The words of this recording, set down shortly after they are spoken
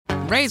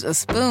raise a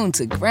spoon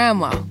to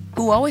Grandma,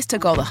 who always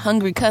took all the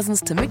hungry cousins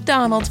to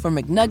McDonald's for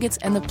McNuggets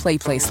and the Play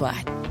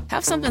Slide.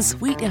 Have something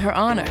sweet in her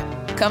honor.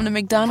 Come to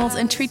McDonald's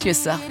and treat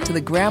yourself to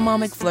the Grandma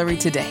McFlurry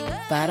today.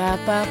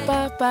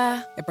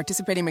 Ba-da-ba-ba-ba. At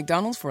participating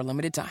McDonald's for a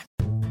limited time.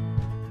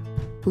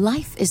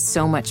 Life is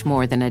so much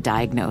more than a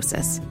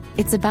diagnosis.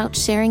 It's about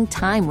sharing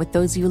time with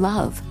those you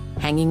love,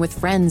 hanging with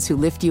friends who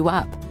lift you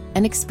up,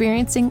 and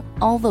experiencing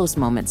all those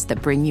moments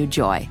that bring you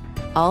joy.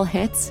 All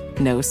hits,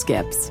 no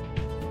skips.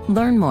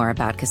 Learn more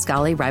about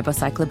Kisqali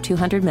Ribociclib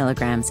 200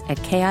 milligrams at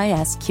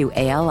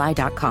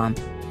KISQALI.com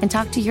and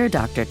talk to your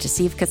doctor to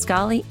see if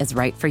Kisqali is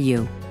right for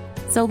you.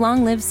 So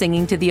long live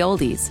singing to the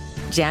oldies,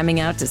 jamming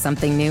out to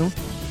something new,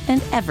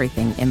 and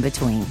everything in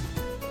between.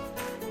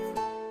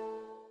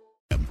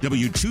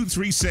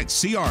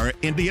 W236CR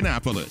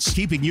Indianapolis,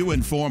 keeping you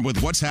informed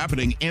with what's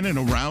happening in and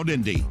around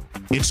Indy.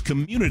 It's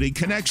Community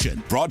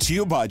Connection. Brought to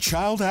you by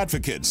Child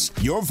Advocates,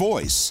 your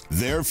voice,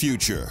 their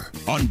future.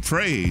 On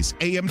Praise,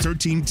 AM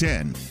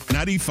 1310,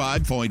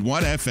 95.1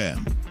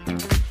 FM.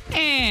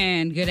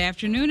 And good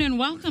afternoon and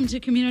welcome to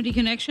Community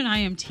Connection. I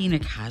am Tina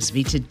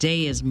Cosby.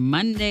 Today is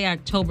Monday,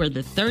 October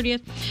the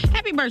 30th.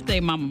 Happy birthday,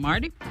 Mama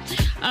Marty.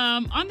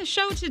 On the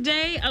show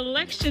today,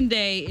 Election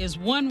Day is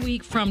 1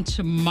 week from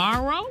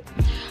tomorrow.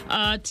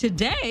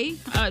 Today,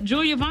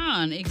 Julia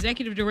Vaughn,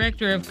 Executive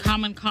Director of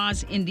Common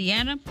Cause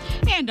Indiana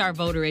and our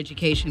voter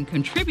education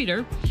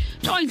contributor,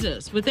 joins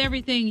us with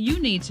everything you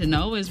need to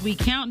know as we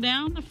count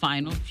down the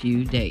final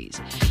few days.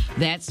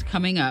 That's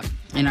coming up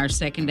in our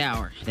second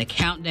hour. The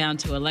countdown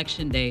to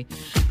Election Day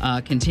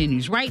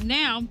continues. Right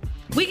now,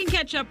 we can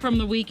catch up from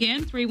the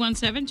weekend,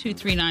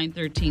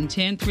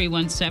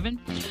 317-239-1310,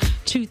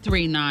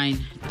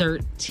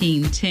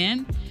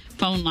 317-239-1310.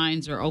 Phone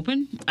lines are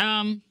open.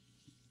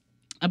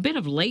 A bit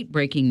of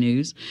late-breaking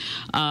news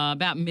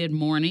about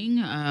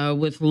mid-morning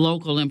with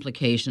local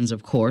implications,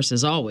 of course,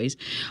 as always.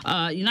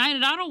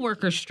 United Auto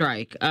Workers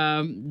strike.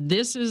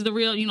 This is the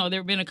real,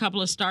 there have been a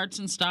couple of starts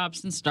and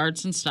stops,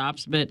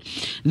 but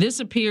this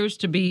appears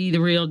to be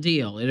the real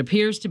deal. It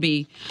appears to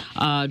be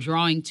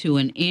drawing to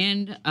an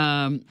end.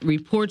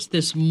 Reports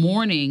this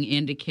morning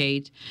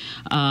indicate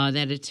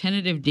that a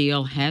tentative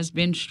deal has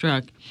been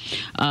struck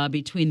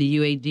between the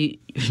UAW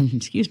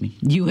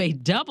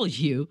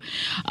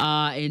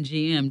and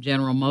GM,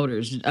 General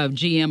Motors.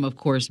 GM, of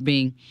course,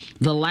 being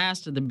the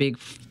last of the big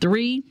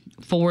three,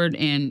 Ford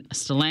and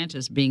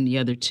Stellantis being the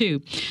other two,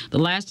 the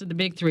last of the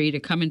big three to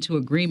come into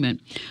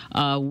agreement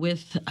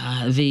with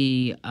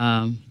the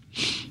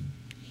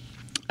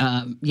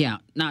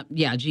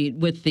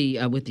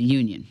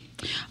union.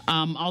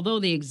 Although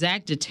the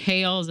exact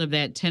details of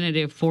that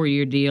tentative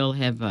 4-year deal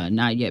have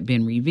not yet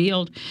been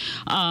revealed,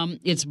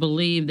 it's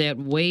believed that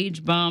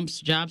wage bumps,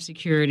 job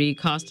security,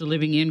 cost of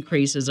living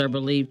increases are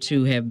believed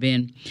to have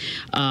been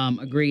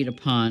agreed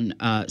upon.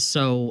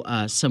 So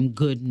some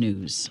good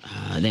news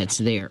that's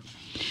there.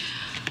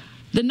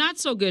 The not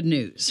so good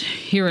news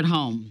here at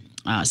home.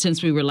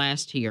 Since we were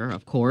last here,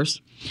 of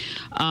course,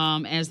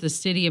 as the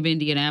city of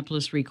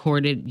Indianapolis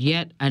recorded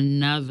yet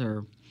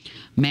another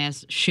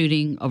mass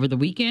shooting over the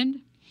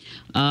weekend.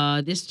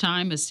 This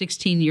time, a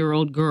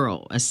 16-year-old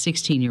girl, a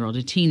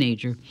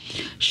teenager,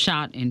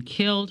 shot and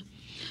killed.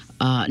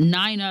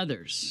 9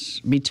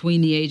 others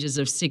between the ages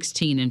of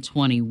 16 and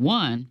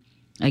 21.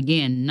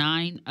 Again,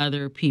 9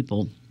 other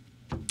people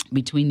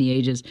between the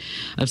ages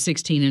of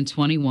 16 and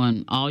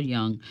 21, all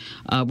young,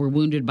 were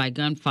wounded by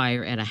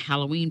gunfire at a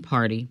Halloween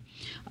party.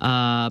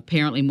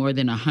 Apparently more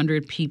than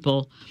 100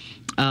 people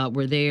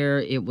were there.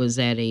 It was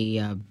at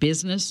a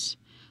business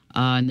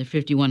in the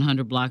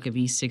 5100 block of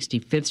East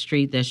 65th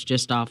Street. That's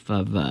just off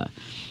of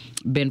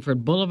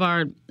Benford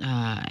Boulevard.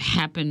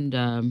 Happened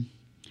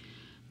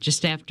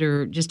just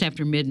after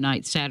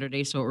midnight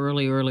Saturday, so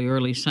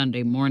early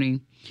Sunday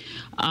morning.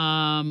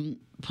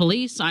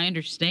 Police, I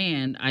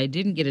understand, I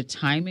didn't get a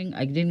time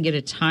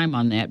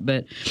on that,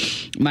 but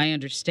my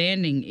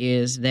understanding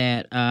is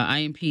that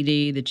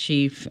IMPD, the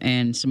chief,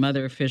 and some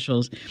other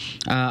officials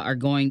are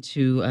going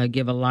to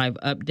give a live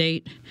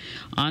update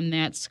on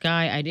that.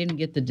 Sky, I didn't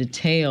get the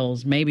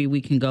details. Maybe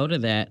we can go to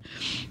that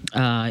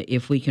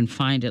if we can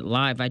find it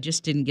live. I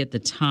just didn't get the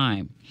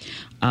time.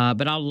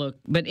 But I'll look.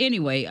 But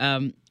anyway,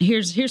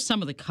 here's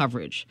some of the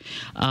coverage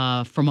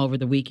from over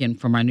the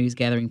weekend from our news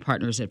gathering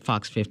partners at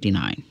Fox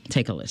 59.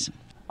 Take a listen.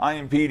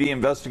 IMPD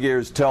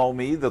investigators tell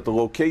me that the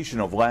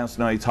location of last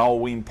night's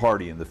Halloween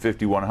party in the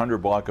 5100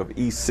 block of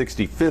East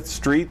 65th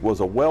Street was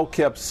a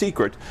well-kept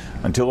secret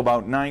until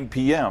about 9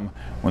 p.m.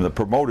 when the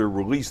promoter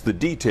released the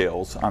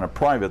details on a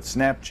private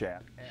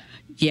Snapchat.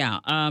 Yeah,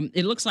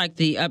 it looks like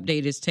the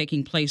update is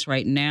taking place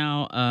right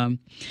now.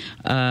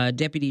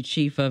 Deputy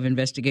Chief of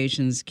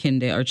Investigations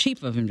Kendall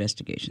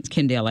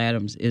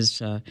Adams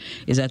is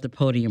at the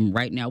podium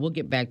right now. We'll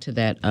get back to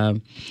that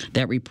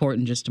report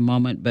in just a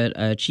moment.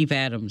 But Chief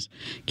Adams,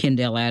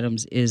 Kendall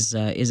Adams, is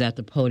at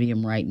the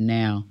podium right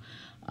now.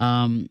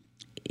 Let's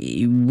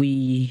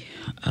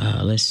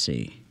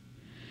see.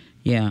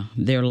 Yeah,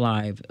 they're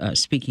live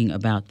speaking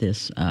about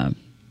this.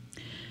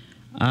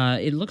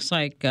 It looks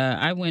like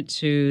I went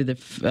to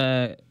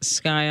the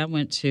Sky. I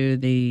went to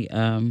the.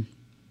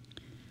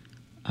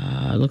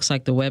 Looks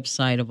like the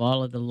website of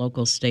all of the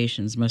local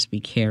stations must be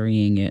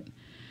carrying it.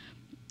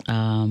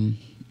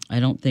 I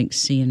don't think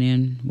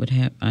CNN would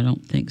have. I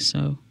don't think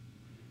so.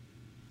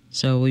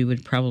 So we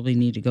would probably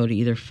need to go to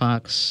either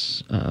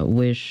Fox,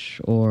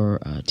 Wish, or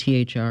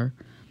THR,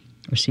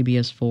 or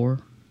CBS 4.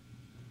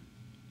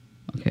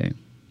 Okay.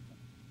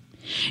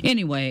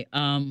 Anyway,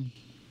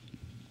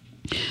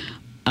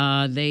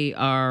 they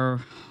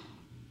are.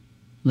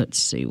 Let's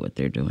see what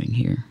they're doing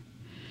here.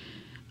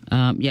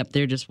 Yep,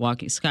 they're just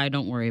walking. Sky,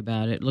 don't worry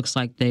about it. Looks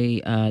like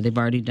they've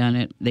already done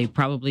it. They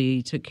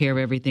probably took care of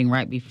everything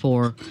right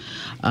before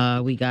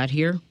we got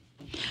here.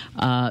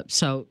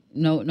 So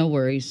no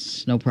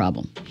worries, no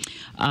problem.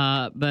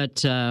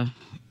 But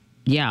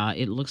yeah,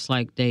 it looks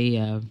like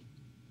they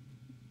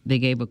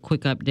gave a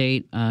quick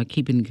update,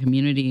 keeping the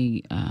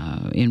community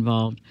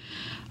involved,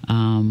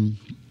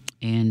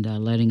 and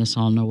letting us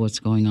all know what's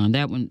going on.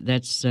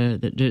 That's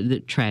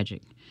the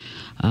tragic,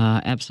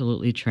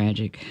 absolutely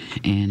tragic,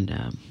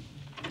 and.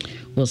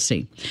 We'll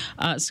see.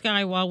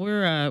 Sky,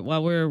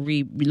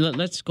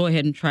 let's go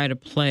ahead and try to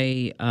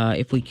play,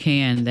 if we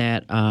can,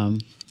 that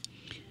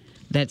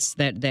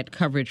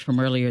coverage from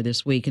earlier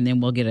this week, and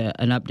then we'll get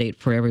an update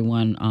for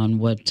everyone on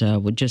what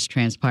just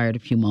transpired a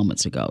few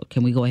moments ago.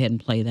 Can we go ahead and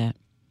play that?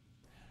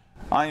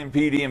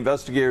 IMPD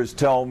investigators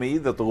tell me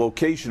that the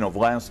location of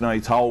last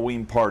night's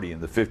Halloween party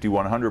in the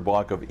 5100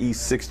 block of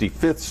East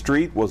 65th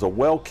Street was a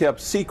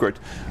well-kept secret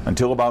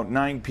until about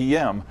 9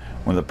 p.m.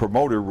 when the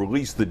promoter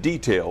released the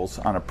details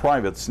on a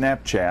private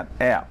Snapchat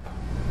app.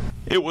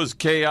 It was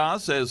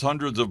chaos as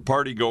hundreds of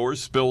partygoers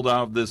spilled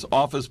out of this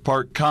office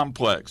park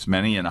complex,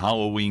 many in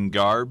Halloween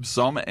garb,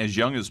 some as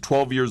young as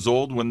 12 years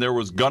old when there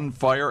was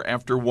gunfire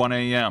after 1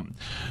 a.m.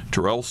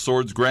 Terrell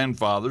Sword's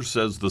grandfather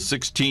says the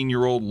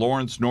 16-year-old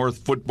Lawrence North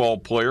football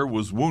player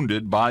was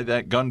wounded by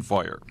that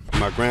gunfire.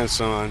 My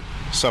grandson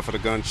suffered a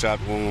gunshot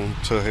wound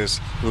to his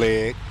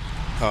leg.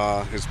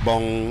 His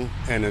bone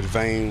and his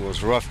vein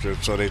was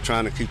ruptured, so they're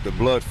trying to keep the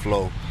blood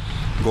flow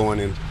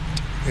going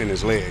in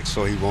his legs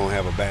so he won't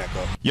have a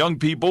backup. Young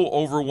people,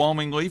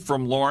 overwhelmingly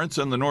from Lawrence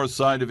and the north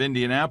side of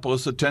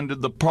Indianapolis,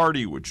 attended the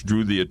party, which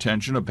drew the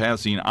attention of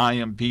passing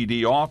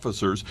IMPD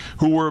officers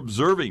who were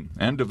observing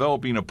and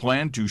developing a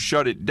plan to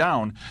shut it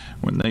down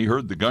when they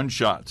heard the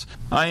gunshots.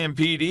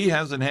 IMPD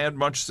hasn't had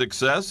much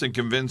success in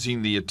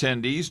convincing the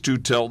attendees to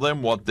tell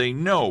them what they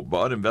know,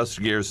 but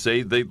investigators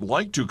say they'd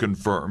like to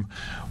confirm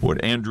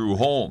what Andrew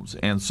Holmes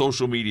and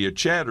social media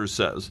chatter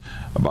says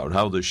about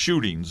how the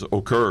shootings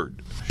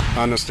occurred.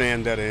 I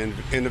understand that an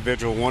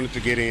individual wanted to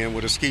get in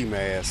with a ski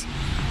mask,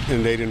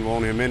 and they didn't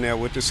want him in there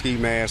with the ski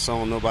mask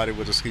on, nobody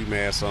with a ski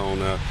mask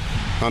on.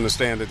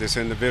 Understand that this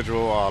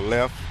individual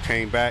left,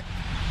 came back,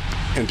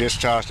 and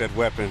discharged that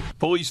weapon.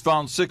 Police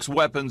found 6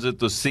 weapons at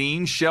the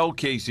scene, shell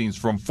casings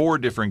from 4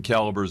 different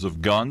calibers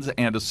of guns,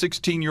 and a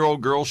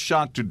 16-year-old girl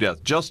shot to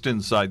death just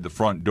inside the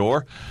front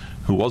door,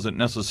 who wasn't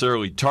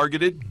necessarily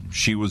targeted.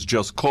 She was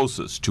just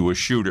closest to a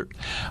shooter.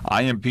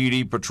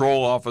 IMPD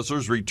patrol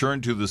officers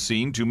returned to the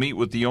scene to meet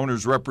with the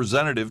owner's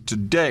representative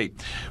today,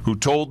 who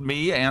told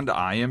me and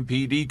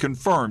IMPD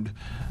confirmed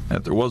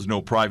that there was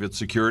no private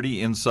security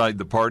inside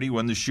the party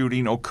when the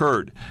shooting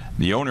occurred.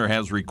 The owner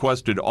has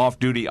requested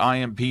off-duty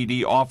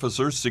IMPD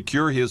officers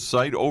secure his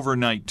site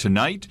overnight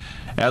tonight,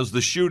 as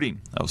the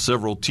shooting of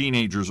several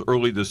teenagers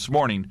early this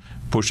morning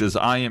pushes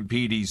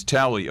IMPD's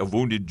tally of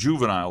wounded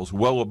juveniles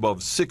well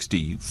above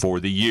 60 for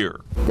the year.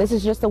 This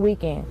is just a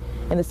weekend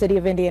in the city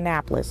of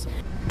Indianapolis.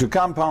 To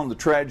compound the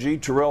tragedy,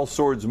 Terrell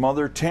Sword's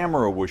mother,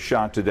 Tamara, was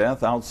shot to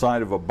death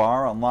outside of a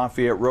bar on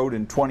Lafayette Road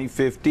in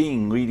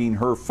 2015, leading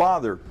her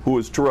father, who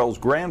is Terrell's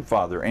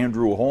grandfather,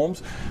 Andrew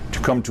Holmes, to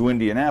come to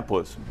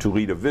Indianapolis to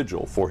lead a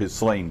vigil for his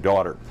slain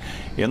daughter.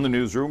 In the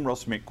newsroom,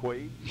 Russ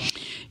McQuaid.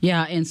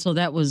 Yeah, and so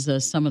that was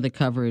some of the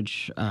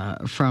coverage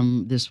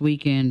from this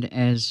weekend.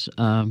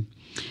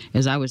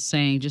 As I was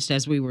saying, just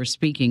as we were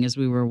speaking, as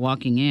we were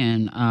walking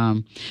in,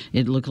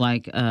 it looked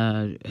like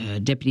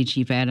Deputy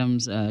Chief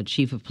Adams,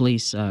 Chief of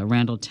Police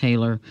Randall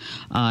Taylor,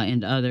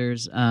 and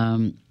others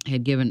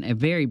had given a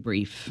very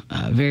brief,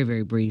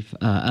 very brief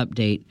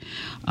update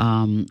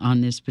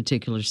on this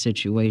particular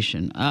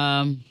situation.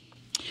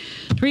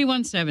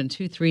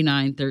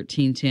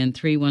 317-239-1310,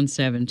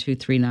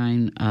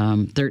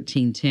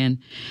 317-239-1310.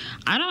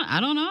 I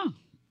don't know.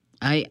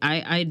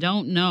 I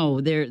don't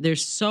know.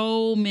 There's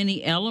so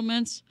many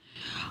elements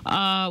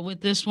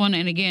with this one,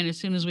 and again, as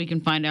soon as we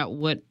can find out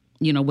what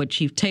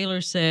Chief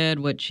Taylor said,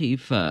 what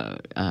Chief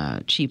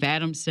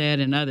Adams said,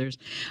 and others,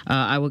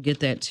 I will get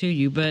that to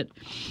you. But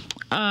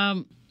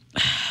the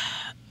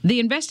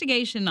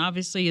investigation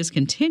obviously is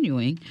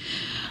continuing.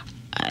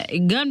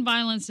 Gun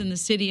violence in the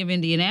city of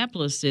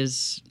Indianapolis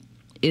is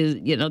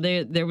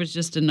there was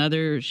just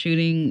another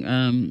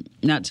shooting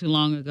not too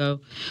long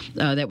ago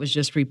that was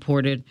just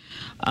reported.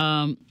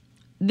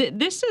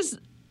 This is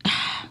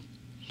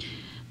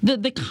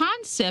the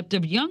concept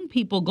of young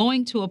people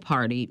going to a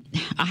party,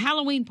 a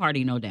Halloween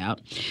party, no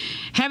doubt,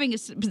 having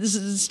this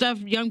is stuff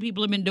young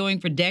people have been doing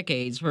for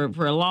decades,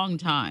 for a long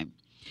time.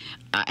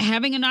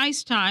 Having a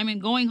nice time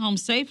and going home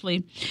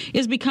safely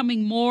is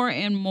becoming more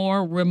and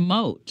more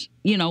remote.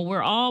 You know,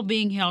 we're all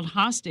being held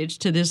hostage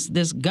to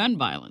this gun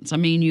violence. I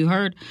mean, you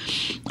heard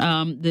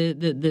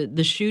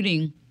the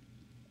shooting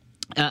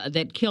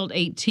that killed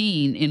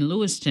 18 in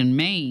Lewiston,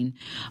 Maine,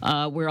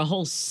 where a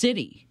whole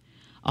city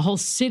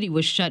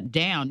was shut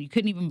down. You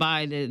couldn't even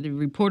buy, the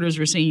reporters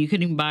were saying you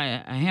couldn't even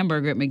buy a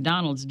hamburger at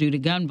McDonald's due to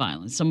gun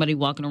violence. Somebody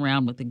walking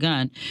around with a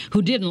gun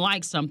who didn't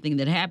like something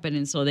that happened,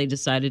 and so they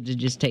decided to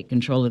just take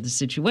control of the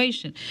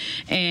situation.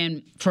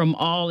 And from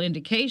all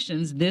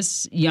indications,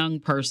 this young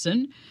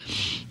person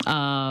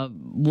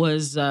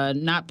was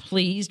not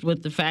pleased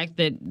with the fact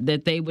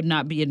that they would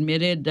not be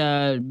admitted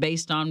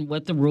based on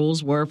what the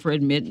rules were for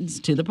admittance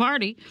to the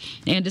party,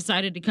 and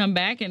decided to come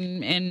back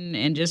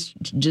and just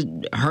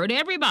hurt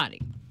everybody.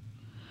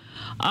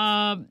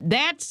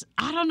 That's,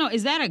 I don't know,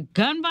 is that a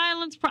gun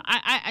violence?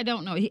 I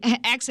don't know.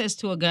 Access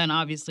to a gun,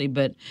 obviously,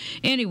 but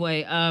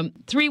anyway,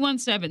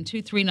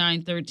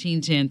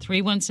 317-239-1310,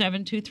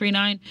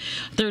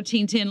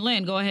 317-239-1310.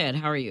 Lynn, go ahead.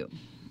 How are you?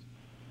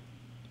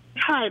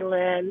 Hi,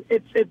 Lynn.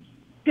 It's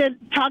good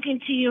talking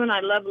to you, and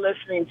I love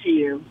listening to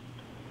you.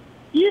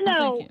 You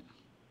know,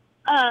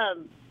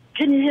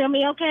 can you hear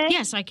me okay?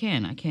 Yes, I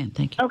can.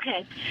 Thank you.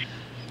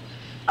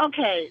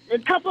 Okay, a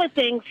couple of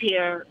things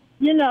here.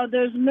 You know,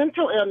 there's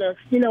mental illness.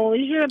 You know,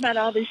 when we hear about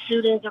all these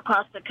shootings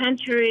across the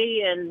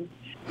country and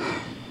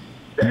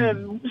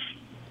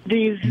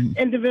these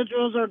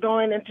individuals are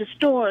going into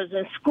stores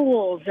and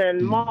schools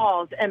and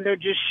malls and they're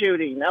just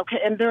shooting, okay,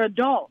 and they're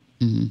adults.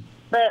 Mm-hmm.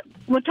 But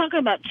we're talking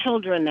about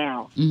children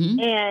now. Mm-hmm.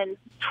 And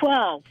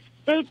 12,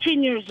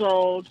 13 years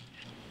old,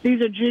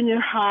 these are junior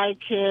high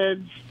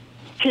kids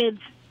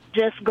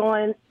just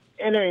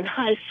entering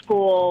high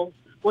school.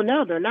 Well,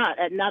 no, they're not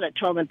at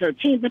 12 and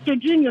 13, but they're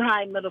junior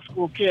high and middle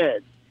school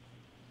kids.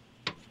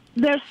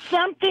 There's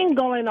something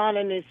going on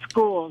in these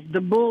schools,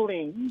 the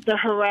bullying, the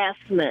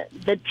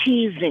harassment, the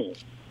teasing.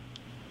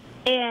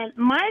 And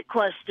my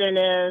question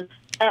is,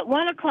 at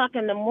 1 o'clock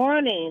in the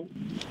morning,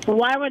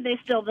 why were they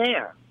still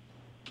there?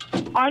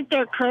 Aren't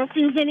there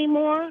curfews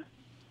anymore?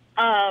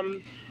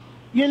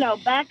 You know,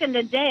 back in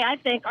the day, I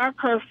think our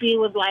curfew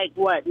was like,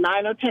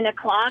 9 or 10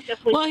 o'clock?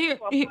 Well,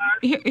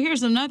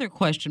 here's another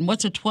question.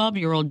 What's a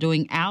 12-year-old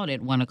doing out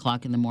at 1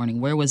 o'clock in the morning?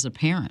 Where was the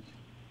parent?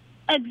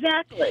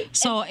 Exactly.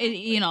 So,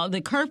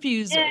 the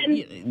curfews,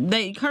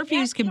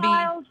 can be...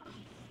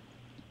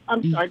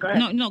 I'm sorry, go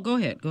ahead. No, go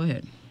ahead.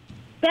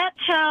 That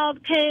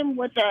child came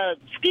with a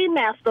ski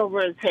mask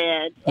over his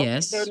head.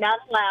 Yes. They're not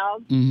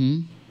allowed.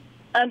 Mm-hmm.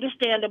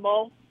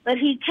 Understandable. But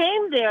he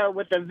came there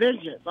with a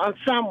vengeance on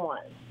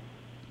someone.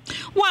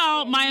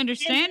 Well, my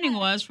understanding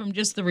was from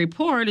just the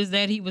report is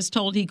that he was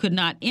told he could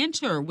not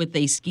enter with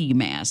a ski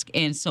mask,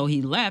 and so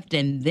he left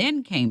and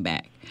then came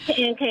back.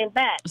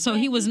 So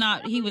he was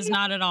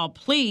not at all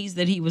pleased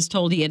that he was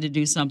told he had to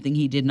do something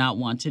he did not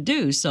want to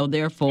do. So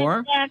therefore,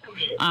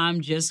 exactly.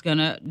 I'm just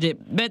gonna.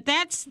 But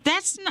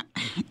that's not.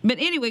 But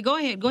anyway, go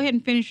ahead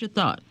and finish your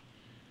thought.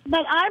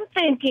 But I'm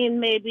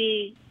thinking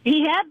maybe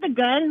he had the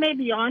gun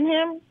maybe on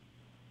him,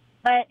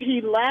 but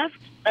he left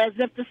as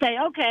if to say,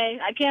 okay,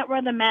 I can't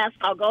wear the mask.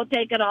 I'll go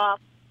take it off,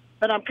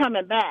 but I'm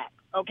coming back.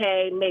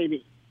 Okay,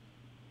 maybe.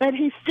 But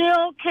he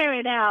still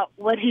carried out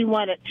what he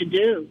wanted to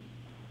do.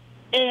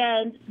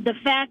 And the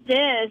fact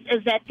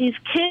is that these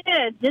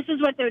kids, this is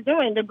what they're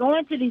doing. They're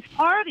going to these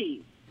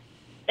parties,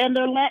 and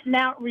they're letting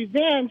out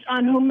revenge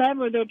on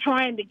whomever they're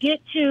trying to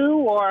get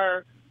to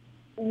or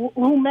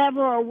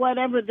whomever or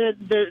whatever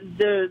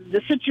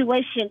the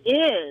situation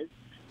is.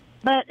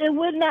 But it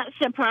would not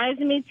surprise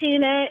me,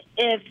 Tina,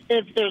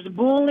 if there's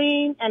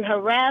bullying and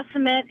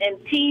harassment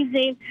and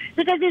teasing,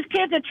 because these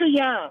kids are too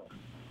young.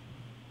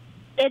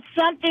 It's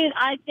something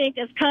I think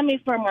is coming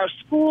from our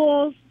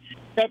schools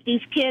that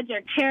these kids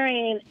are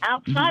carrying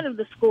outside of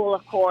the school,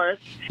 of course,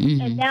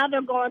 and now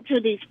they're going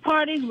to these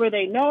parties where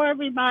they know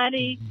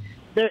everybody.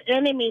 Their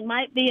enemy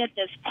might be at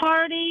this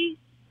party.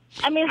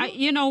 I mean,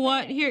 you know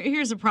what?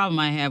 Here's a problem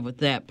I have with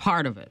that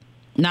part of it.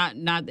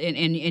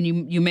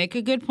 And you make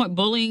a good point.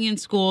 Bullying in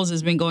schools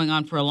has been going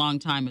on for a long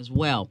time as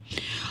well.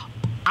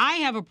 I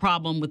have a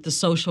problem with the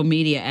social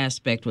media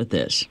aspect with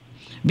this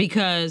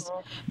because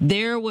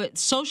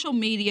social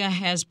media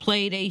has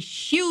played a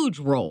huge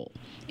role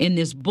in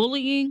this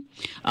bullying,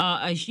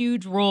 a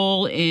huge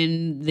role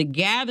in the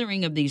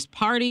gathering of these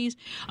parties.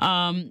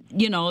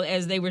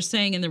 As they were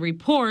saying in the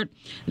report,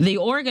 the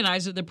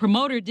organizer, the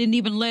promoter, didn't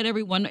even let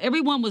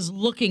everyone was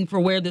looking for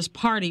where this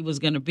party was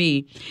going to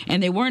be,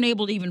 and they weren't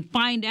able to even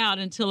find out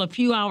until a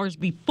few hours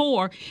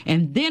before,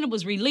 and then it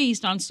was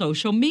released on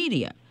social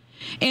media.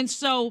 And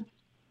so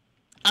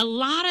a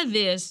lot of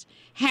this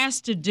has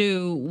to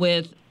do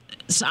with,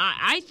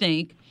 I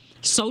think,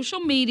 social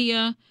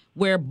media,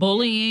 where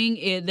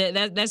bullying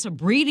that's a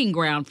breeding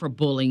ground for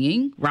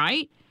bullying,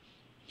 right?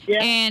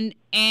 Yeah.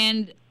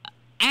 And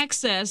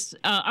access,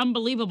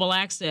 unbelievable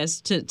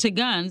access to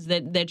guns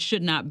that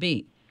should not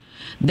be.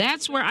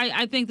 That's where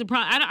I think the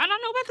problem. I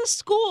don't know about the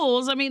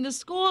schools. I mean,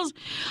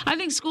 I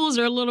think schools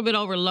are a little bit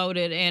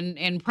overloaded,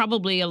 and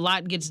probably a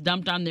lot gets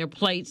dumped on their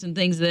plates and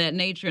things of that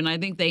nature. And I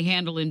think they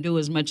handle and do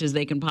as much as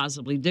they can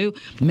possibly do.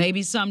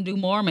 Maybe some do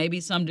more, maybe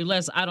some do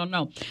less. I don't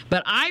know.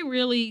 But I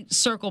really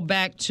circle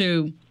back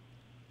to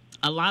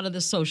a lot of the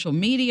social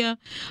media,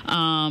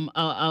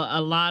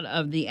 a lot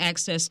of the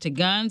access to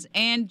guns,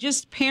 and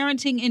just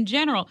parenting in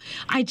general.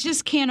 I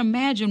just can't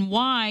imagine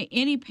why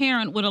any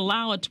parent would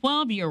allow a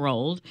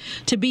 12-year-old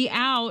to be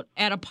out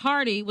at a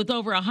party with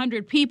over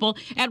 100 people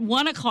at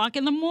 1 o'clock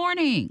in the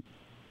morning.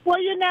 Well,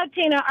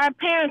 Tina, our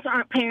parents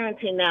aren't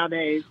parenting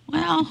nowadays.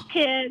 Well,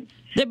 kids.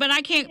 But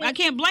I can't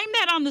blame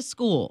that on the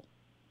school.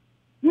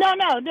 No.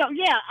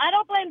 Yeah, I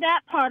don't blame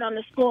that part on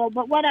the school.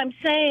 But what I'm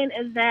saying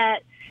is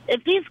that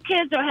if these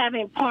kids are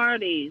having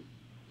parties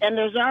and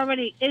there's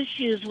already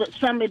issues with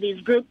some of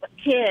these group of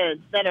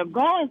kids that are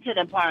going to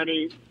the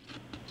parties,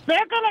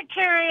 they're going to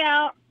carry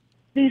out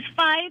these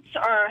fights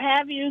or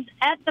have-yous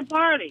at the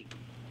party.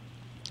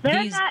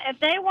 If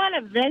they want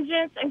a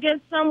vengeance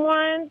against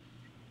someone,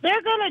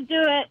 they're going to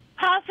do it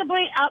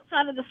possibly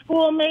outside of the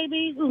school,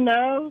 maybe. Who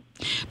knows?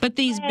 But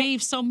these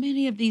beefs, so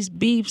many of these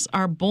beefs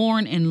are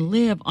born and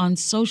live on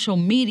social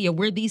media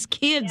where these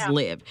kids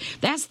live.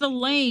 That's the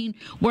lane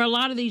where a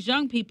lot of these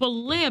young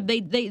people live.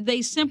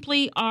 They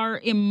simply are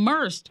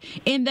immersed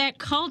in that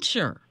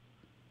culture.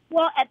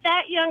 Well, at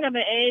that young of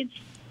an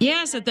age.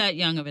 Yes, at that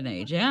young of an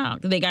age, yeah.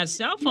 They got a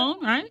cell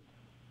phone, right?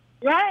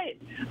 Right.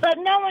 But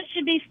no one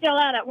should be still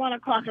out at 1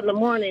 o'clock in the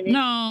morning.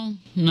 No.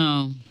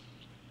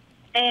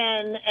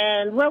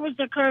 And where was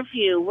the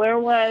curfew? Where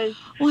was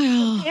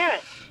the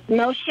parents?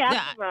 No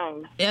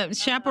chaperone.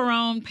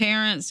 Chaperone,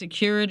 parent,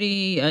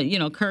 security,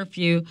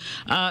 curfew.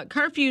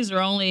 Curfews are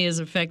only as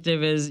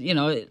effective as,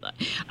 there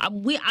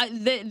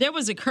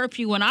was a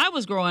curfew when I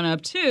was growing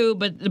up, too,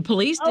 but the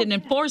police didn't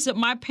enforce it.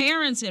 My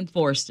parents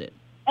enforced it.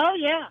 Oh,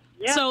 yeah.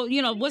 Yeah. So,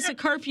 what's a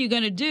curfew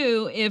going to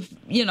do if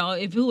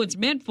who it's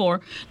meant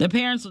for?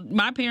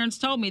 My parents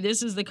told me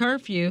this is the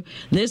curfew.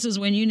 This is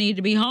when you need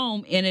to be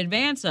home in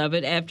advance of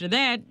it. After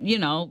that,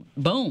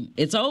 boom,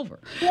 it's over.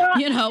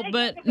 Well,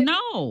 but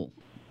no.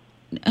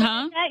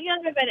 Huh? At that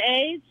young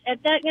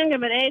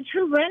of an age,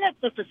 who rented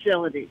the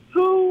facility?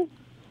 Who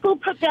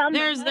put down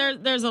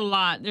there's a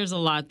lot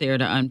there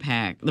to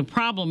unpack. The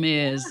problem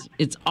is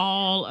it's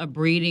all a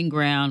breeding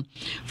ground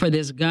for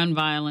this gun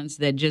violence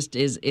that just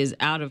is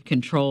out of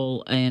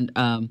control, and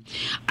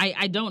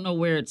I don't know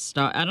where it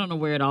starts. I don't know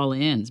where it all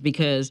ends,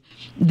 because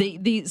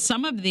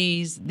some of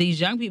these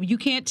young people, you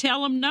can't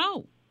tell them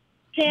no.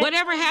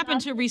 Whatever happened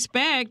to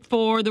respect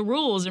for the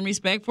rules and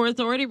respect for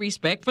authority,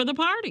 respect for the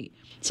party?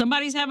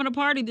 Somebody's having a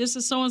party. This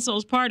is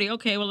so-and-so's party.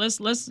 Okay, well, let's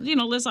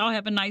all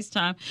have a nice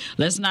time.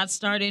 Let's not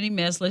start any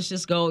mess. Let's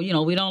just go,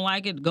 we don't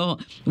like it, go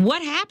home.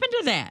 What happened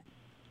to that?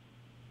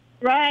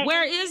 Right.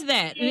 Where is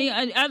that?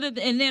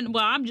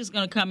 I'm just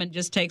going to come and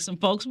just take some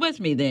folks with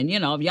me then.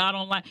 If y'all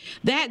don't like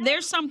that,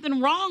 there's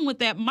something wrong with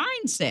that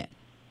mindset.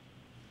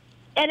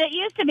 And it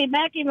used to be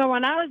back even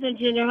when I was in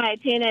junior high,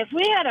 Tina, if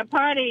we had a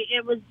party,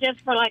 it was just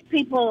for,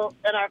 people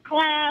in our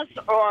class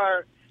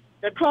or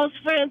the close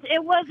friends.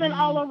 It wasn't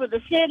all over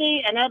the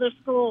city and other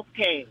schools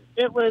came.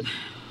 It was...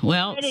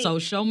 Well,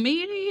 social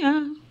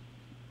media.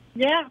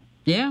 Yeah.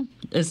 Yeah.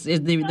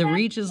 The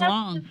reach is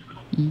long.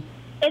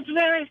 It's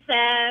very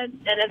sad,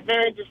 and it's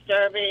very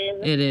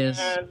disturbing. It is.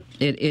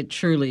 It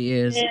truly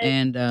is.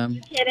 And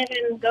you can't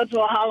even go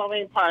to a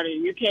Halloween party.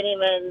 You can't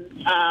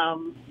even...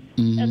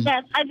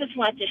 I just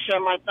wanted to share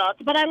my thoughts,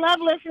 but I love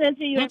listening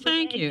to you. Well,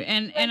 thank you,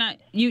 and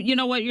you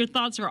know what? Your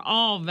thoughts are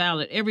all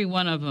valid. Every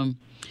one of them,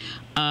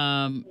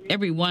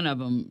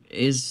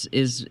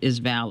 is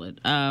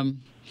valid.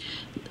 And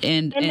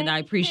I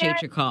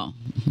appreciate your call.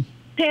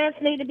 Parents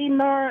need to be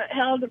more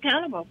held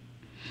accountable.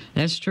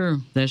 That's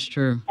true.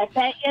 At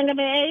that young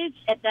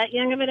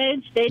of an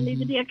age, they need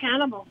to be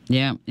accountable.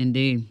 Yeah,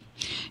 indeed.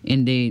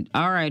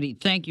 All righty.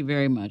 Thank you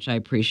very much. I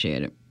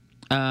appreciate it.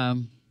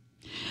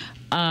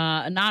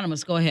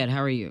 Anonymous, go ahead.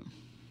 How are you?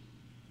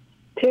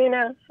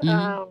 Tina,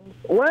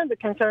 one of the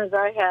concerns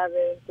I have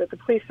is that the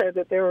police said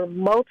that there were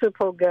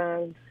multiple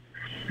guns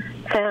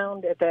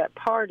found at that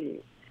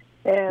party.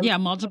 And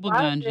multiple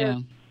guns,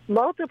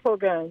 multiple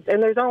guns,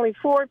 and there's only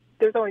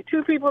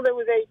two people that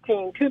was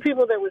 18, two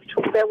people that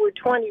were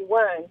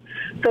 21.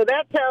 So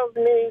that tells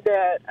me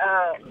that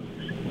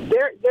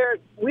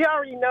we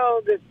already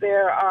know that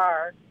there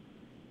are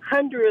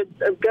hundreds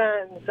of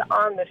guns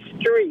on the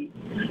street,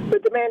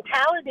 but the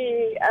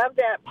mentality of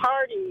that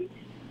party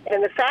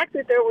and the fact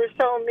that there were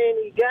so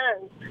many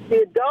guns,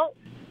 the adults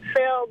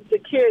failed the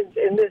kids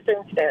in this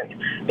instance,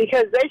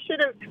 because they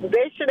should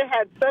have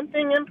had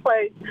something in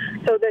place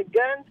so that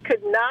guns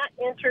could not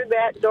enter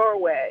that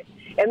doorway.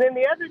 And then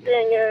the other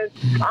thing is,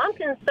 I'm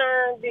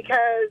concerned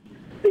because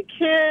the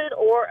kid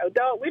or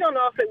adult, we don't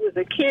know if it was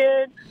a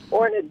kid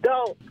or an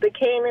adult that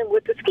came in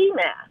with the ski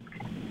mask.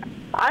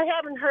 I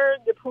haven't heard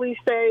the police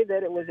say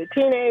that it was a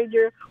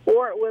teenager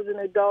or it was an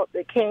adult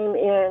that came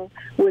in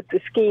with the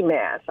ski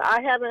mask.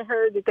 I haven't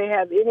heard that they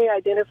have any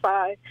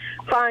identifying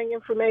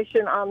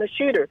information on the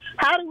shooter.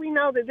 How do we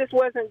know that this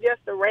wasn't just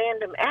a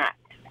random act?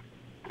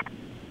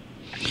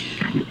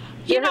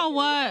 You know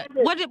what?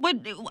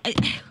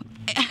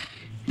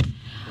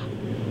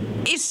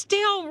 It's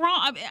still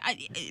wrong.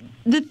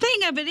 The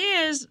thing of it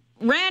is,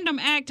 random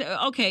act.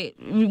 Okay,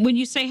 when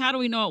you say, how do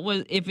we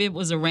know if it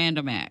was a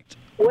random act?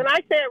 When I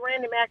say a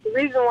random act, the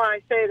reason why I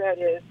say that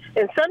is,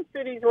 in some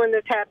cities when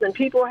this happens,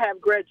 people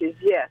have grudges,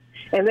 yes,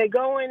 and they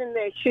go in and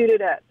they shoot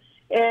it up,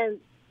 and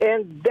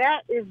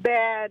that is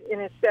bad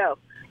in itself.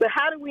 But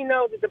how do we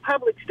know that the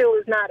public still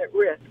is not at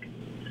risk?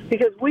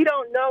 Because we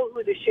don't know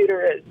who the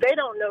shooter is. They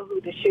don't know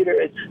who the shooter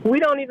is. We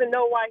don't even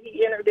know why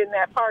he entered in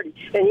that party.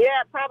 And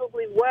yeah, it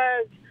probably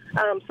was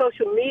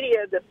social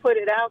media that put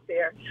it out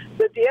there.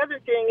 But the other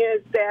thing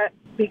is that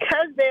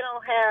because they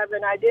don't have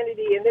an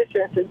identity in this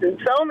instance, and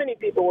so many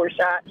people were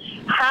shot,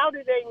 how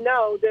do they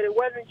know that it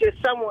wasn't just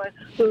someone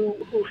who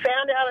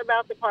found out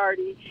about the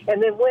party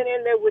and then went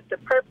in there with the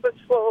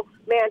purposeful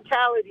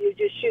mentality of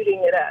just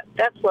shooting it up?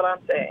 That's what I'm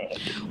saying.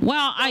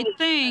 Well, I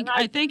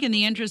think in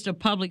the interest of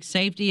public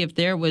safety, if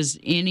there was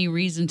any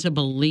reason to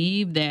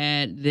believe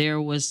that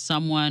there was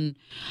someone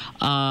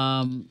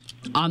on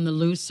the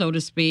loose, so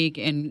to speak,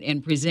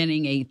 and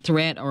presenting a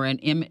threat or an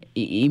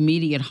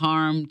immediate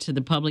harm to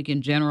the public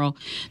in general,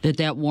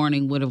 that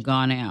warning would have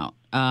gone out.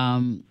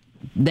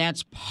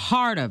 That's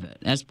part of it.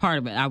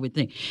 I would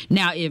think.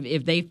 Now,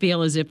 if they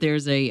feel as if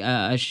there's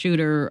a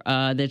shooter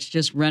that's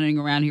just running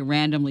around here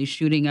randomly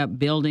shooting up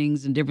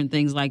buildings and different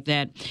things like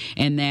that,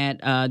 and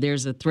that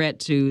there's a threat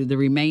to the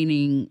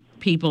remaining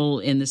people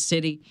in the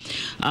city,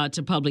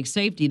 to public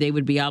safety, they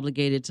would be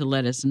obligated to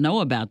let us know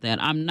about that.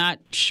 I'm not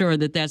sure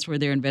that that's where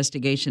their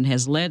investigation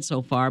has led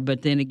so far,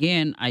 but then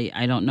again,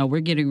 I don't know.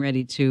 We're getting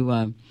ready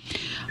to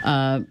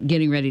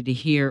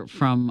hear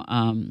from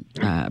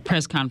a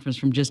press conference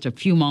from just a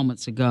few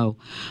moments ago,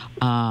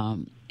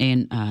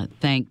 and I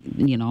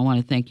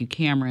want to thank you,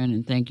 Cameron,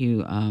 and thank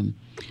you,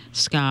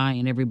 Sky,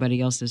 and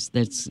everybody else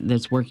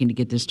that's working to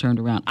get this turned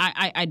around.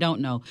 I don't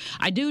know.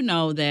 I do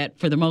know that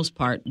for the most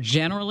part,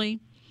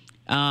 generally,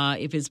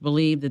 if it's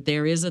believed that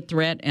there is a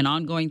threat, an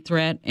ongoing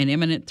threat, an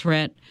imminent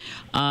threat,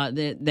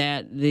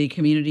 that the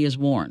community is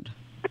warned.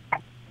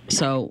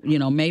 So,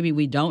 maybe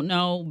we don't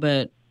know,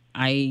 but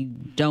I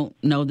don't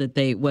know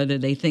that whether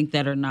they think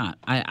that or not.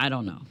 I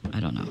don't know.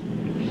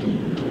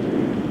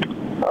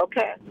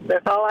 Okay.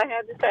 That's all I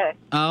had to say.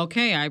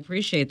 Okay. I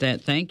appreciate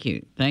that. Thank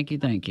you. Bye.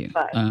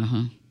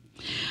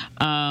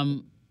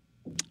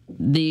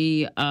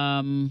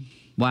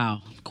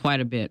 Wow, quite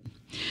a bit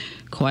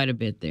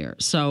there.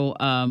 So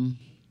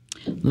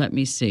let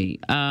me see.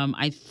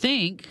 I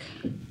think,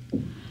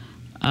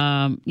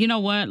 you know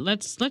what?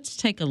 Let's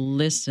take a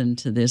listen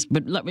to this.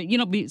 But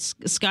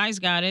Sky's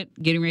got it,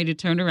 getting ready to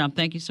turn it around.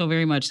 Thank you so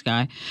very much,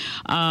 Sky.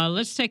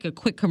 Let's take a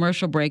quick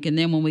commercial break, and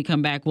then when we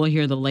come back, we'll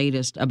hear the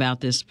latest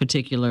about this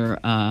particular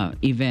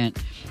event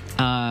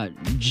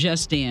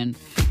just in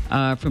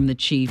from the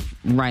chief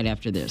right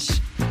after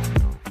this.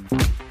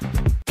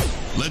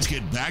 Let's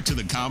get back to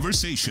the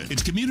conversation.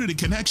 It's Community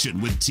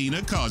Connection with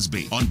Tina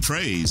Cosby on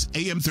Praise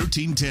AM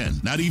 1310,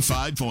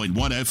 95.1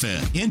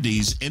 FM,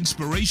 Indy's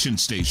Inspiration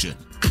Station.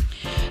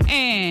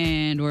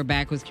 And we're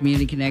back with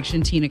Community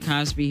Connection. Tina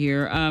Cosby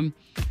here.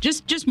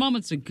 Just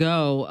moments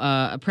ago,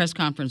 a press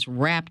conference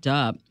wrapped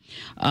up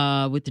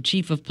with the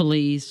chief of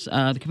police,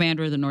 the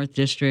commander of the North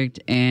District,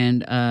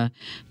 and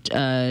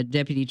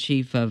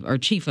chief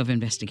of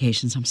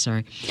investigations. I'm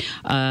sorry,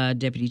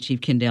 Deputy Chief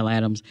Kendall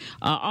Adams.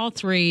 All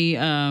three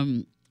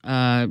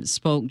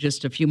spoke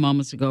just a few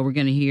moments ago. We're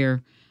going to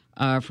hear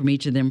from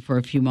each of them for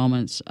a few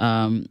moments.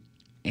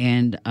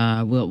 And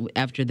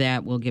after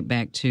that, we'll get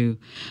back to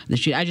the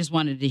shoot. I just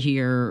wanted to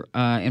hear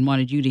and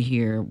wanted you to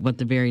hear what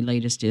the very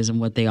latest is and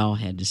what they all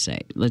had to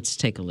say. Let's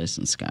take a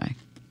listen, Sky.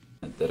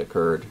 That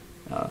occurred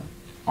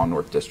on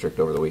North District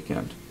over the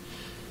weekend.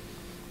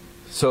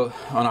 So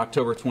on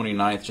October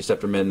 29th, just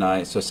after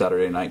midnight, so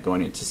Saturday night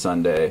going into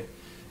Sunday,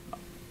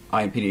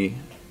 IMPD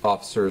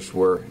officers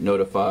were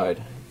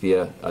notified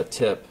via a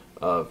tip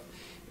of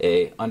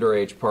a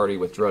underage party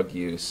with drug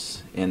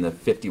use in the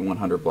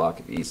 5100 block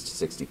of East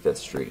 65th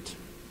Street.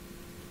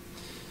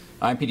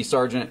 IMPD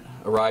sergeant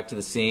arrived to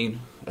the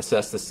scene,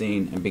 assessed the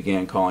scene, and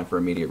began calling for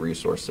immediate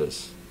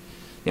resources.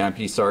 The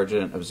IMPD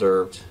sergeant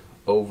observed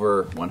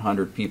over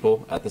 100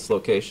 people at this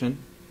location.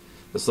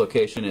 This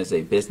location is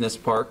a business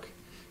park,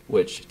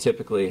 which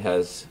typically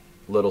has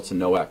little to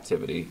no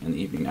activity in the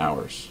evening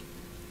hours.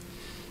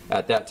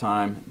 At that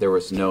time, there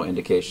was no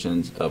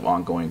indications of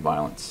ongoing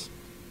violence.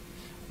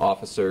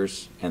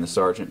 Officers and the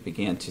sergeant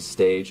began to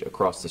stage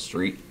across the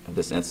street of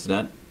this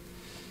incident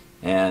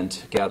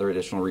and gather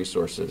additional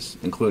resources,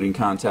 including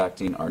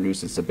contacting our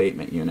nuisance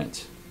abatement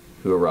unit,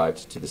 who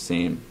arrived to the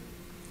scene.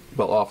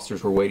 While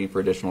officers were waiting for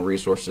additional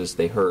resources,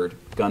 they heard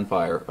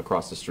gunfire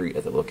across the street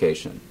at the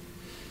location.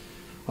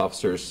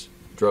 Officers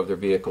drove their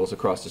vehicles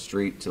across the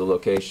street to the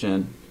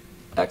location,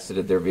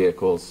 exited their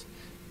vehicles,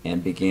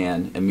 and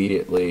began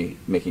immediately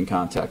making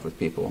contact with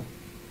people.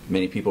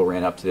 Many people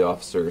ran up to the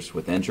officers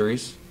with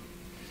injuries.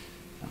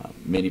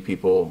 Many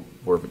people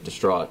were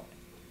distraught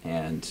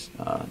and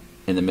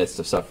in the midst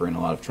of suffering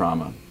a lot of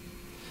trauma.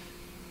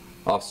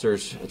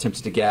 Officers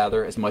attempted to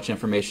gather as much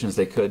information as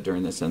they could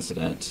during this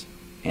incident,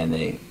 and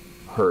they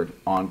heard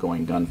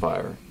ongoing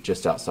gunfire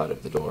just outside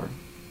of the door.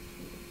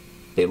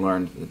 They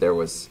learned that there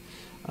was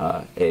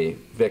a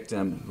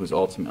victim who was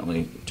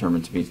ultimately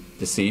determined to be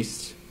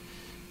deceased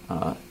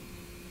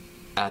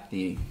at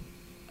the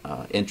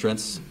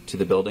entrance to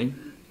the building.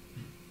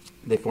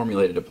 They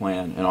formulated a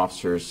plan, and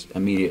officers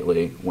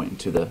immediately went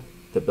into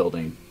the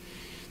building.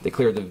 They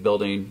cleared the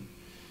building,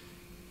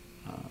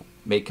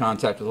 made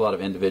contact with a lot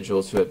of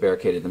individuals who had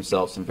barricaded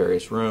themselves in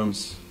various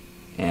rooms,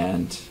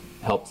 and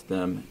helped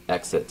them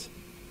exit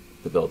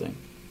the building.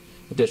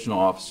 Additional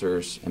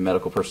officers and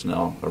medical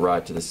personnel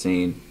arrived to the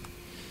scene,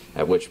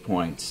 at which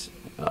point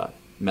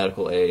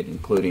medical aid,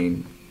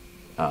 including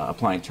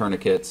applying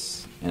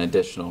tourniquets and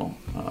additional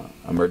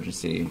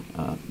emergency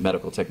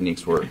medical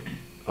techniques, were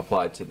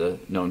applied to the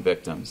known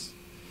victims.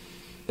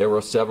 There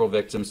were several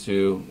victims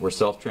who were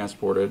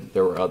self-transported.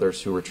 There were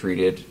others who were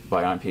treated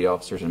by IMPD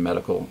officers and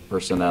medical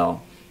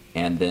personnel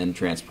and then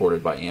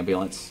transported by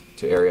ambulance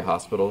to area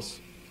hospitals.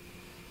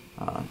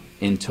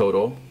 In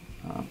total,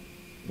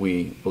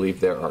 we believe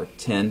there are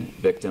 10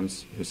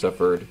 victims who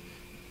suffered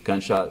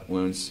gunshot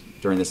wounds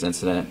during this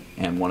incident,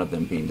 and one of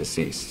them being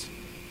deceased.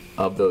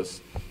 Of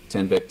those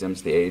 10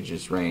 victims, the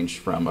ages range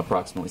from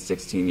approximately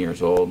 16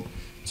 years old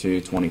to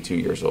 22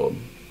 years old,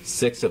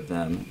 6 of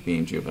them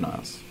being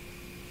juveniles.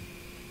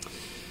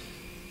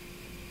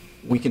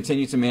 We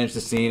continue to manage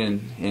the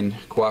scene in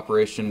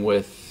cooperation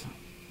with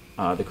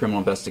the Criminal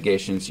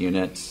Investigations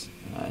Unit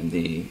and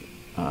the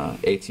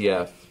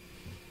ATF.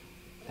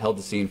 Held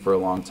the scene for a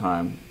long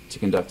time to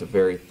conduct a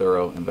very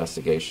thorough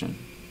investigation.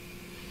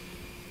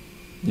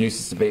 The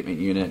Nuisance Abatement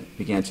Unit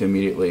began to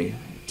immediately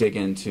dig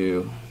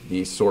into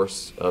the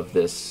source of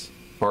this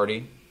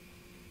party,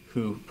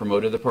 who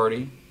promoted the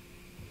party,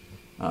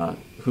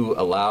 who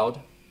allowed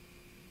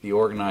the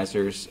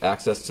organizers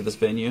access to this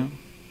venue,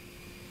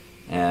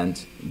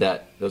 and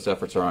that those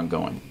efforts are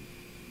ongoing.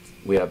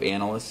 We have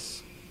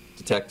analysts,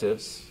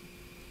 detectives,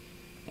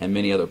 and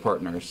many other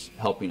partners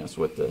helping us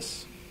with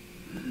this.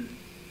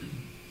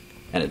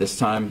 And at this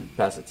time,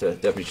 pass it to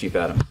Deputy Chief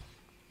Adam.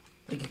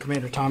 Thank you,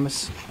 Commander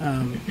Thomas.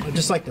 I'd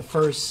just like to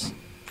first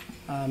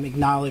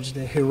acknowledge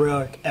the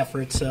heroic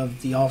efforts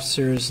of the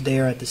officers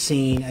there at the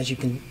scene. As you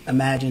can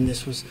imagine,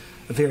 this was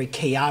a very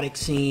chaotic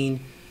scene,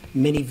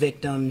 many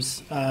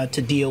victims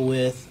to deal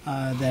with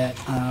that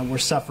were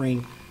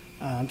suffering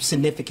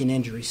significant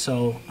injuries.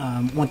 So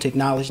I want to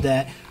acknowledge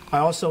that. I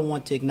also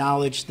want to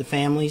acknowledge the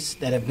families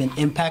that have been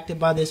impacted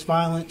by this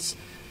violence.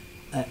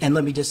 And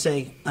let me just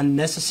say,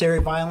 unnecessary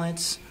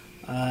violence.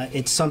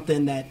 It's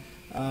something that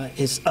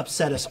has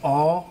upset us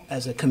all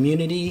as a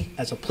community,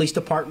 as a police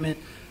department.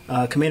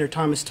 Commander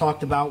Thomas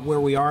talked about where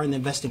we are in the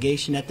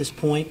investigation at this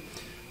point.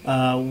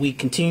 We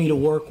continue to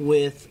work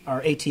with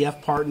our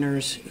ATF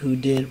partners who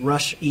did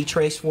Rush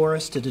E-Trace for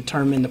us to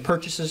determine the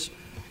purchasers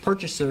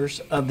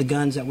of the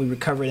guns that we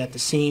recovered at the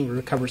scene. We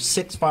recovered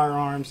 6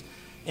 firearms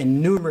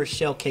and numerous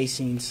shell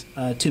casings,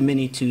 too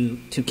many to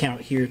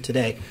count here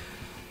today.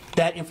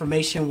 That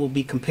information will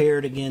be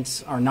compared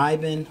against our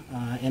NIBIN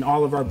and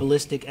all of our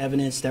ballistic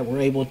evidence that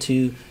we're able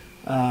to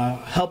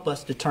help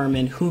us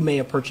determine who may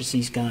have purchased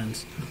these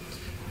guns.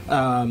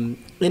 In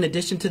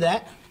addition to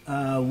that,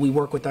 we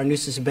work with our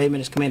nuisance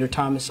abatement, as Commander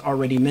Thomas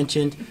already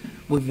mentioned.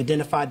 We've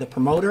identified the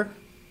promoter,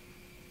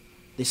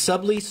 the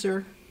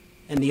subleaser,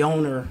 and the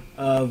owner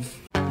of...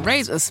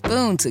 Raise a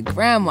spoon to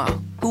Grandma,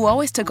 who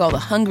always took all the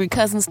hungry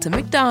cousins to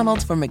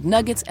McDonald's for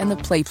McNuggets and the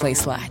Play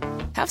Slide.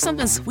 Have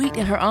something sweet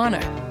in her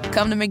honor.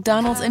 Come to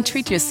McDonald's and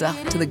treat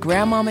yourself to the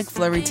Grandma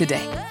McFlurry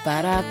today.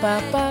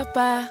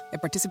 Ba-da-ba-ba-ba.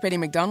 At participating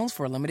McDonald's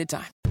for a limited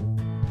time.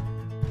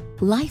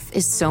 Life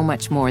is so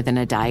much more than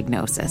a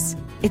diagnosis.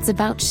 It's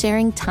about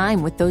sharing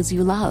time with those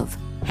you love,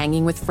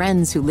 hanging with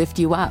friends who lift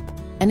you up,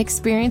 and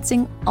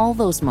experiencing all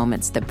those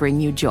moments that bring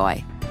you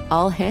joy.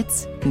 All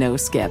hits, no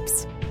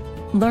skips.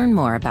 Learn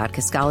more about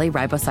Kisqali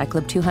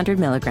Ribociclib 200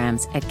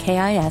 milligrams at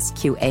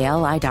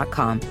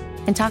KISQALI.com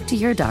and talk to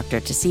your doctor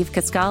to see if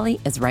Kisqali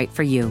is right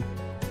for you.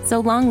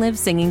 So long live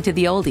singing to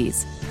the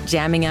oldies,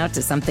 jamming out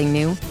to something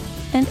new,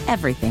 and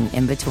everything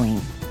in between.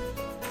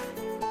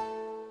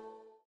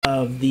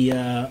 Of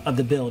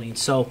the building.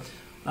 So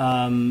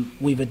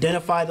we've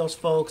identified those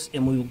folks,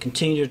 and we will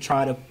continue to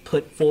try to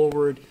put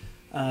forward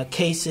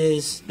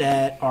cases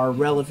that are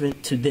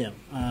relevant to them.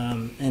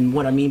 And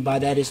what I mean by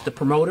that is the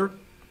promoter.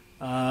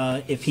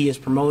 If he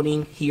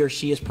or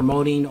she is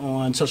promoting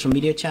on social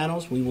media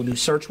channels, we will do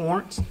search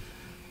warrants.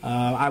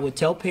 I would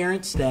tell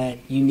parents that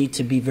you need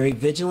to be very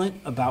vigilant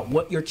about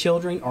what your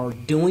children are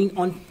doing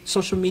on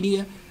social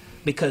media,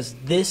 because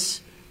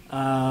this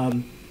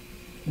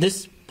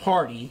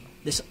party,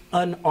 this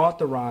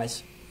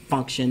unauthorized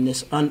function,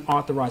 this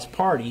unauthorized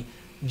party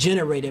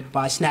generated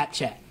by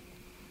Snapchat.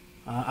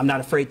 I'm not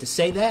afraid to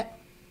say that,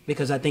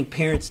 because I think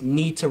parents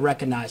need to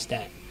recognize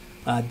that.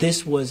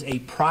 This was a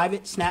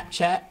private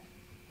Snapchat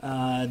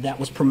that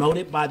was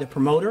promoted by the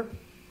promoter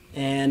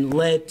and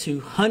led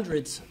to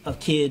hundreds of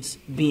kids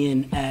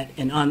being at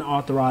an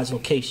unauthorized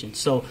location.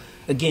 So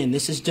again,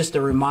 this is just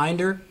a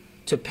reminder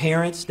to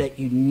parents that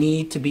you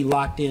need to be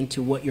locked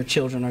into what your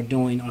children are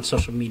doing on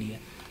social media.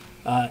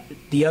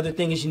 The other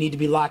thing is you need to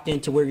be locked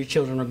into where your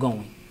children are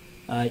going.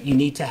 You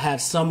need to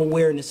have some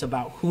awareness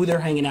about who they're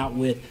hanging out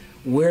with,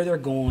 where they're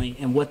going,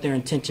 and what their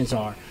intentions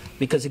are.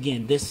 Because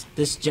again,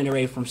 this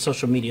generated from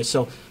social media.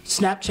 So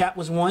Snapchat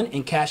was one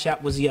and Cash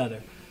App was the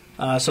other.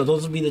 So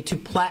those will be the two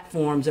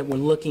platforms that we're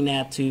looking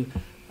at to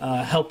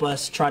help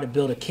us try to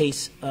build a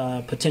case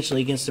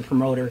potentially against the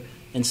promoter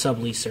and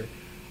subleaser.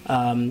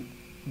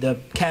 The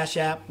Cash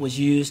App was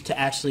used to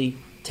actually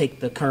take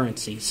the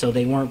currency. So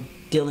they weren't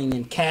dealing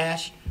in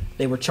cash.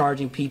 They were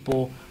charging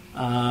people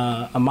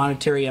a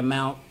monetary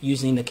amount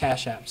using the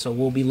Cash App. So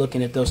we'll be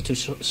looking at those two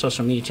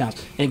social media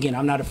channels. And again,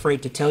 I'm not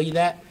afraid to tell you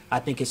that. I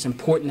think it's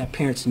important that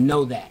parents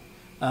know that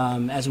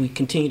as we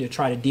continue to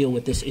try to deal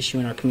with this issue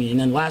in our community. And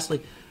then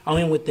lastly, I'll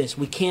end with this.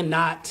 We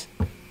cannot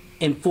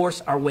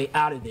enforce our way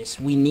out of this.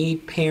 We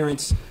need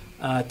parents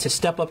to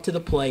step up to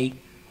the plate,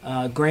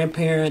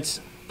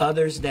 grandparents,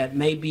 others that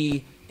may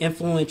be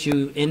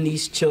influential in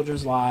these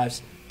children's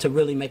lives to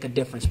really make a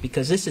difference,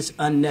 because this is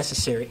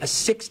unnecessary. A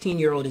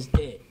 16-year-old is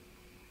dead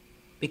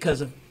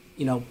because of,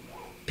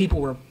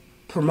 people were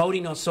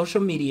promoting on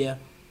social media,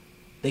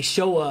 they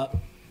show up,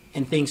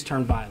 and things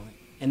turn violent.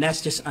 And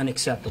that's just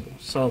unacceptable.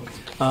 So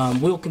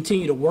we'll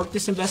continue to work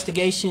this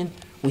investigation.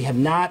 We have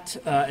not,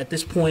 at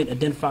this point,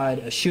 identified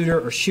a shooter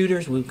or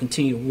shooters. We'll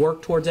continue to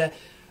work towards that.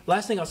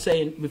 Last thing I'll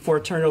say before I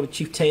turn it over to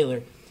Chief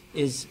Taylor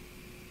is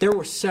there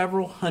were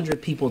several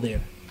hundred people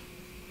there.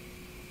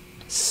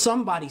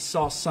 Somebody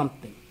saw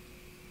something.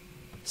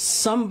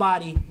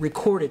 Somebody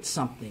recorded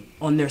something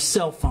on their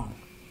cell phone.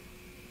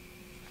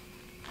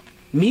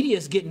 Media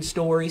is getting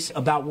stories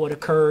about what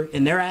occurred,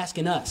 and they're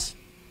asking us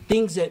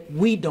things that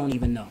we don't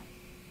even know.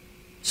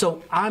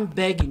 So I'm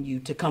begging you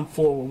to come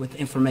forward with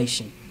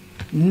information.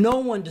 No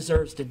one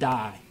deserves to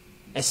die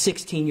at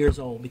 16 years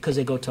old because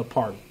they go to a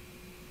party.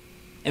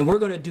 And we're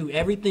going to do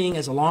everything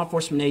as a law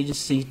enforcement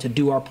agency to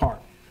do our part.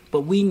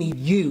 But we need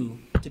you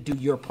to do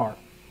your part.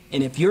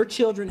 And if your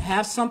children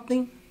have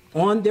something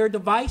on their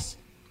device,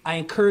 I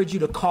encourage you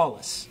to call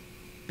us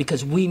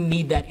because we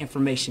need that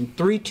information.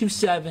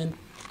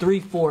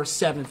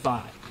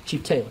 327-3475.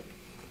 Chief Taylor.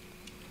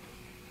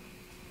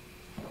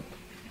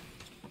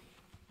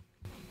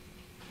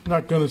 I'm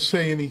not going to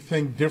say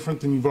anything different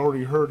than you've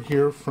already heard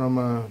here from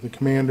the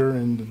commander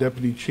and the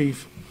deputy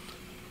chief,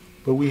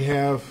 but we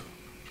have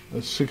a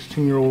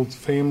 16-year-old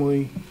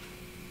family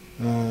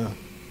that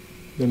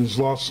has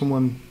lost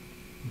someone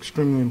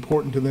extremely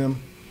important to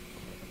them,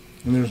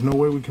 and there's no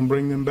way we can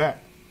bring them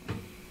back.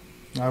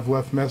 I've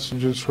left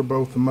messages for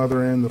both the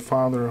mother and the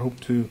father. I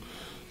hope to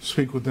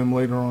speak with them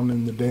later on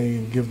in the day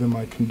and give them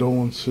my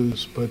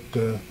condolences, but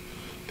to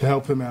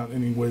help them out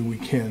any way we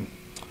can.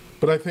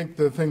 But I think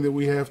the thing that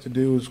we have to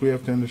do is we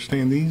have to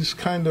understand these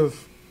kind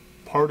of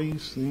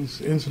parties, these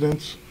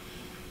incidents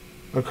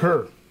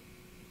occur,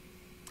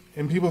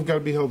 and people have got to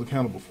be held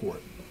accountable for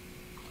it.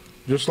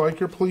 Just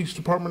like your police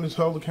department is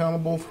held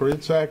accountable for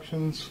its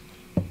actions,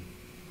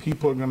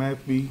 people are going to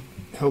have to be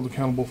held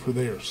accountable for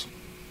theirs.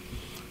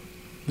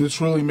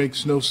 This really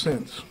makes no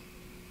sense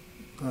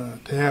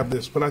to have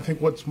this, but I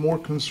think what's more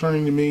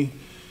concerning to me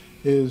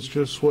is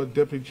just what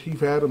Deputy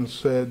Chief Adams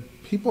said.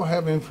 People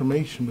have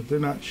information, but they're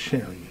not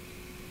sharing it.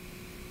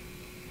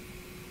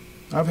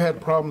 I've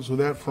had problems with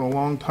that for a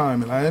long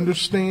time, and I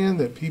understand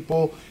that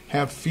people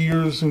have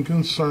fears and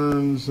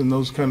concerns and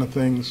those kind of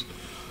things,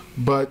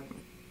 but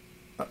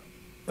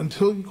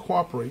until you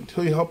cooperate,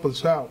 until you help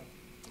us out,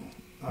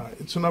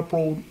 it's an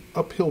uphill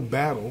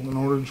battle in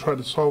order to try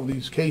to solve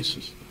these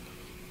cases.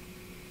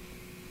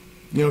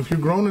 If you're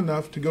grown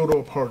enough to go to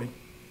a party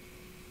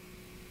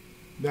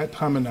that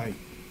time of night,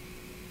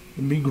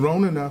 and be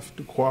grown enough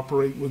to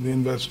cooperate with the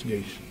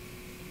investigation,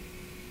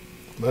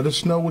 let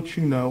us know what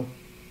you know,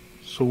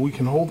 so we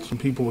can hold some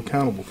people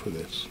accountable for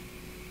this.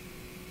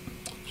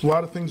 There's a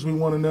lot of things we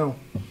want to know.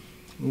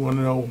 We want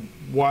to know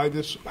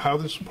how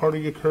this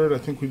party occurred. I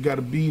think we've got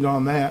a beat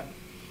on that.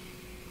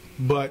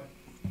 But,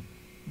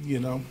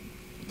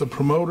 the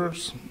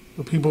promoters,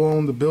 the people who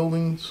own the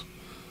buildings,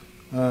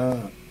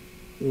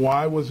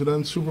 why was it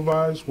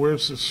unsupervised?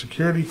 Where's the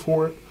security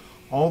for it?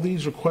 All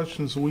these are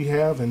questions that we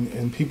have,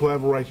 and people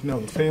have a right to know.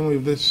 The family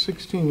of this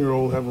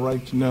 16-year-old have a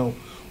right to know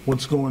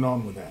what's going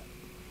on with that.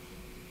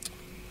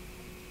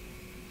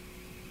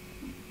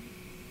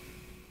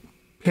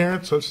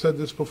 Parents, I've said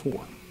this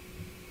before,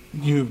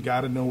 you've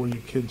got to know where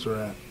your kids are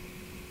at.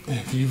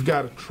 If you've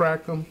got to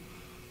track them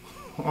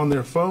on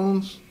their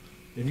phones,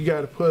 if you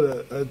got to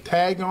put a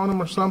tag on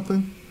them or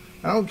something,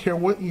 I don't care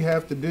what you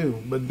have to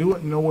do, but do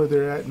it and know where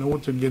they're at, know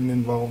what they're getting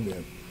involved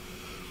in.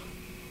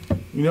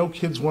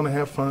 Kids want to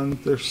have fun,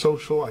 they're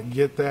social, I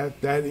get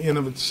that. That in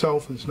of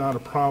itself is not a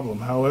problem.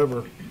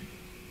 However,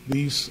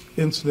 these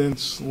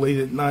incidents late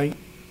at night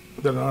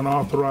that are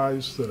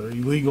unauthorized, that are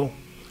illegal,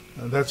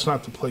 that's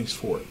not the place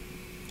for it.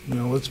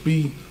 Let's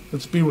be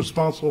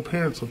responsible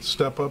parents. Let's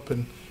step up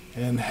and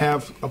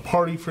have a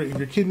party for, if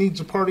your kid needs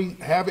a party,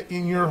 have it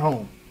in your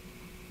home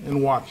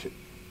and watch it.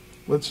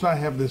 Let's not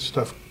have this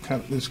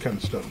kind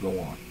of stuff go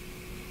on.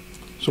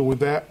 So with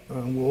that,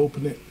 we'll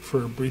open it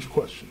for brief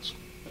questions.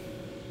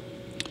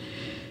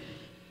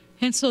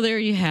 And so there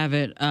you have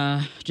it.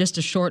 Just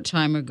a short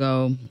time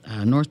ago,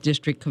 North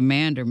District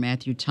Commander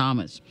Matthew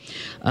Thomas,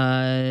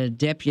 Chief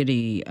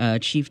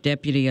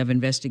Deputy of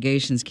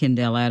Investigations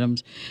Kendall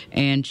Adams,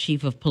 and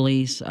Chief of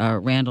Police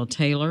Randall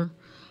Taylor,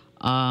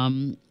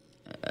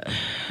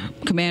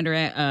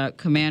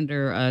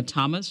 Commander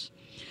Thomas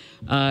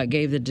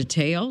gave the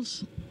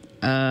details,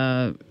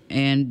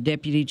 and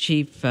Deputy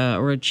Chief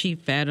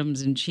Chief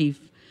Adams and Chief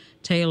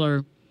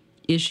Taylor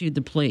issued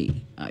the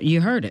plea.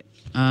 You heard it,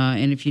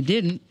 and if you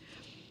didn't.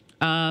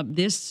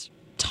 This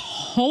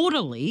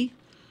totally,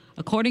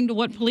 according to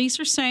what police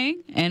are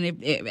saying, and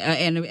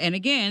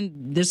again,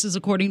 this is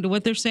according to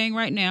what they're saying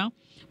right now,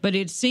 but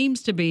it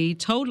seems to be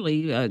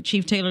totally,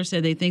 Chief Taylor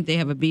said they think they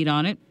have a beat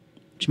on it,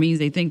 which means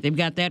they think they've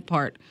got that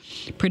part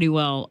pretty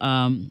well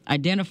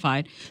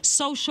identified.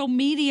 Social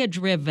media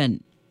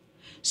driven.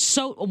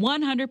 So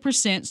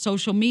 100%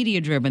 social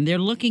media driven. They're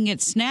looking at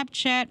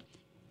Snapchat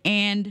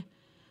and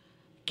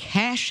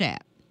Cash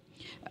App.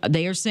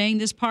 They are saying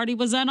this party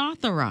was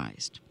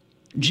unauthorized,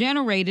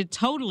 generated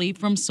totally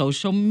from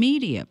social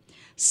media,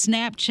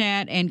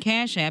 Snapchat and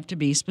Cash App to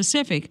be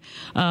specific,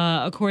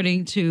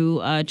 according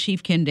to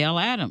Chief Kendall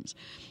Adams.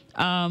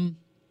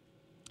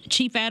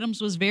 Chief Adams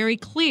was very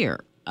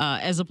clear.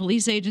 As a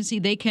police agency,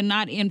 they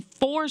cannot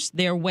enforce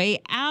their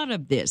way out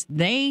of this.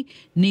 They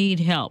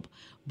need help.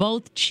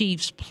 Both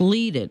chiefs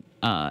pleaded,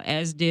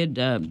 as did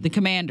the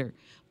commander,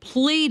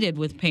 pleaded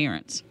with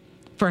parents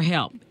for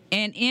help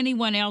and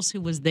anyone else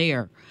who was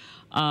there.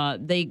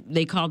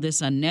 They called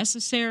this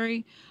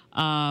unnecessary.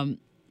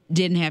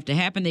 Didn't have to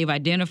happen. They've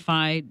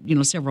identified,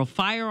 several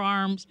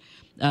firearms.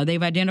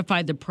 They've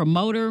identified the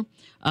promoter,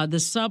 the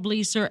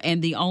subleaser,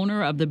 and the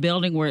owner of the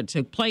building where it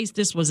took place.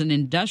 This was an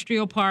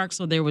industrial park,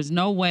 so there was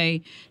no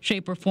way,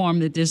 shape, or form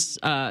that this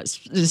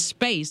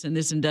space in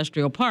this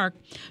industrial park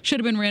should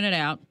have been rented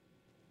out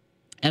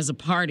as a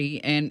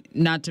party, and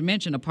not to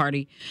mention a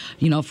party,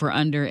 for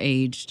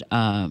underage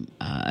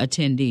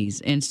attendees.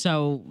 And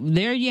so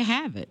there you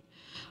have it.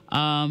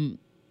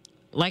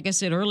 Like I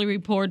said, early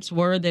reports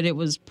were that it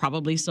was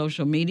probably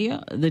social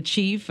media. The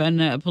chief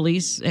and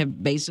police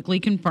have basically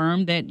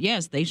confirmed that,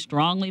 yes, they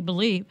strongly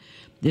believe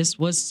this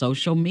was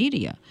social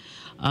media.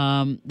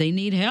 They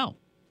need help.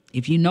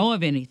 If you know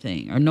of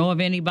anything or know of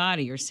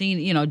anybody or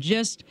seen,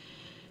 just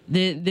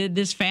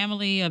this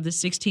family of the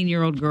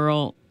 16-year-old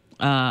girl,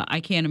 I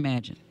can't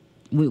imagine.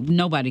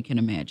 Nobody can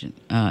imagine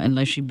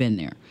unless you've been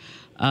there.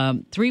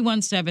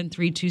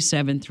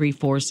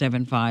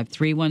 317-327-3475,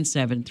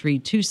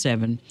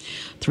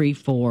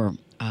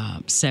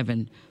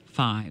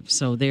 317-327-3475.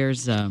 So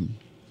there's the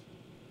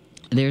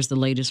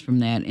latest from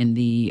that, and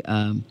the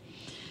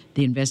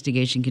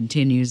investigation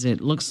continues.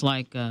 It looks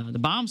like the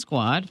bomb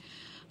squad,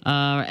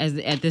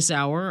 at this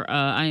hour,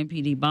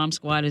 IMPD bomb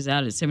squad is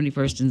out at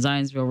 71st and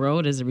Zionsville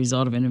Road as a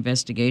result of an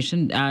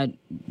investigation.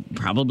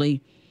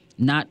 Probably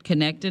not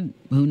connected.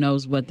 Who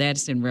knows what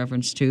that's in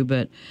reference to?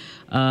 But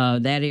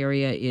that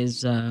area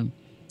is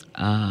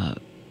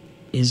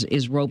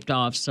roped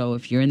off. So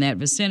if you're in that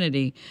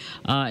vicinity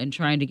and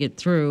trying to get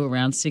through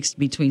around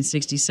between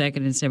 62nd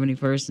and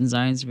 71st in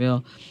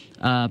Zionsville,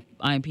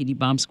 IMPD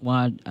bomb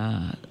squad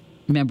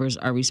members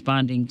are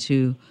responding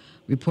to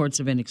reports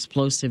of an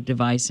explosive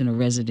device in a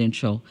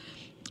residential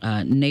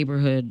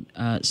neighborhood.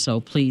 So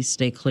please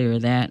stay clear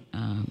of that.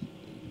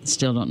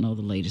 Still don't know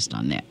the latest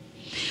on that.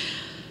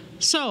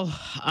 So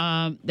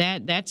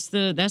that's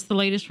the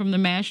latest from the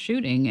mass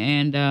shooting,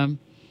 and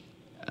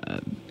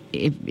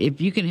if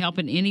you can help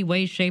in any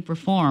way, shape, or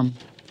form,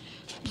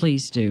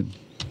 please do.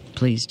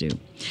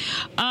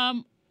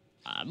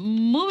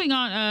 Moving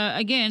on,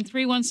 again,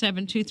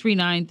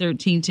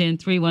 317-239-1310,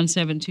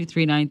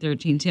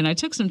 317-239-1310. I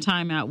took some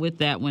time out with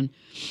that one,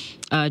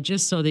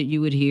 just so that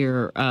you would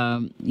hear,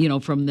 from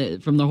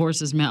the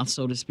horse's mouth,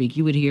 so to speak.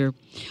 You would hear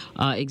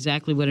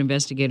exactly what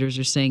investigators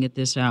are saying at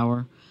this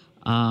hour.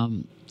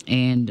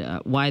 And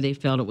why they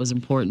felt it was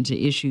important to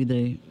issue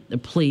the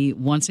plea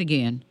once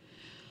again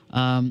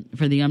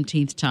for the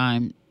umpteenth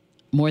time.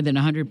 More than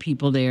 100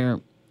 people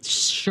there.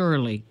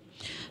 Surely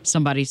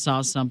somebody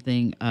saw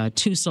something.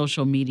 2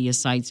 social media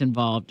sites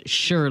involved.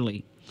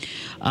 Surely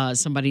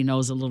somebody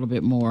knows a little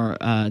bit more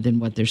than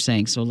what they're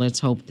saying. So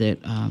let's hope that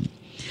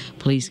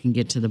police can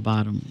get to the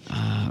bottom,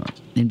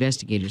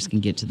 investigators can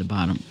get to the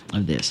bottom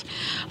of this.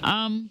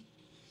 On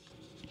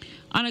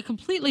a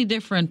completely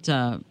different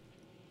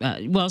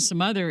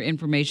some other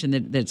information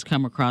that's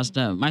come across.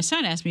 My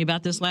son asked me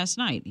about this last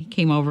night. He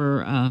came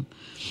over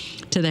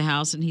to the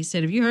house and he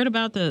said, "Have you heard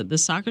about the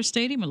soccer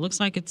stadium? It looks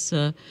like it's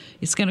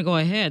going to go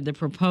ahead. The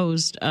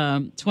proposed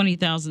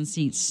 20,000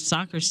 seat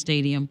soccer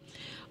stadium.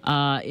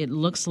 It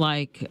looks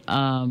like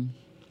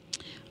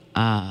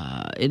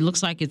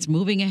it's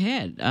moving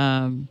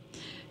ahead."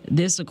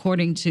 This,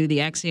 according to the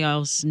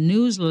Axios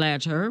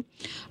newsletter,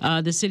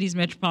 the city's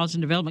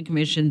Metropolitan Development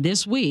Commission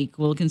this week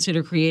will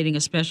consider creating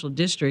a special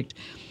district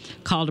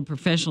called a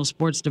Professional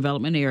Sports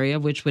Development Area,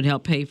 which would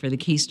help pay for the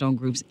Keystone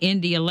Group's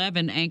Indy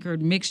 11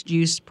 anchored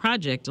mixed-use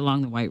project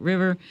along the White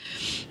River.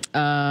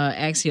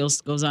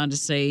 Axios goes on to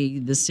say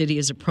the city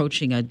is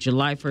approaching a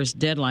July 1st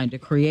deadline to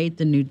create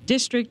the new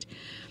district.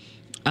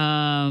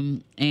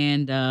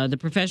 The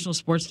Professional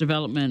Sports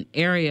Development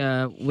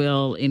Area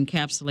will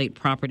encapsulate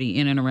property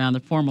in and around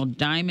the former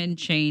Diamond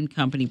Chain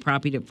Company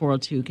property at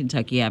 402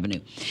 Kentucky Avenue.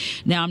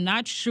 Now, I'm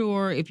not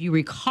sure if you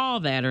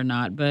recall that or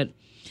not, but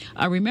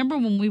I remember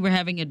when we were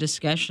having a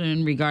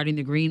discussion regarding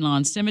the Green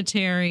Lawn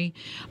Cemetery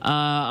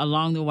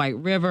along the White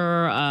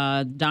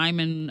River, the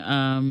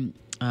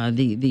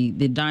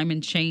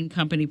Diamond Chain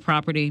Company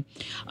property,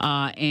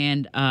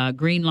 and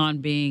Green Lawn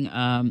being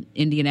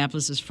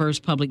Indianapolis's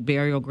first public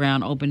burial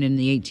ground, opened in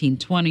the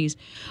 1820s.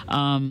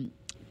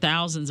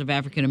 Thousands of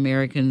African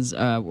Americans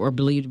were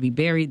believed to be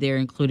buried there,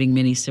 including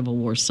many Civil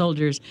War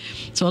soldiers.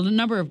 So a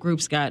number of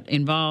groups got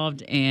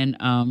involved, and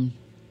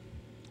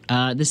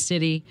the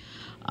city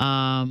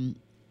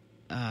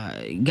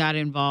got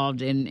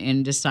involved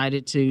and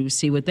decided to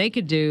see what they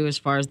could do as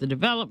far as the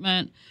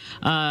development,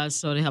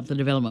 so to help the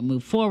development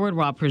move forward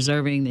while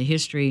preserving the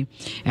history,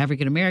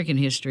 African American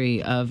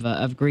history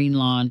of Green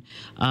Lawn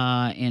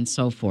and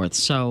so forth.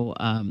 So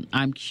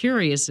I'm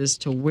curious as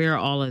to where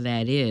all of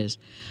that is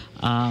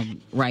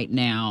right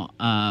now.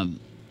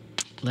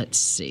 Let's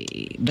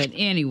see. But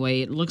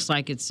anyway, it looks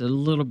like it's a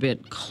little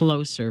bit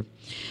closer.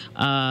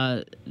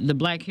 The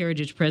Black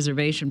Heritage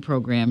Preservation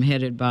Program,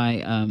 headed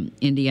by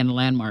Indiana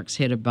Landmarks,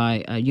 headed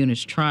by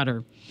Eunice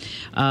Trotter,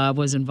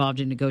 was involved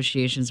in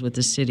negotiations with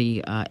the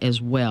city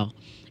as well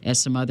as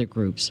some other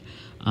groups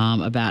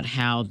about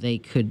how they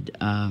could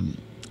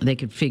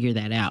figure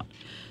that out.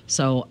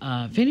 So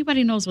if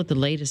anybody knows what the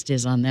latest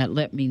is on that,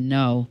 let me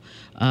know.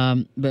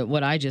 But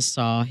what I just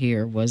saw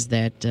here was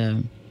that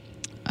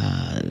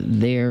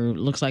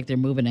looks like they're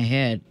moving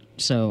ahead.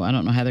 So I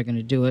don't know how they're going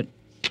to do it,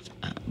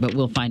 but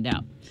we'll find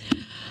out.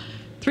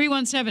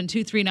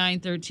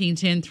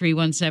 317-239-1310,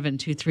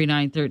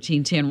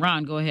 317-239-1310.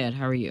 Ron, go ahead.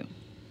 How are you?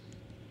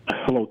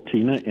 Hello,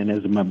 Tina. And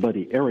as my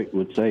buddy Eric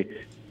would say,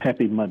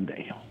 happy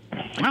Monday.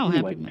 Oh,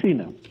 anyway, happy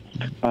Monday.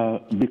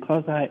 Tina,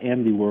 because I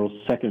am the world's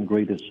second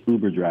greatest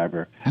Uber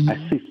driver, I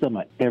see some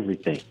of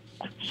everything.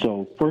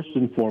 So first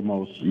and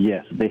foremost,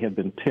 yes, they have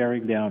been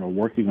tearing down or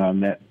working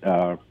on that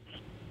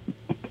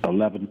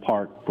 11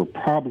 Park for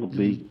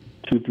probably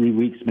 2-3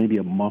 weeks, maybe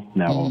a month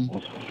now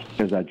almost,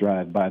 as I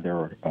drive by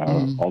there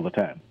all the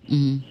time.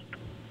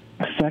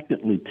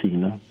 Secondly,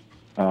 Tina,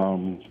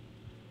 20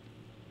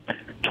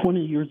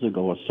 years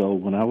ago or so,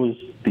 when I was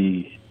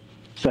the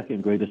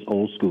second greatest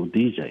old school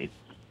DJ,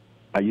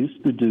 I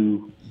used to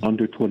do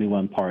under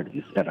 21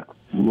 parties at a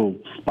little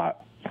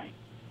spot.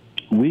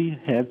 We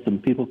had some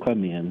people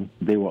come in.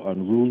 They were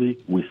unruly.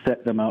 We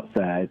set them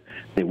outside.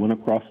 They went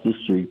across the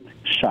street,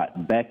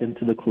 shot back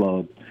into the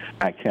club.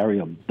 I carry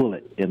a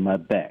bullet in my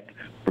back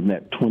from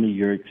that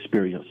 20-year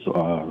experience.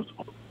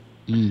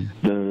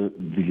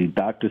 The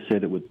doctor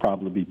said it would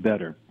probably be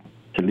better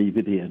to leave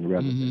it in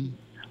rather than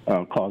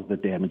cause the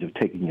damage of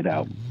taking it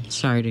out.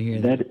 Sorry to hear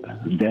that.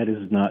 That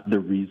is not the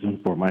reason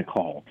for my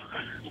call.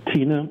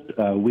 Tina,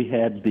 we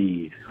had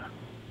they've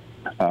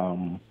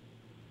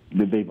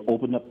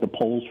opened up the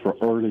polls for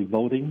early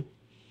voting.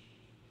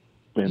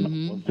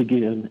 And once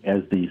again,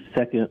 as the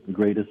second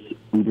greatest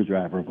Uber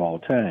driver of all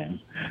time,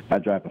 I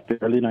drive a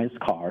fairly nice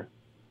car,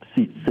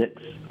 seat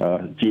 6,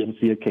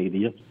 GMC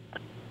Acadia.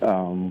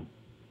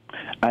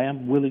 I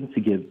am willing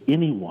to give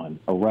anyone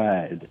a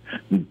ride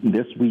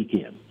this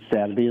weekend,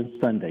 Saturday and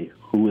Sunday,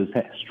 who is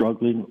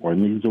struggling or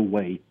needs a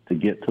way to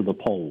get to the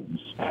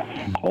polls.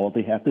 All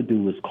they have to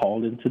do is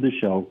call into the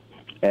show,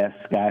 ask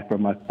Sky for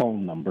my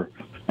phone number,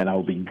 and I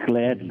will be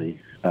gladly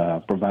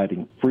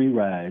providing free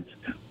rides,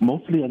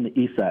 mostly on the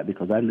east side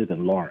because I live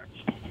in Lawrence.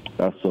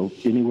 So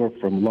anywhere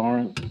from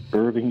Lawrence,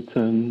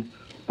 Irvington,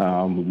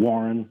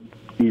 Warren,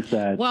 east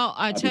side. Well,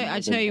 I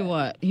tell you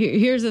what,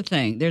 here's the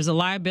thing. There's a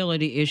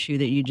liability issue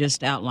that you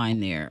just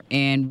outlined there,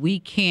 and we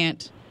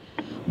can't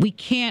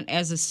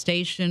as a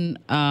station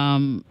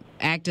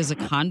act as a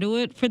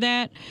conduit for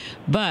that.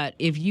 But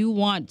if you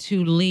want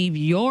to leave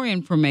your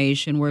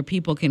information where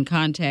people can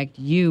contact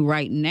you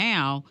right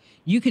now,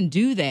 you can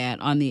do that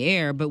on the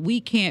air, but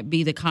we can't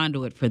be the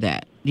conduit for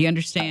that. Do you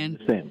understand?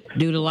 I understand.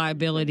 Due to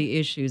liability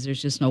issues,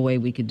 there's just no way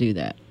we could do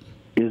that.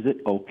 Is it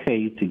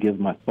okay to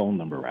give my phone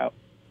number out?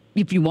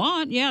 If you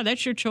want, yeah,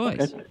 that's your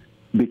choice. Okay.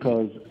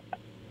 Because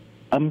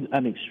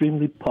I'm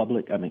extremely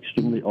public. I'm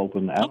extremely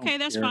open. Okay,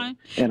 that's fine.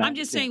 And I'm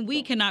just saying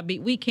we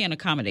can't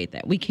accommodate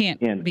that. We can't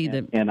be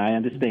the. And I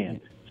understand.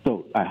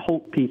 So I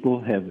hope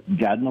people have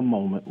gotten a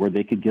moment where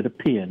they could get a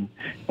pen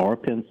or a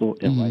pencil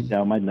and write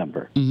down my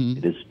number.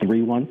 It is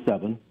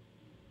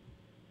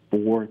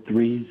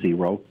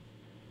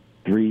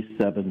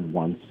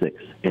 317-430-3716.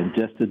 And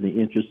just in the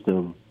interest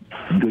of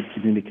good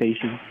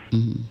communication,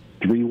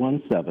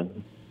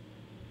 317-430-3716.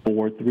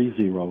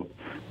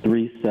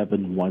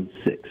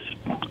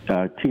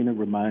 430-3716. Tina,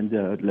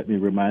 let me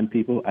remind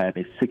people, I am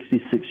a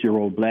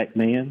 66-year-old black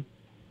man.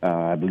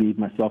 I believe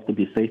myself to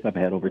be safe. I've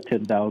had over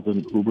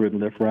 10,000 Uber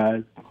and Lyft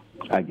rides.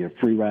 I give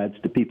free rides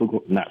to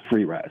people, not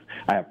free rides.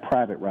 I have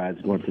private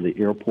rides going to the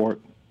airport.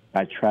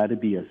 I try to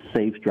be a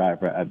safe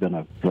driver. I've been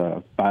a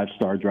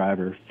five-star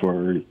driver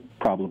for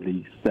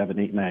probably 7,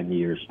 8, 9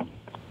 years.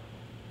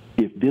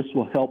 If this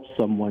will help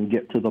someone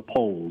get to the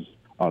polls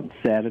on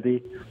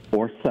Saturday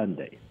or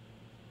Sunday,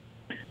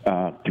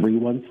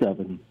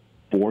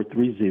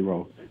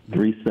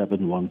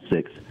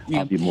 317-430-3716.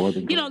 I'll be more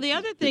than glad. The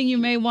other thing you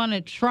may want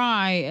to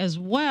try as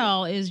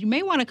well is you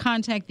may want to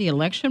contact the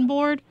election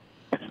board,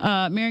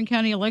 Marion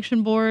County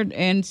Election Board,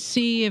 and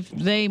see if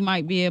they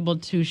might be able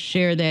to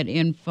share that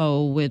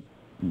info with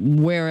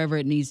wherever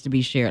it needs to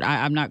be shared.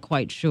 I'm not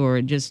quite sure. I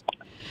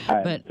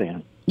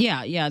understand.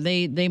 Yeah,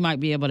 they might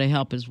be able to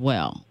help as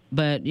well.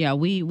 But yeah,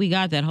 we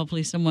got that.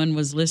 Hopefully someone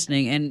was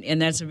listening,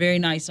 and that's a very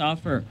nice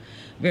offer,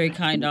 very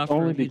kind offer.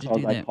 Only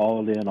because I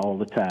call in all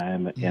the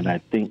time, and I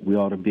think we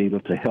ought to be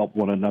able to help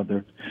one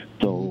another.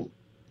 So,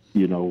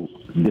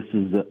 this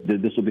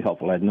will be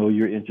helpful. I know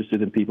you're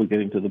interested in people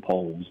getting to the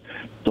polls.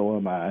 So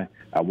am I.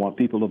 I want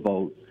people to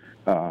vote,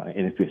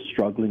 and if you're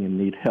struggling and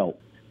need help,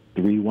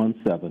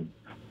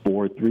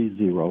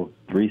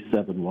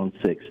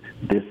 317-430-3716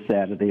 this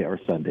Saturday or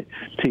Sunday.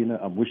 Tina,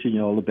 I'm wishing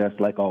you all the best,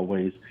 like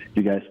always.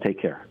 You guys take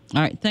care.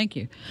 All right, thank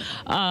you.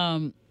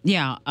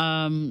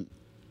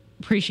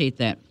 Appreciate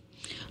that.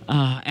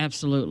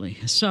 Absolutely.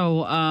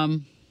 So,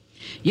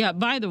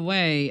 by the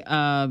way,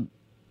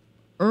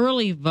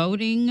 early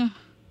voting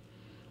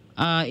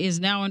is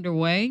now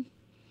underway.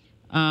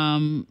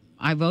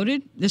 I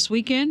voted this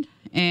weekend,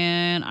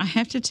 and I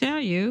have to tell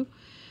you,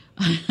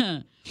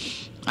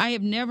 I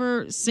have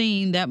never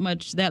seen that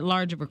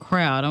large of a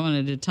crowd. I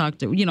wanted to talk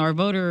to, our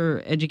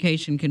voter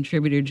education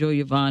contributor,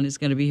 Julia Vaughn, is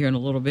going to be here in a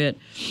little bit,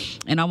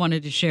 and I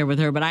wanted to share with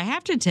her. But I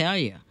have to tell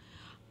you,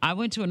 I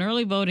went to an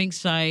early voting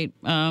site.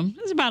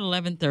 It was about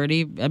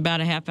 11:30, about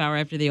a half hour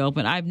after they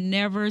opened. I've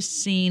never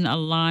seen a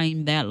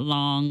line that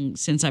long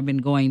since I've been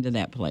going to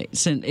that place.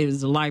 Since it was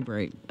the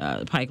library,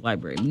 Pike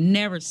Library.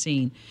 Never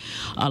seen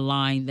a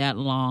line that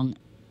long,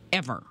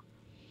 ever.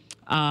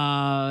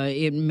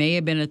 It may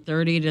have been a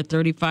 30 to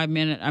 35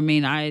 minute. I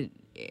mean,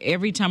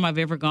 every time I've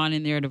ever gone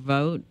in there to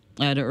vote,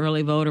 to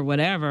early vote or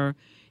whatever,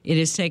 it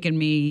has taken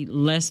me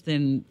less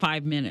than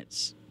 5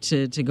 minutes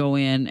to go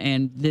in.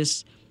 And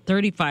this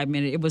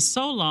 35-minute, it was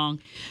so long.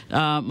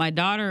 My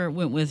daughter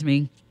went with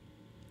me,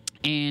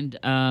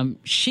 and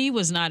she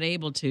was not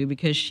able to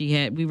because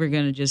we were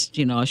going to just,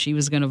 she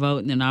was going to vote,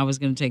 and then I was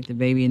going to take the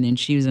baby, and then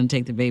she was going to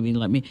take the baby and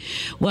let me.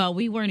 Well,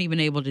 we weren't even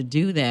able to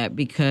do that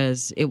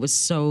because it was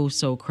so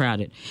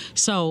crowded.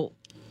 So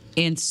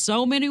in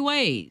so many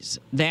ways,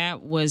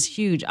 that was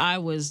huge. I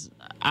was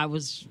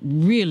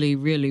really,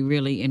 really,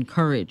 really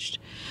encouraged.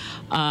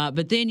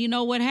 But then you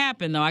know what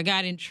happened, though? I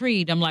got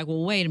intrigued. I'm like,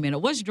 well, wait a minute.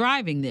 What's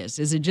driving this?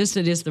 Is it just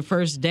that it's the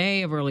first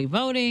day of early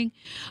voting?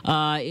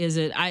 Is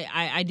it?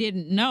 I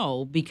didn't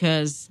know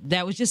because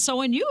that was just so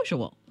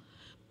unusual.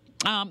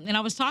 And I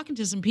was talking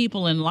to some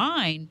people in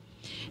line,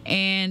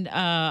 and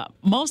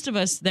most of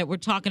us that were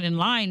talking in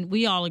line,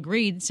 we all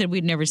agreed, said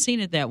we'd never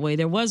seen it that way.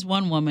 There was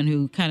one woman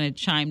who kind of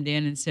chimed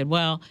in and said,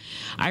 well,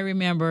 I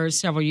remember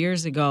several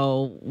years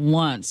ago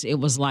once it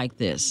was like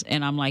this.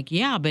 And I'm like,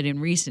 yeah, but in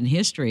recent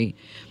history,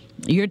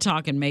 she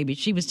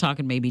was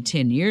talking maybe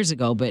 10 years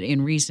ago, but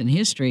in recent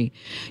history,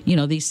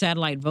 these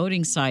satellite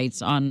voting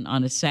sites on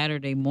a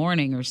Saturday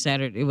morning or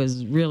Saturday, it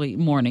was really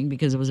morning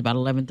because it was about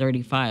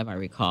 11:35, I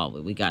recall,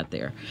 when we got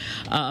there.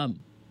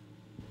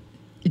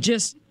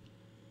 Just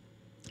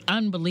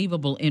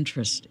unbelievable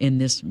interest in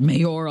this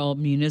mayoral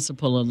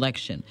municipal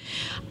election.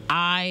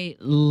 I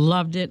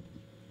loved it.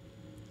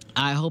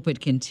 I hope it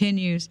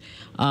continues.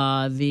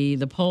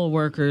 The poll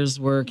workers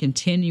were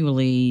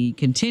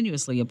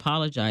continuously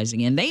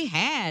apologizing, and they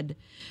had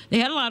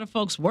a lot of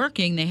folks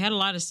working. They had a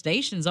lot of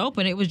stations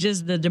open. It was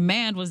just the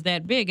demand was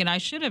that big, and I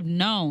should have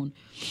known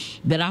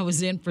that I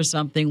was in for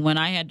something when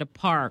I had to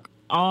park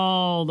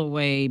all the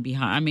way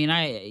behind. I mean,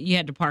 you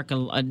had to park.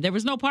 There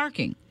was no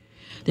parking.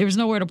 There was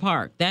nowhere to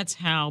park. That's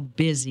how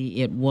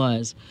busy it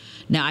was.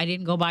 Now, I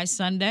didn't go by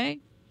Sunday.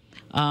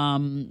 I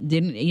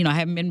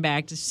haven't been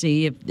back to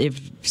see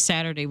if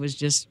Saturday was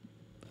just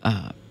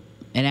an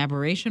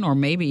aberration, or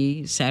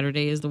maybe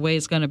Saturday is the way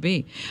it's going to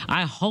be.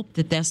 I hope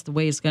that that's the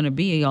way it's going to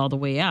be all the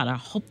way out. I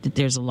hope that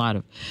there's a lot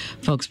of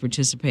folks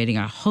participating.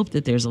 I hope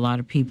that there's a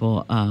lot of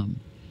people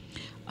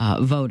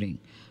voting,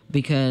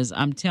 because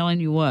I'm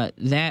telling you what,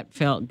 that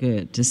felt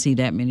good to see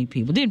that many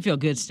people. It didn't feel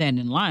good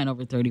standing in line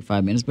over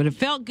 35 minutes, but it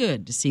felt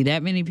good to see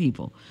that many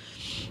people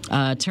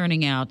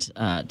turning out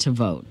to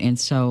vote. And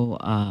so,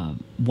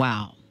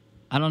 wow.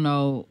 I don't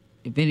know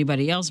if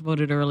anybody else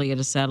voted early at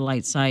a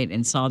satellite site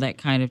and saw that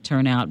kind of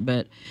turnout,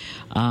 but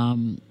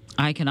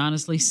I can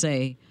honestly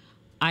say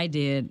I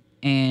did,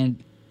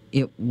 and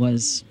it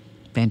was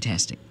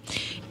Fantastic.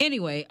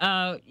 Anyway,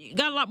 got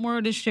a lot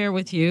more to share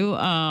with you,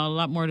 a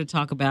lot more to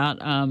talk about.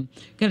 Going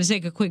to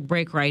take a quick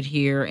break right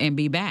here and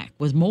be back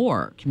with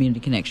more Community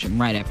Connection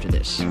right after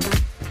this.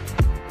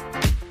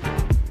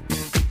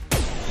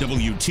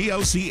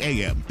 WTLC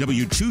AM,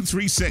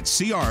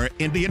 W236CR,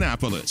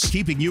 Indianapolis,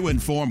 keeping you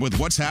informed with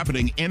what's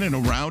happening in and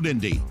around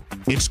Indy.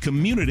 It's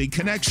Community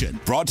Connection,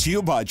 brought to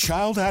you by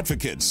Child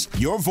Advocates,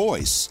 your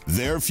voice,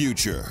 their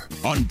future.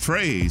 On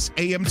Praise,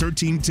 AM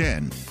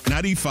 1310,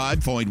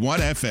 95.1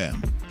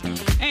 FM.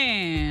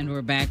 And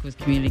we're back with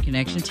Community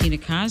Connection. Tina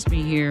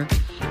Cosby here.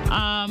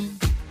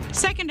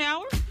 Second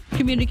hour,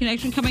 Community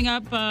Connection. Coming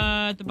up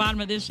at the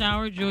bottom of this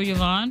hour, Julia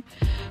Vaughn.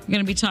 We're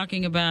going to be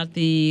talking about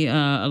the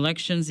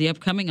elections, the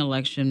upcoming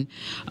election,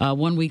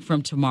 1 week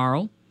from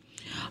tomorrow,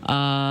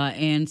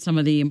 and some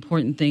of the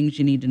important things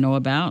you need to know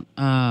about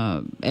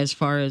as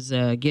far as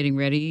getting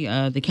ready.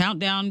 The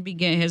countdown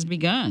has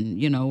begun.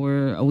 You know,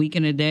 we're a week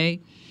and a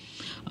day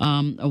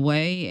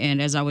away,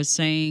 and as I was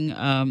saying,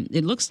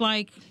 it looks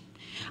like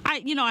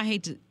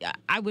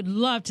I would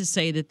love to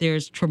say that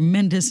there's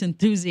tremendous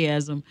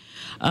enthusiasm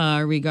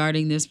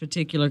regarding this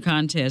particular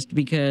contest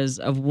because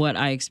of what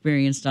I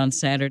experienced on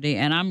Saturday.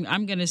 And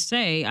I'm going to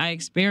say I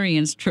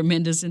experienced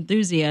tremendous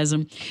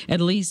enthusiasm, at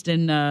least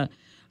in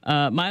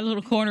my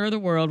little corner of the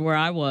world where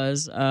I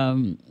was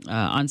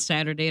on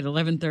Saturday at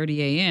 11:30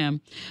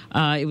 a.m.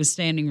 It was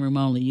standing room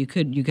only. You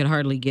could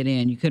hardly get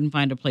in. You couldn't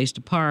find a place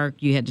to park.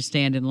 You had to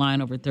stand in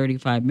line over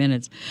 35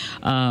 minutes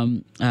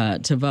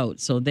to vote.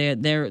 So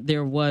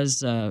there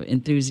was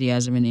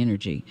enthusiasm and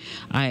energy.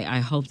 I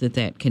hope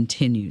that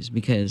continues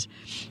because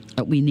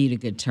we need a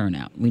good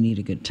turnout. We need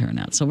a good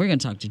turnout. So we're going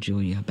to talk to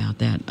Julia about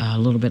that a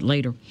little bit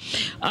later.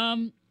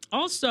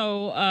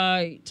 Also,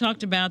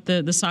 talked about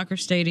the soccer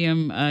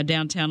stadium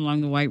downtown along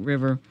the White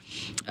River.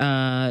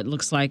 It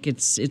looks like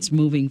it's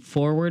moving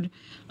forward,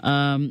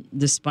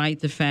 despite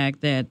the fact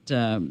that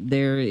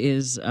there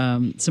is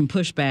some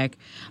pushback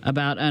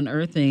about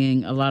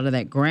unearthing a lot of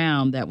that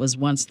ground that was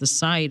once the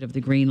site of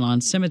the Green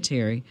Lawn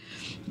Cemetery,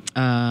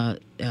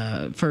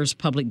 first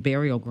public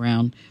burial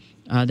ground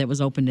that was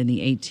opened in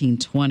the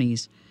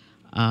 1820s.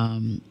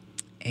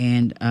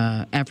 And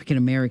African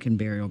American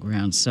burial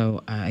grounds.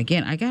 So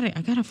again, I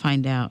gotta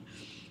find out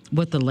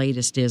what the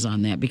latest is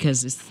on that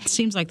because it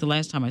seems like the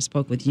last time I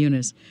spoke with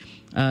Eunice,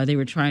 they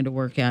were trying to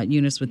work out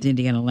Eunice with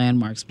Indiana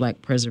Landmarks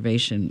Black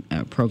Preservation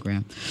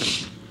Program.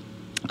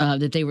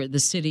 That the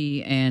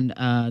city and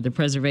the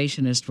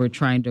preservationists were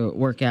trying to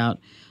work out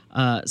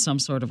some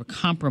sort of a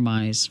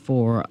compromise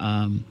for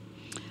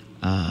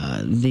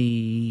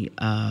the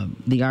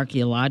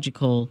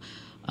archaeological.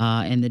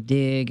 And the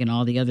dig and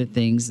all the other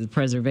things, the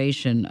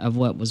preservation of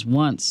what was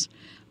once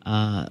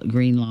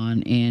Green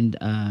Lawn, and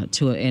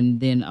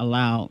then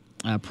allow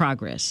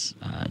progress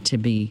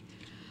to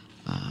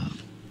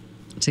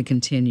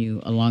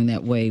continue along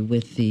that way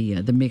with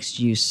the mixed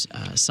use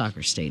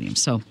soccer stadium.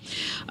 So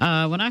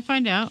when I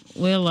find out,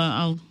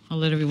 I'll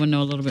let everyone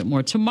know a little bit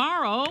more.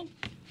 Tomorrow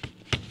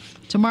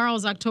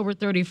is October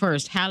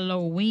 31st,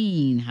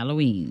 Halloween.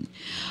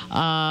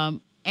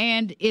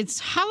 And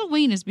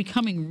Halloween is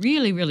becoming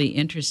really, really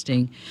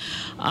interesting.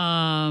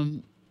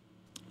 More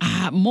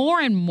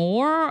and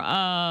more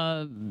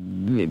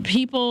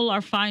people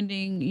are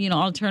finding,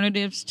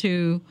 alternatives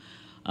to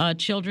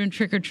children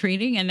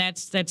trick-or-treating, and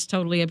that's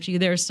totally up to you.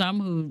 There are some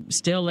who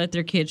still let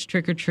their kids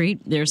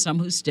trick-or-treat. There are some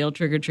who still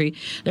trick-or-treat.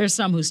 There are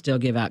some who still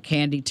give out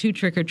candy to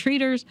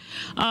trick-or-treaters.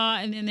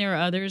 And then there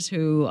are others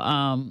who,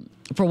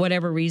 for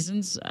whatever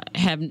reasons,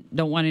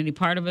 don't want any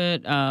part of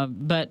it,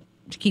 but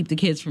to keep the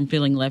kids from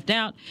feeling left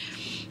out,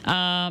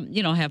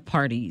 have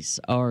parties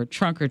or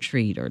trunk or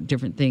treat or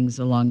different things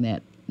along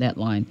that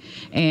line.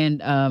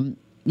 And,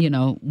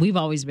 we've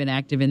always been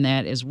active in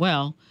that as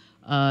well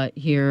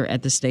here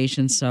at the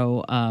station.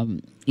 So,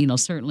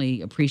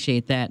 certainly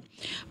appreciate that.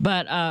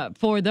 But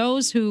for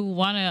those who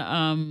want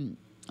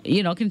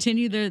to,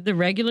 continue the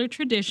regular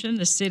tradition,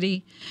 the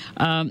city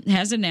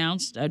has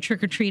announced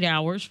trick-or-treat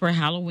hours for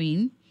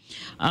Halloween.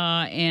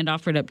 And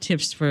offered up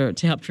tips to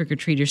help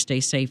trick-or-treaters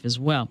stay safe as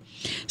well.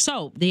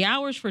 So the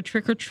hours for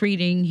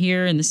trick-or-treating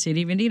here in the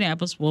city of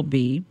Indianapolis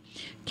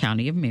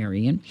County of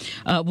Marion,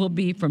 will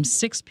be from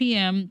 6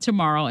 p.m.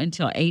 tomorrow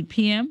until 8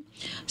 p.m.,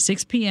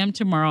 6 p.m.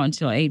 tomorrow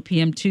until 8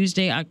 p.m.,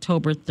 Tuesday,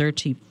 October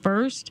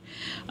 31st.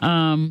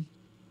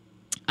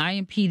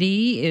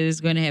 IMPD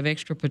is going to have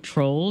extra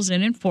patrols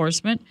and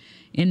enforcement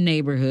in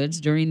neighborhoods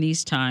during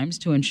these times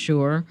to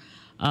ensure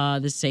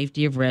the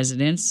safety of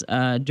residents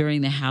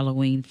during the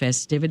Halloween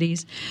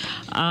festivities.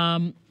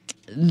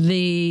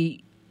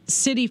 The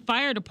city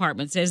fire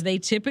departments, as they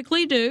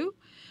typically do,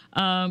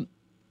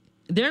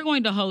 they're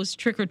going to host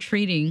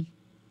trick-or-treating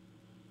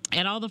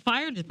at all the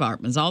fire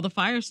departments, all the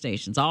fire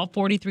stations, all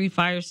 43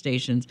 fire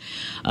stations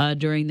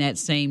during that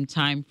same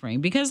time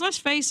frame. Because let's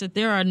face it,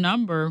 there are a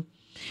number.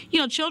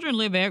 Children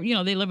live,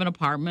 they live in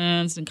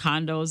apartments and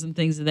condos and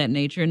things of that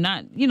nature.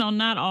 Not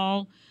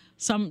all.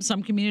 Some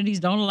communities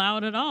don't allow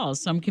it at all.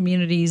 Some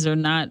communities are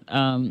not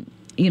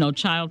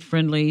child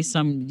friendly,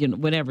 some,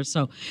 whatever.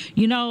 So,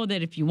 that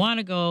if you want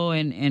to go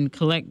and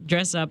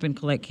dress up and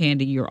collect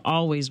candy, you're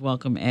always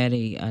welcome at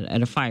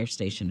a fire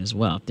station as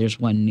well, if there's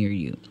one near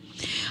you.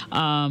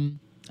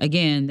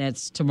 Again,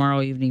 that's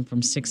tomorrow evening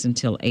from 6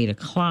 until 8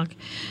 o'clock.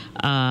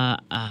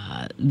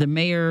 The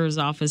mayor's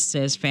office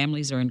says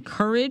families are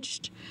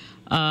encouraged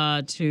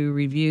to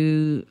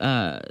review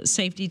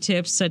safety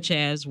tips, such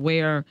as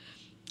wear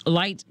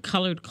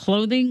light-colored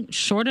clothing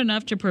short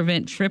enough to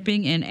prevent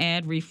tripping and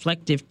add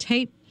reflective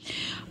tape.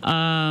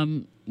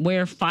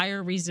 Wear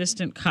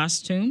fire-resistant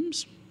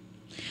costumes.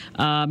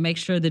 Make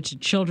sure that your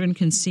children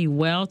can see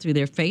well through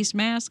their face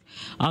mask,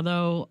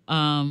 although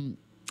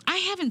I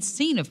haven't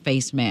seen a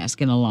face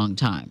mask in a long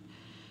time.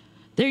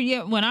 Back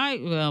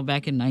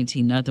in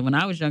 19-nothing, when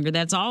I was younger,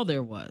 that's all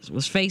there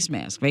was face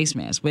mask.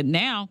 But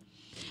now,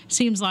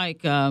 seems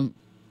like, I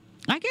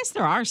guess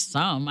there are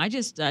some. I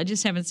just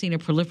haven't seen a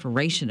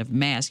proliferation of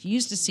masks. You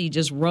used to see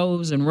just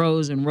rows and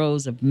rows and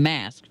rows of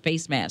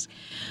face masks.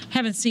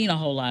 Haven't seen a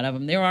whole lot of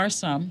them. There are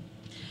some.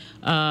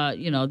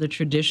 The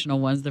traditional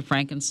ones, the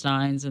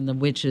Frankensteins and the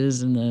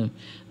witches and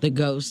the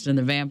ghosts and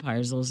the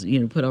vampires, those,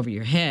 put over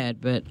your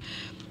head. But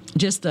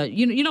just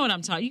you know what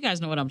I'm talking. You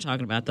guys know what I'm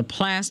talking about. The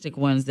plastic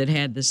ones that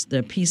had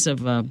the piece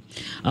of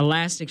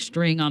elastic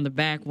string on the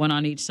back, one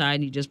on each side,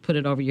 and you just put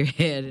it over your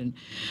head, and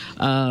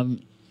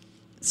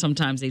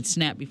sometimes they'd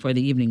snap before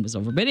the evening was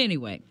over. But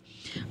anyway,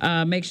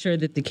 make sure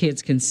that the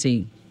kids can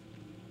see.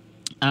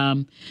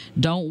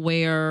 Don't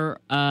wear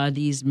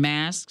these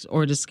masks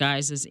or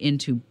disguises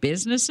into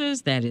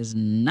businesses. That is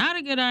not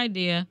a good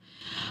idea.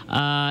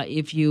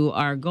 If you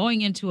are going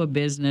into a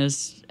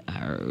business,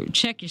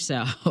 check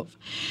yourself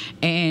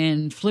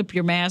and flip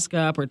your mask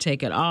up or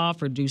take it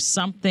off or do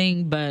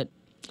something, but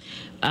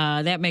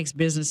that makes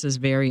businesses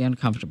very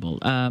uncomfortable.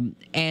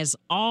 As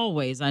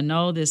always, I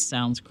know this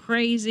sounds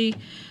crazy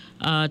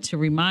to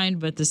remind,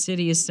 but the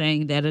city is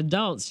saying that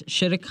adults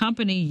should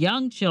accompany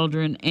young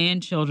children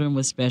and children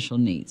with special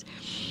needs.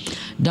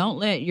 Don't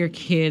let your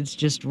kids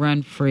just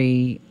run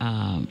free,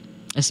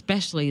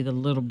 especially the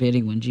little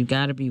bitty ones. You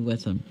got to be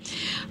with them.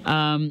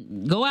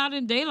 Go out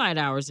in daylight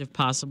hours if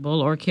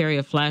possible, or carry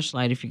a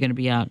flashlight if you're going to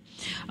be out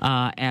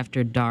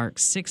after dark.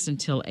 6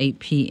 until 8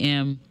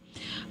 p.m.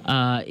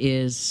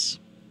 Is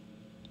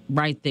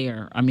right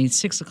there.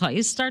 6 o'clock.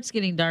 It starts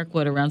getting dark,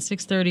 around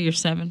 6:30 or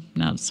 7?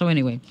 No. So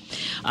anyway.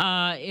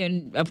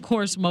 And, of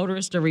course,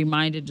 motorists are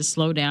reminded to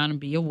slow down and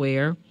be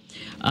aware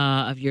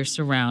of your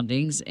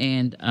surroundings.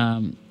 And,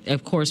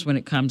 of course, when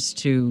it comes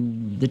to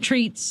the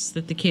treats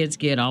that the kids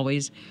get,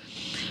 always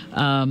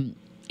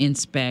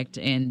inspect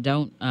and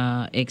don't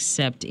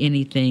accept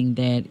anything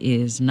that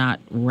is not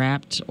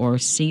wrapped or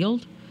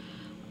sealed.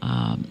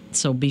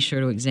 So be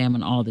sure to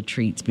examine all the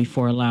treats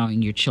before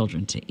allowing your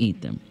children to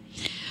eat them.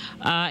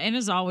 And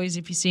as always,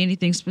 if you see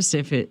anything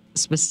suspicious,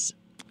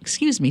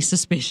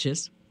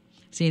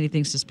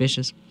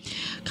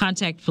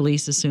 contact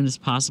police as soon as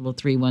possible,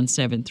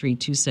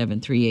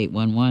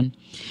 317-327-3811.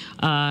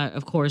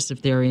 Of course,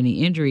 if there are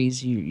any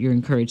injuries, you're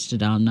encouraged to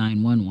dial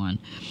 911.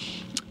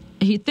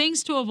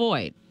 Things to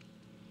avoid.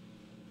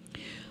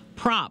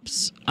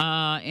 Props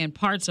and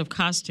parts of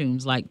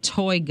costumes like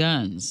toy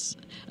guns,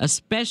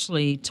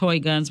 especially toy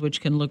guns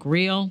which can look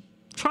real.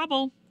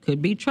 Could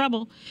be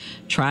trouble.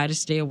 Try to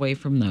stay away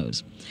from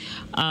those.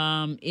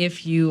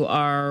 If you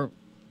are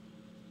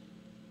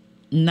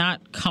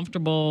not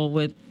comfortable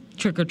with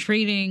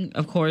trick-or-treating,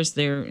 of course,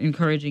 they're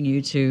encouraging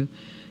you to,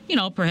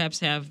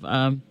 perhaps have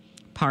a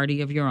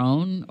party of your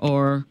own,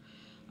 or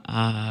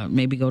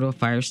maybe go to a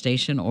fire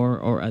station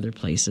or other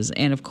places.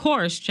 And, of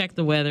course, check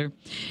the weather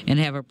and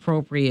have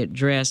appropriate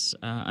dress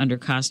under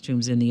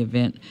costumes in the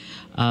event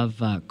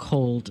of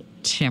cold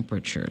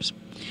temperatures.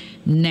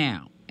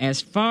 Now, as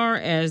far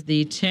as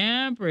the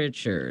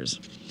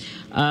temperatures,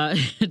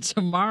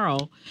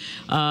 tomorrow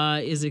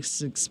is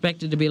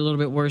expected to be a little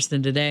bit worse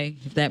than today,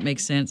 if that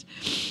makes sense.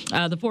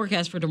 The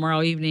forecast for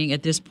tomorrow evening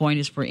at this point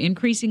is for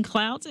increasing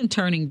clouds and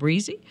turning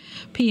breezy.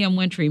 PM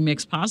wintry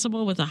mix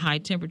possible with a high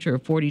temperature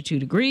of 42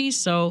 degrees,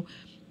 so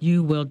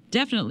you will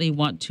definitely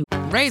want to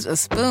raise a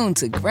spoon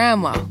to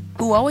Grandma,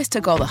 who always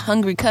took all the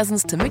hungry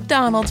cousins to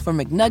McDonald's for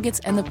McNuggets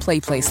and the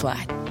Play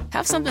Slide.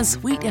 Have something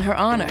sweet in her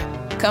honor.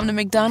 Come to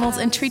McDonald's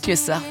and treat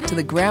yourself to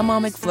the Grandma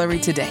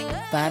McFlurry today.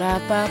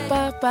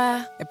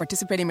 Ba-da-ba-ba-ba. At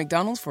participating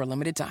McDonald's for a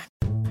limited time.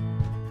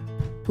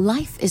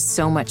 Life is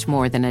so much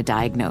more than a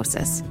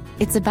diagnosis.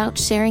 It's about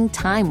sharing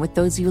time with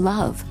those you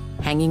love,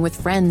 hanging with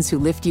friends who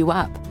lift you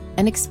up,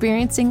 and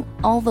experiencing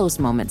all those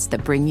moments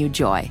that bring you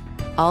joy.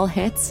 All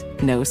hits,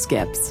 no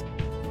skips.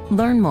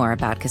 Learn more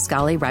about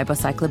Kisqali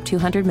Ribociclib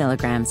 200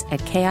 milligrams at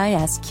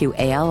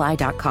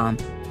KISQALI.com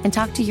and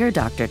talk to your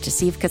doctor to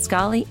see if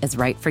Kisqali is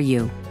right for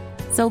you.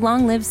 So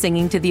long live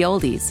singing to the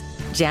oldies,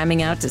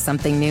 jamming out to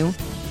something new,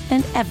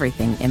 and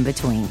everything in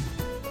between.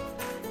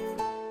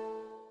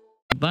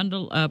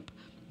 Bundle up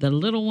the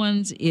little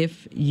ones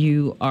if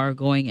you are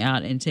going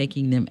out and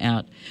taking them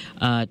out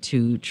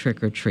to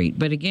trick or treat.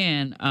 But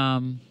again,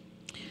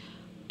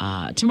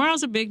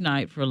 tomorrow's a big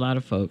night for a lot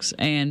of folks,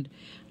 and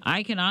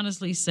I can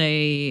honestly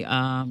say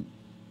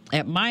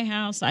at my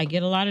house, I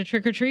get a lot of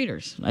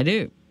trick-or-treaters. I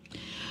do.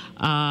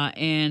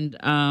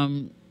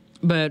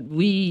 But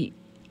we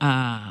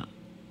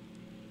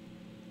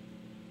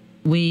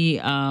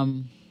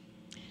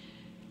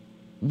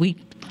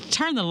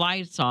turn the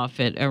lights off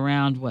at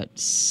around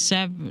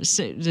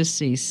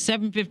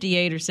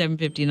 7:58 or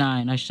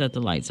 7:59. I shut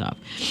the lights off,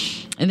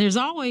 and there's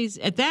always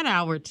at that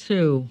hour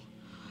too.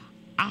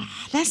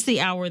 That's the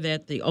hour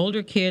that the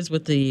older kids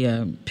with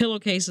the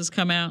pillowcases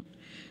come out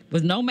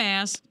with no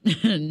mask,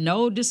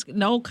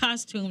 no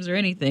costumes or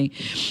anything,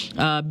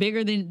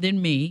 bigger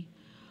than me.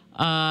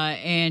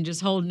 And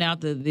just holding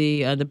out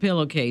the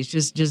pillowcase,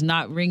 just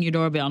not ring your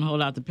doorbell and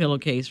hold out the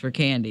pillowcase for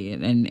candy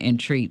and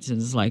treats. And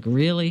it's like,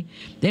 really?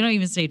 They don't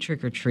even say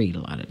trick or treat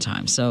a lot of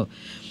times. So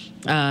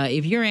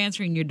if you're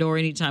answering your door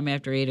anytime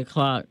after 8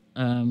 o'clock,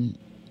 do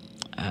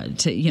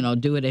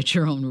it at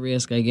your own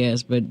risk, I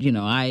guess. But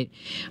I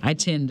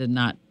tend to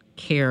not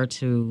care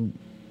to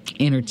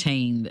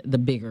entertain the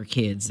bigger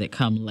kids that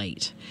come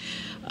late,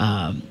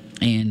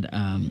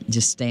 and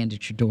just stand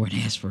at your door and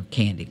ask for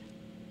candy.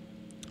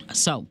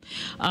 So,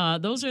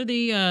 those are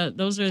the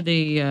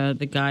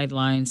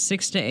guidelines.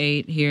 6 to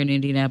 8 here in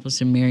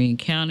Indianapolis and Marion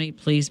County.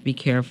 Please be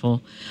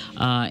careful,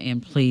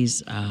 and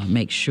please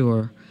make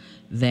sure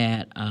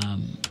that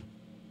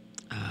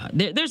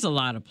there's a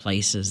lot of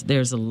places.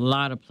 There's a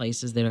lot of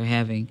places that are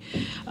having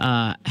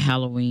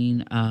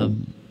Halloween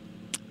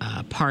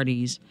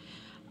parties.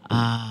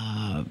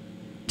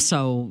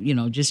 So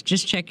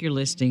just check your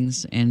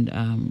listings, and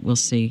we'll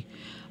see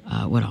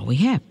what all we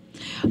have.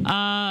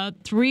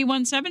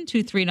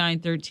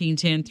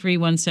 317-239-1310,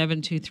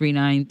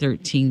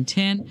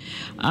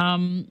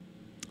 317-239-1310.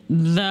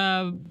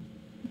 The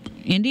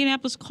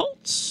Indianapolis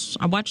Colts.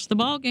 I watched the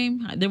ball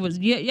game.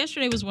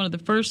 Yesterday was one of the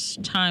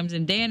first times,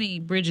 and Danny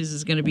Bridges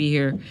is going to be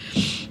here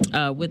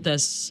with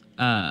us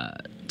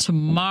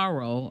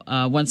tomorrow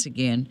once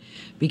again,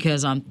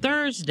 because on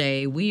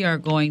Thursday we are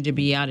going to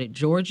be out at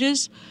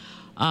George's.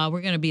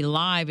 We're going to be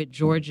live at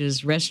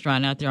George's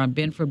restaurant out there on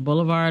Benford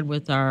Boulevard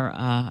with our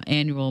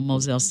annual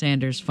Moselle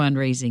Sanders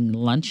fundraising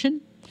luncheon.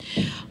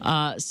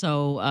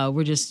 So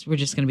we're just going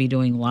to be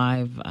doing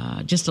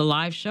just a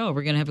live show.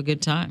 We're going to have a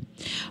good time,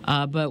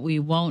 but we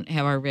won't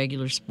have our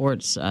regular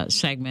sports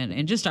segment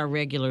and just our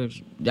regular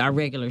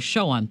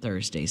show on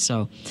Thursday.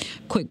 So,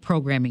 quick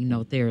programming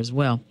note there as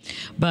well.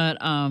 But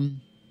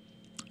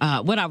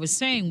what I was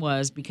saying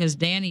was, because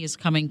Danny is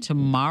coming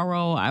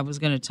tomorrow, I was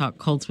going to talk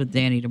Colts with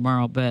Danny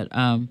tomorrow, but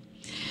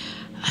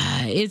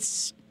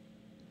it's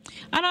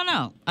I don't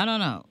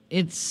know.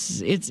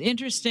 It's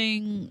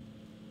interesting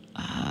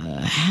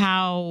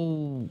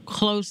how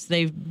close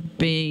they've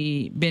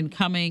been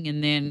coming,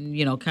 and then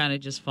kind of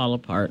just fall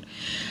apart.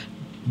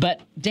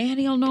 But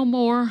Danny will know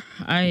more.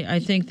 I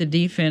think the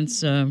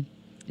defense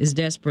is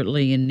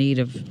desperately in need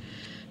of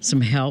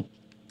some help,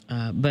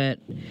 but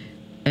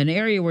an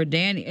area where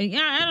Danny,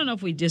 I don't know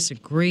if we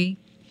disagree,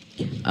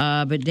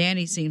 but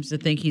Danny seems to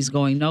think he's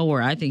going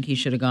nowhere. I think he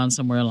should have gone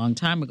somewhere a long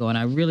time ago, and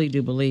I really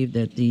do believe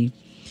that the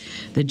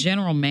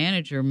general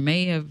manager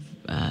may have,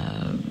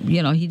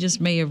 he just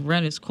may have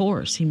run his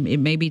course. It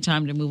may be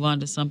time to move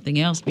on to something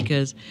else,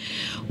 because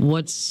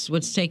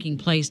what's taking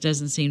place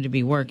doesn't seem to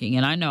be working.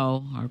 And I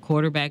know our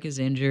quarterback is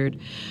injured.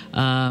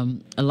 A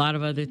lot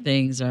of other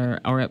things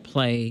are at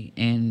play,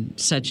 and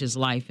such is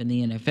life in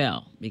the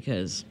NFL,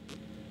 because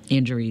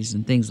injuries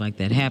and things like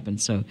that happen.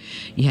 So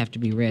you have to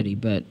be ready.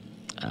 But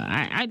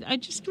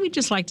we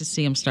just like to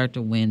see him start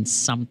to win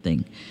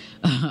something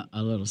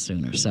a little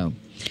sooner. So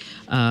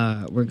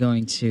we're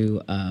going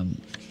to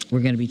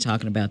be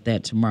talking about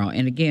that tomorrow.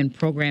 And again,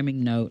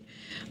 programming note: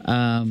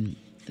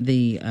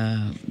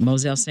 the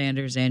Moselle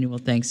Sanders Annual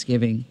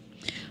Thanksgiving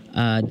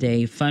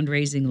Day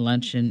fundraising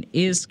luncheon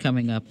is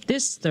coming up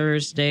this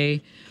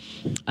Thursday,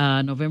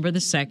 November the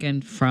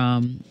 2nd,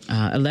 from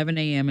 11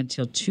 a.m.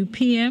 until 2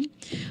 p.m.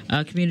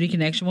 Community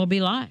Connection will be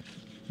live.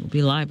 We'll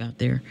be live out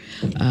there.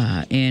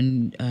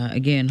 And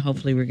again,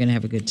 hopefully we're going to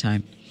have a good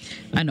time.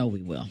 I know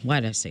we will.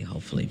 Why did I say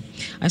hopefully?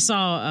 I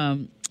saw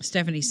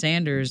Stephanie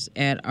Sanders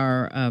at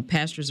our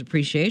Pastor's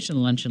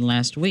Appreciation Luncheon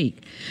last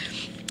week,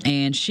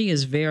 and she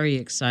is very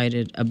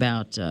excited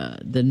about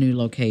the new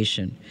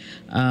location.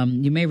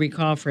 You may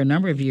recall, for a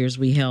number of years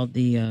we held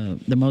the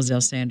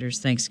Moselle Sanders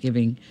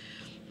Thanksgiving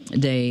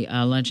Day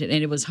luncheon,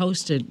 and it was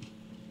hosted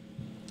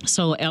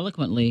so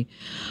eloquently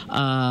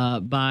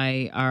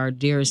by our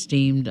dear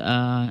esteemed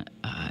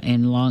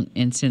and long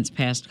and since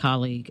passed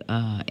colleague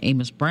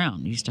Amos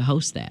Brown. Used to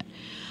host that.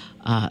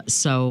 And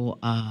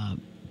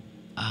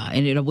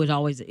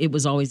it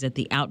was always at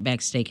the Outback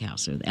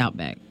Steakhouse, or the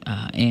Outback,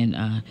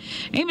 and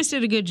Amos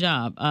did a good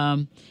job.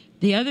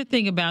 The other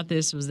thing about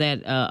this was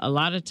that a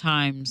lot of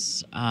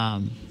times,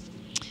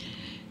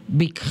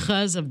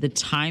 because of the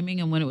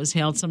timing and when it was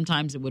held,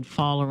 sometimes it would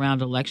fall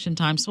around election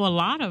time. So a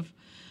lot of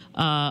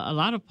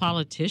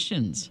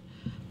politicians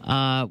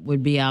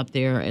would be out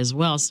there as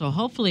well. So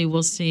hopefully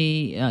we'll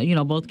see,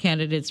 both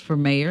candidates for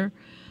mayor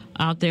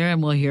out there,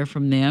 and we'll hear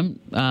from them.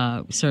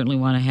 We certainly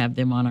want to have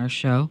them on our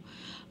show.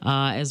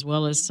 as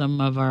well as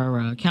some of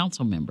our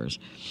council members.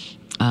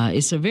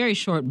 It's a very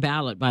short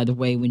ballot, by the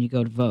way, when you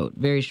go to vote.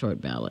 Very short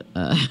ballot.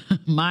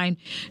 Mine,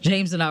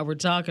 James and I were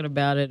talking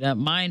about it.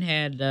 Mine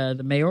had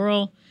the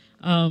mayoral,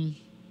 the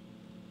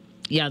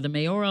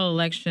mayoral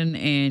election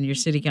and your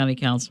city county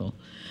council.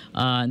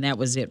 And that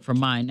was it for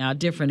mine. Now,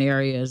 different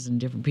areas and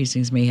different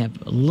precincts may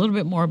have a little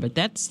bit more, but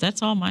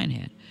that's all mine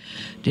had.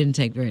 Didn't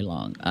take very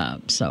long.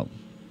 So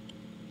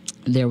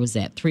there was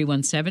that.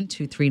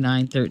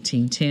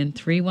 317-239-1310.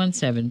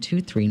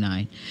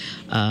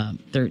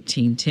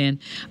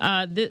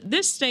 317-239-1310.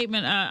 This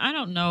statement, I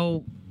don't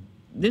know.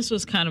 This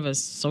was kind of a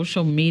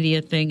social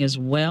media thing as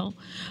well.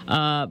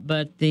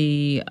 But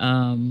the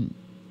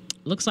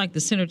looks like the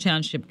Center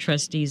Township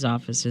Trustee's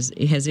Office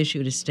has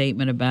issued a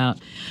statement about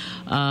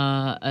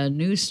a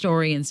news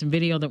story and some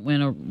video that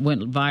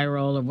went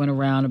viral or went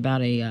around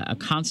about a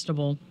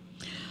constable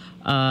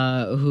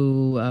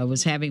who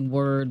was having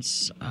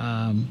words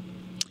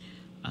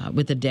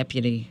with a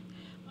deputy,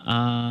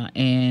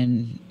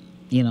 and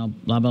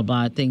blah blah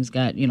blah. Things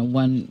got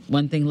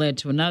one thing led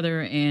to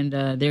another, and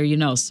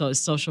so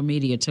social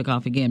media took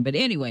off again. But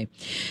anyway,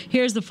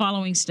 here's the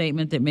following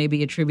statement that may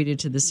be attributed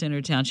to the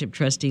Center Township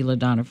trustee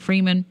LaDonna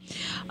Freeman,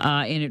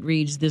 and it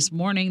reads: This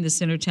morning, the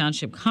Center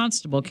Township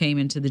constable came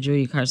into the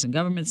Julia Carson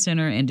Government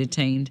Center and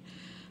detained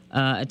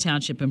a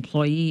township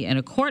employee and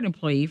a court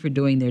employee for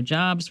doing their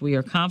jobs. We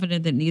are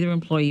confident that neither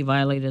employee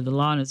violated the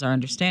law, and it's our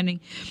understanding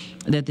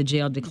that the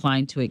jail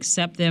declined to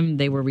accept them.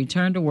 They were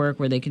returned to work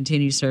where they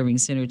continue serving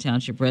Center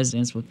Township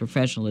residents with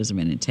professionalism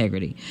and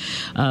integrity.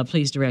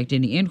 Please direct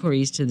any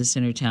inquiries to the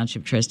Center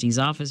Township Trustee's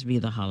Office via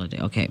the holiday.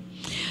 Okay.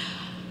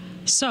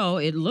 So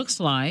it looks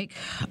like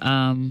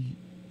detained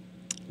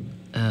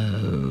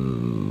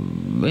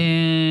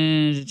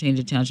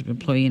a township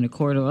employee in a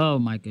court. Oh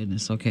my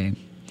goodness. Okay.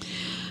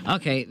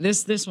 Okay,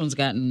 this one's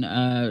gotten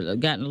a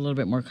little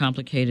bit more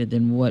complicated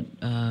than what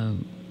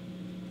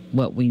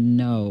we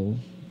know.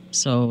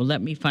 So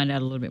let me find out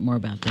a little bit more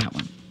about that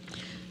one.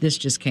 This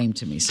just came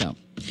to me, so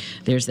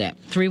there's that.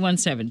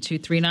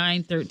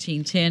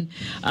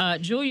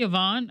 317-239-1310. Julia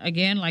Vaughn,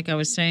 again, like I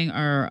was saying,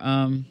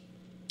 our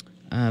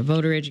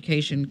voter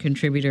education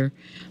contributor,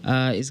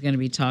 is going to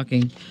be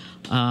talking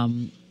a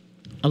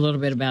little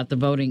bit about the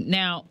voting.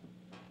 Now,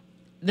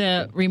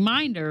 the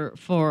reminder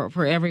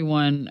for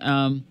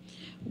everyone.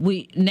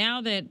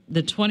 Now that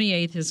the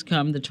 28th has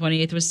come, the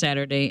 28th was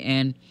Saturday,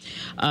 and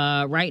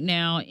right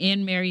now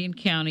in Marion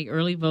County,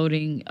 early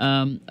voting,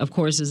 of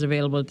course, is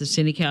available at the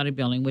City County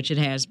Building, which it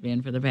has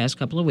been for the past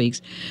couple of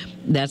weeks.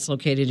 That's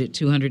located at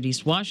 200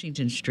 East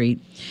Washington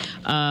Street.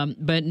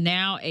 But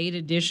now 8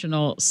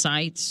 additional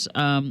sites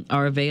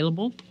are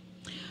available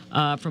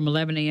from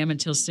 11 a.m.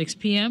 until 6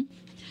 p.m.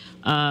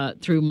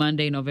 Through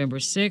Monday, November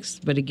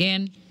 6th. But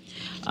again,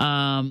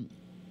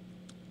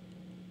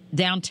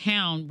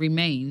 downtown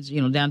remains.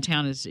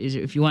 Downtown is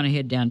if you want to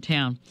head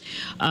downtown.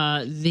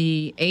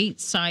 The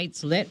 8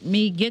 sites, let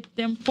me get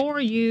them for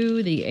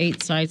you. The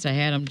 8 sites, I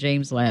had them.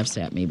 James laughs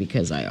at me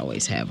because I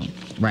always have them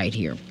right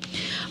here.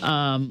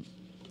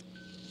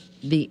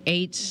 The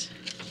 8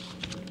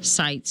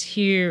 sites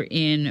here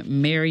in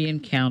Marion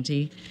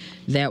County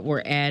that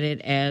were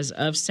added as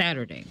of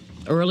Saturday.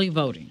 Early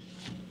voting.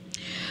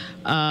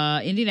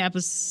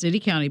 Indianapolis City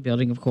County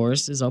Building, of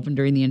course, is open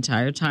during the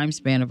entire time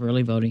span of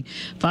early voting.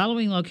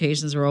 Following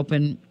locations are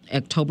open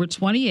October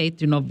 28th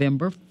through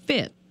November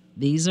 5th.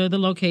 These are the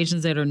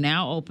locations that are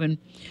now open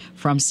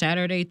from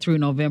Saturday through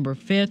November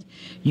 5th.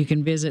 You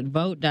can visit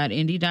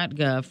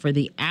vote.indy.gov for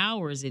the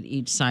hours at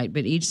each site,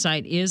 but each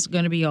site is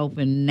going to be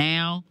open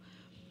now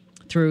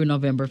through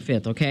November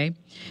 5th, okay?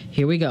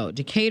 Here we go.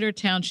 Decatur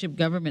Township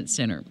Government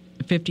Center,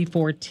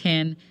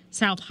 5410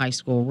 South High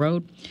School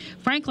Road.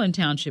 Franklin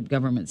Township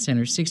Government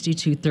Center,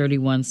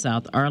 6231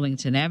 South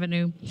Arlington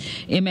Avenue.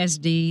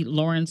 MSD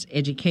Lawrence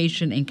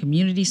Education and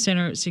Community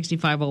Center,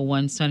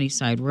 6501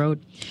 Sunnyside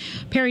Road.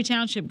 Perry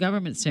Township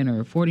Government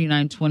Center,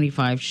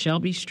 4925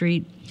 Shelby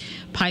Street.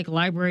 Pike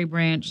Library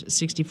Branch,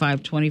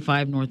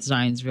 6525 North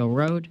Zionsville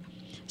Road.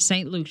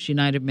 St. Luke's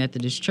United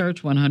Methodist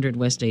Church, 100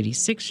 West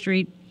 86th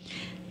Street.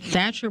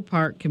 Thatcher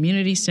Park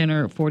Community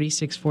Center,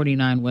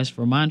 4649 West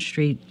Vermont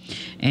Street,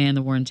 and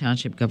the Warren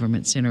Township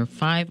Government Center,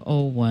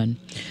 501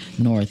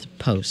 North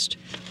Post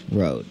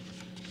Road.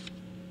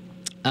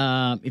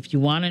 If you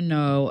want to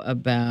know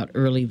about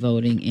early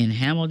voting in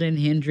Hamilton,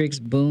 Hendricks,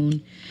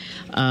 Boone,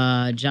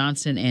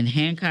 Johnson, and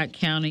Hancock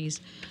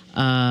counties,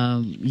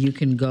 you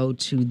can go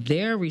to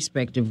their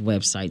respective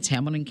websites.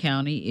 Hamilton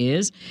County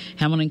is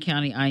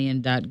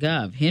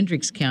hamiltoncountyIN.gov.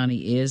 Hendricks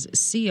County is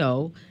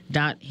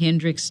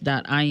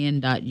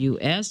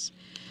co.hendricks.in.us.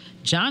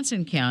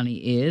 Johnson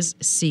County is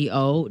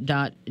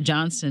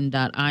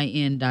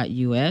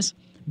co.johnson.in.us.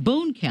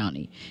 Boone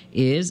County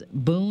is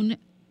Boone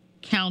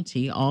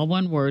County, all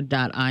one word,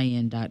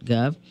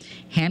 .in.gov.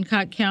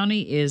 Hancock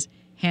County is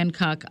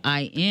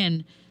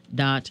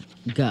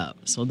HancockIN.gov.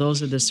 So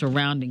those are the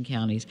surrounding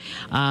counties.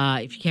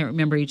 If you can't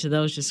remember each of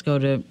those, just go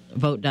to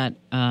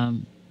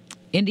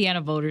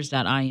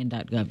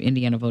indianavoters.in.gov,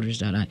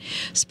 indianavoters.in.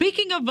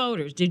 Speaking of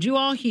voters, did you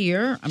all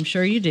hear, I'm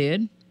sure you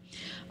did,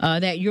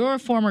 that your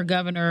former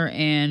governor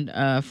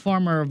and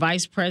former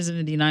vice president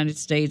of the United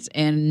States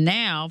and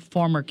now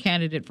former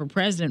candidate for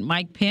president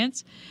Mike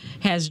Pence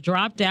has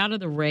dropped out of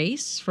the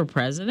race for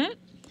president.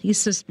 He's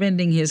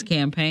suspending his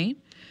campaign.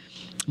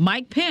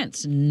 Mike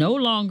Pence no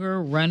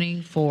longer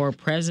running for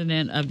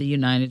president of the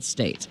United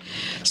States.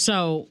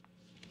 So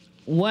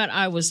what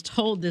I was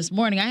told this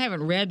morning, I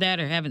haven't read that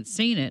or haven't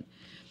seen it,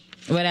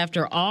 but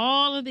after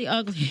all of the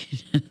ugly,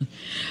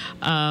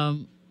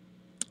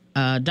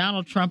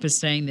 Donald Trump is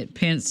saying that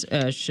Pence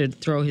should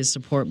throw his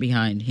support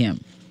behind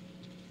him.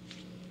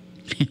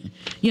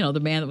 You know, the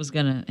man that was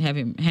going to have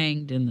him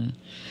hanged in the,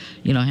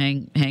 you know,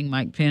 hang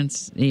Mike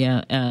Pence.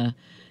 Yeah,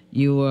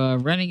 you are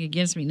running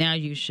against me now.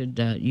 You should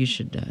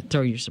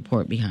throw your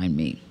support behind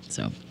me.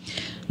 So,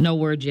 no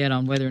word yet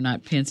on whether or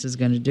not Pence is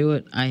going to do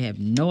it. I have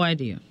no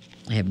idea.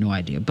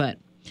 But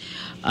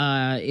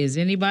is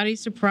anybody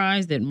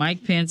surprised that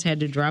Mike Pence had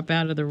to drop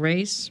out of the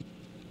race?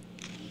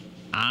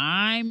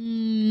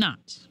 I'm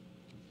not.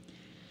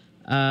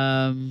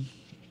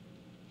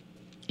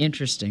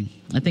 Interesting.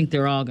 I think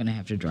they're all going to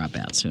have to drop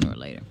out sooner or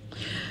later.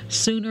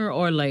 Sooner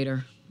or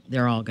later,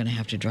 they're all going to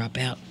have to drop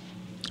out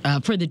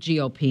for the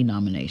GOP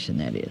nomination,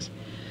 that is.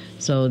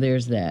 So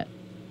there's that.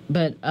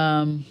 But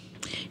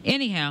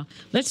anyhow,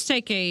 let's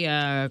take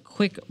a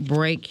quick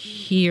break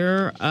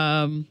here,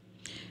 and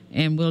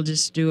we'll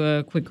just do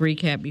a quick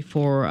recap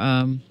before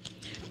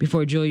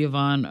Julia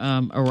Vaughn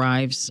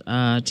arrives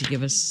to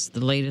give us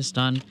the latest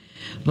on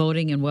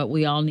voting and what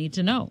we all need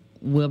to know.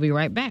 We'll be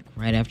right back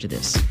right after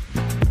this.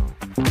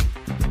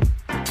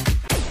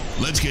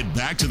 Let's get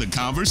back to the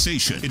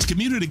conversation. It's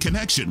Community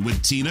Connection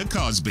with Tina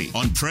Cosby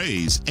on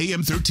Praise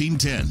AM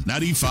 1310,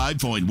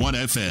 95.1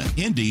 FM,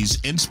 Indy's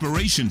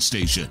Inspiration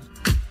Station.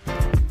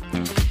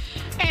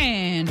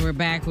 And we're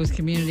back with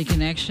Community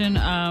Connection.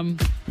 A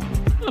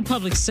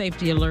public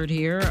safety alert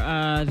here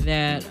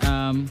that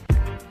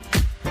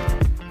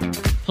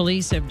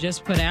police have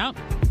just put out.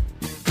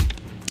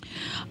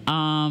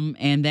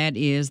 And that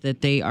is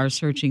that they are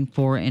searching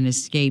for an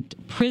escaped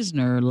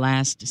prisoner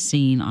last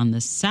seen on the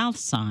south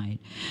side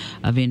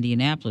of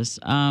Indianapolis.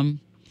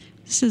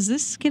 Is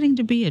this getting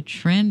to be a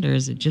trend, or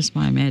is it just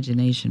my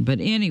imagination? But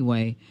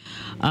anyway,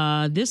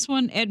 this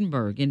one,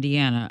 Edinburgh,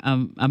 Indiana,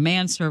 a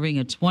man serving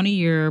a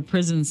 20-year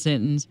prison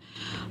sentence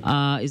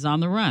is on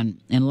the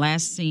run and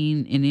last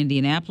seen in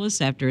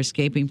Indianapolis after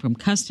escaping from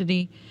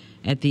custody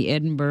at the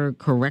Edinburgh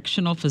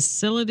Correctional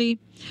Facility.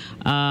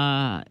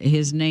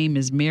 His name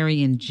is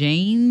Marion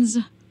Janes,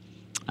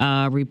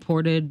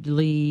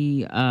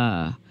 reportedly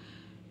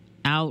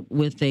out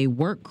with a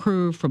work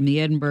crew from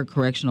the Edinburgh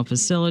Correctional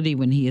Facility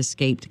when he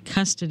escaped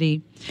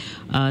custody.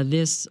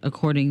 This,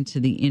 according to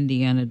the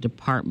Indiana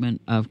Department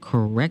of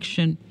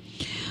Correction.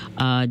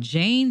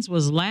 Janes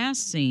was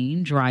last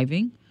seen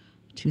driving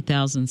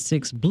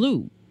 2006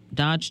 blue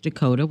Dodge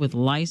Dakota with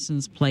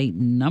license plate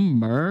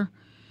number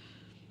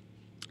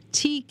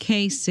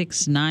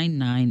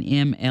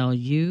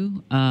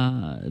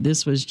TK699MLU.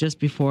 This was just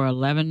before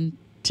 11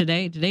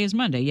 today. Today is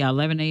Monday.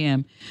 11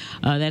 a.m.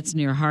 That's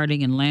near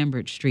Harding and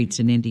Lambert Streets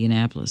in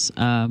Indianapolis.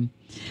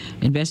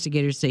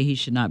 Investigators say he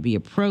should not be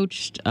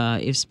approached.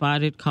 If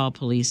spotted, call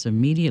police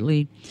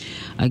immediately.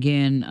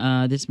 Again,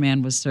 this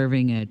man was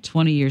serving a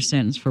 20-year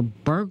sentence for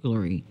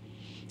burglary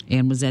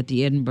and was at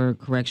the Edinburgh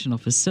Correctional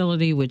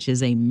Facility, which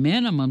is a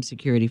minimum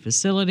security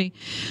facility.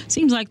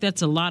 Seems like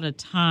that's a lot of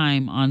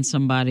time on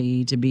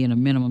somebody to be in a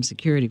minimum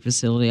security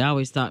facility. I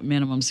always thought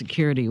minimum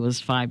security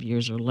was 5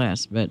 years or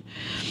less, but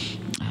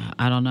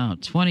I don't know.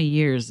 20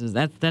 years,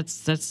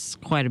 that's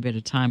quite a bit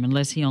of time,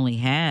 unless he only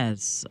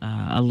has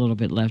a little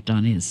bit left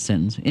on his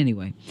sentence.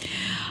 Anyway,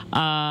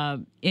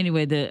 the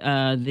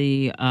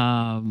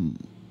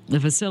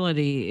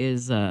facility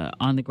is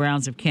on the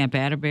grounds of Camp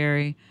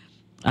Atterbury.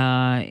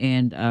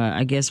 And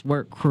I guess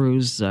work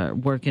crews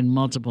work in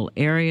multiple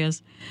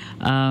areas.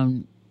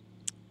 The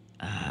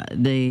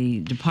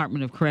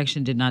Department of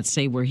Correction did not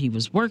say where he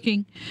was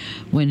working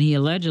when he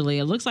allegedly,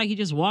 it looks like he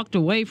just walked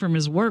away from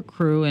his work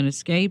crew and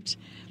escaped.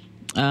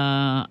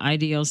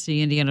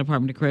 IDLC, Indiana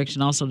Department of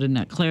Correction, also did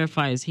not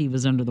clarify as he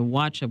was under the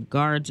watch of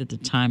guards at the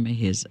time of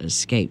his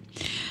escape.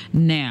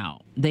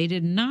 Now, they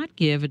did not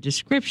give a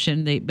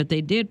description, but they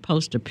did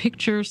post a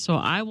picture, so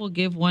I will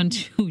give one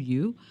to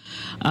you.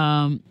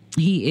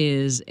 He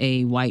is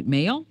a white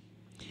male.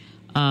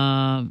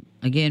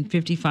 Again,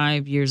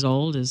 55 years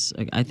old,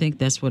 I think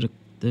that's what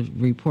the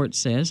report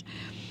says.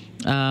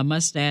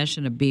 Mustache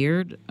and a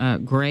beard,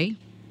 gray.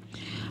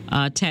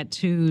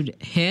 Tattooed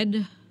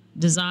head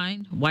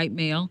design, white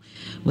male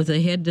with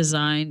a head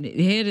design.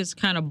 The head is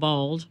kind of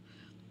bald,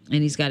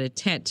 and he's got a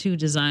tattoo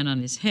design on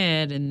his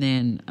head, and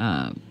then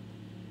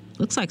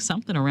looks like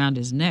something around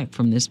his neck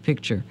from this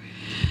picture.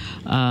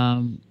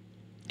 I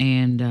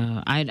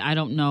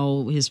don't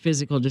know his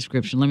physical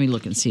description. Let me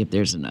look and see if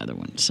there's another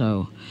one.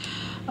 So,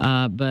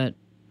 but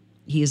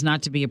he is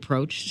not to be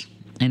approached,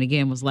 and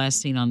again was last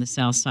seen on the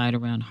south side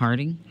around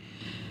Harding.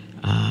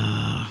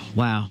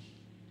 Wow.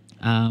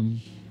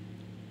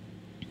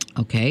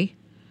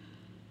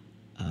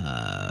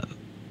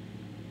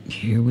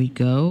 Here we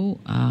go.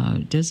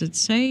 Does it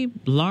say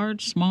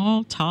large,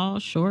 small, tall,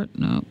 short?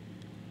 No.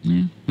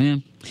 Yeah.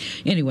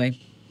 Anyway,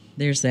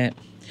 there's that.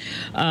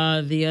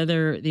 The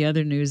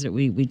other news that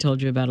we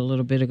told you about a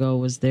little bit ago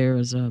was there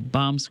was a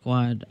bomb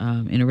squad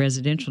in a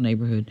residential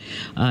neighborhood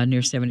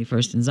near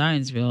 71st and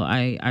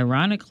Zionsville.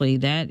 Ironically,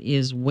 that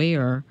is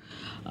where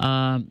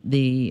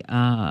the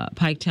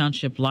Pike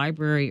Township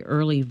Library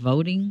early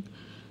voting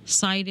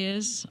site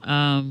is.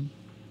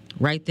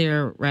 Right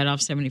there, right off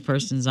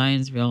 71st and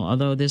Zionsville,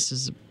 although this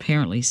is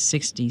apparently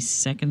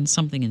 62nd,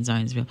 something in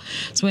Zionsville.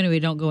 So anyway,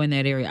 don't go in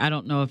that area. I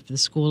don't know if the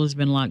school has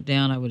been locked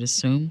down, I would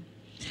assume.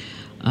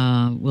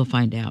 We'll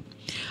find out.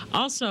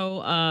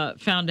 Also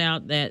found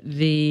out that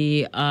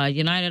the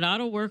United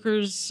Auto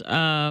Workers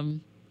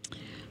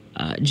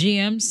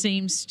GM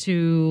seems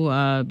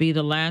to be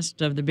the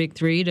last of the big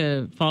three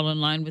to fall in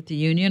line with the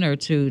union or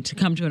to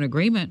come to an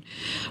agreement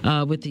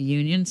with the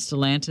union.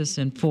 Stellantis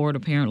and Ford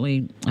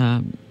apparently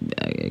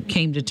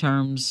came to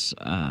terms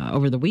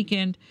over the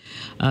weekend.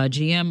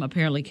 GM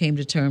apparently came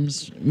to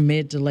terms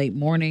mid to late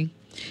morning.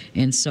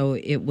 And so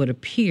it would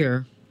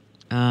appear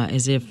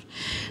as if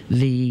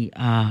the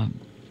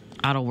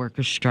auto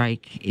workers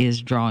strike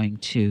is drawing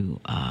to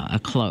a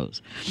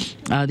close.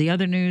 The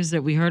other news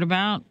that we heard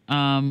about,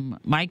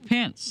 Mike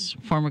Pence,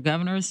 former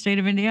governor of the state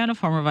of Indiana,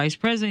 former vice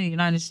president of the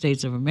United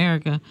States of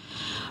America,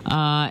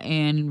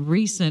 and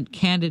recent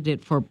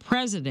candidate for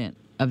president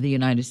of the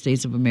United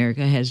States of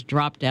America, has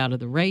dropped out of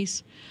the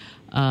race.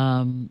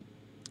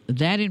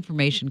 That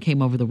information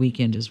came over the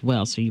weekend as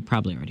well, so you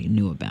probably already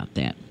knew about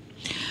that.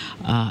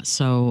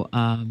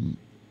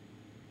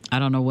 I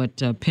don't know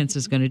what Pence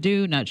is going to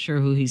do. Not sure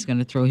who he's going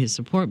to throw his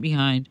support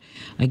behind.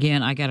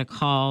 Again, I got a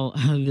call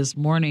this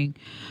morning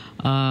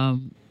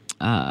from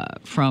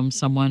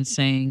someone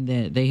saying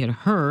that they had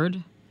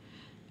heard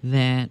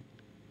that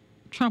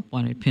Trump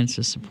wanted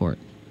Pence's support.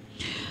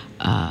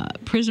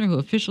 Prisoner who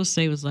officials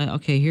say was like,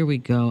 okay, here we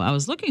go. I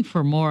was looking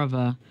for more of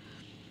a.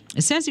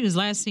 It says he was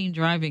last seen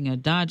driving a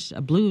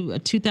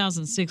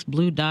 2006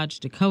 blue Dodge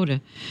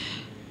Dakota.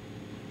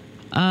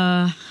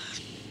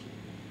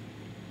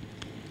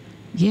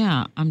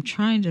 Yeah, I'm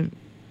trying to.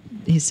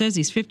 He says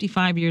he's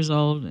 55 years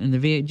old, and the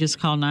VA just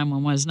called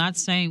 911. It's not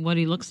saying what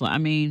he looks like. I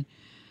mean,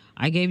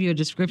 I gave you a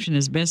description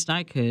as best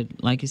I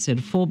could. Like you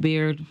said, full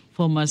beard,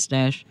 full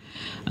mustache,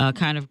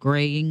 kind of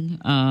graying,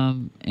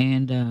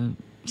 and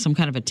some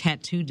kind of a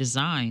tattoo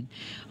design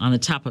on the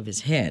top of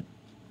his head.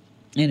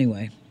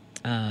 Anyway,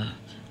 I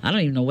don't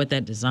even know what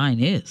that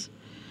design is.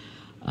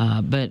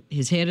 But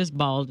his head is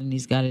bald, and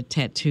he's got a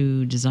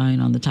tattoo design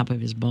on the top of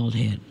his bald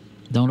head.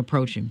 Don't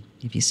approach him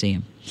if you see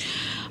him.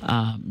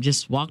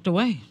 Just walked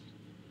away.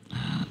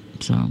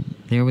 So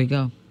there we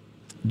go.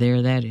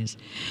 There that is.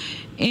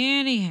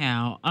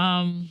 Anyhow,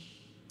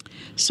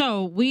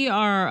 so we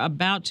are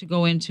about to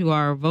go into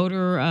our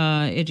voter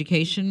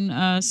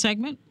education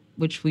segment,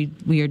 which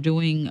we are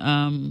doing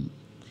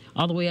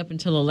all the way up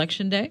until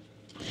Election Day.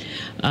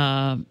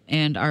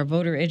 And our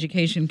voter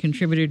education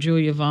contributor,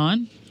 Julia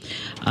Vaughn,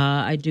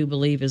 I do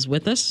believe is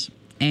with us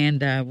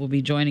and will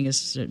be joining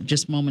us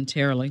just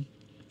momentarily.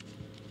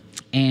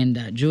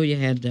 And Julia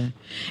had,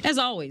 as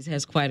always,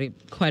 has quite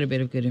a bit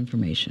of good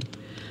information.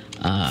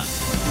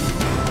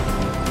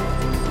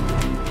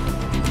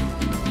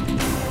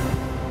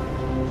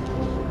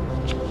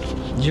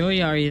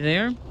 Julia, are you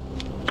there?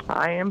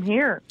 I am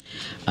here.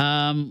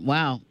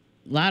 Wow,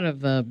 a lot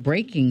of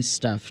breaking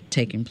stuff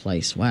taking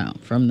place. Wow,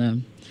 from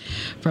the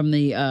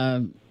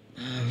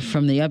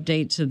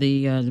update to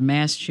the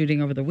mass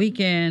shooting over the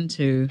weekend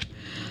to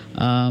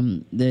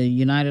the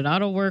United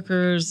Auto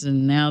Workers,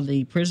 and now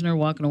the prisoner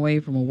walking away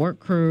from a work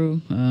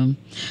crew.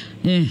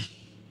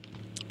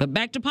 But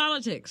back to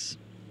politics.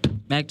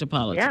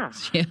 Yeah.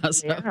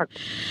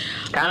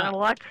 Got an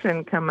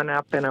election coming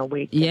up in a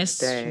week.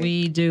 Yes,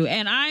 we do.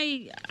 And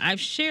I've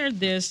shared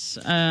this.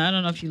 I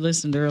don't know if you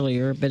listened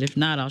earlier, but if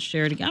not, I'll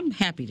share it again. I'm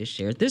happy to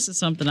share it. This is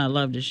something I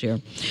love to share.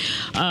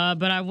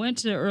 But I went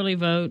to early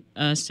vote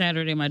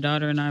Saturday. My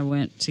daughter and I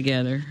went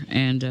together,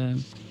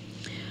 and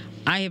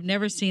I have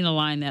never seen a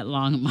line that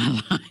long in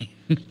my life.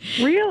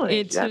 Really?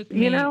 It took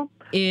me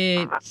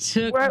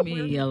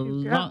a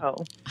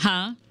long.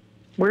 Huh?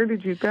 Where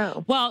did you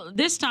go? Well,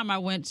 this time I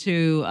went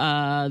to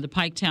the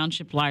Pike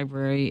Township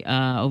Library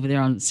over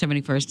there on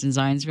 71st and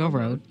Zionsville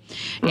Road.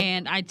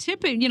 And I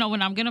typically,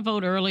 when I'm going to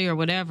vote early or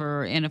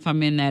whatever, and if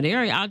I'm in that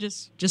area, I'll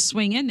just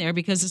swing in there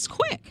because it's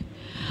quick.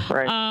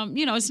 Right.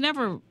 It's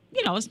never...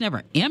 it's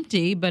never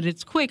empty, but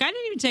it's quick. I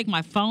didn't even take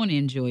my phone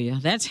in, Julia.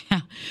 That's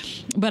how.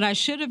 But I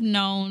should have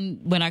known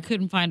when I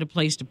couldn't find a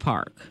place to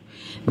park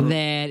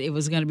that it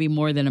was going to be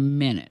more than a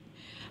minute.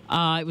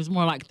 It was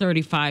more like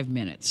 35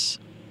 minutes,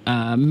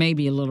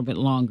 maybe a little bit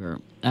longer,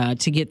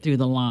 to get through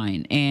the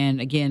line.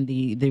 And again,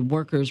 the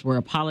workers were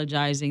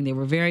apologizing. They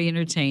were very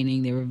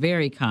entertaining. They were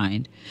very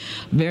kind,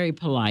 very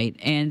polite,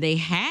 and they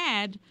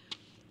had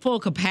full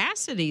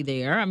capacity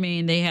there. I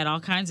mean, they had all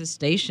kinds of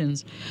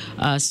stations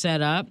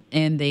set up,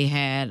 and they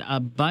had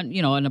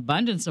an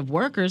abundance of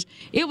workers.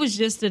 It was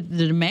just that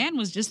the demand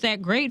was just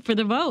that great for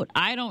the vote.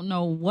 I don't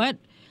know what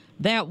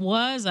That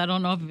was, I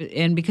don't know if,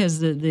 and because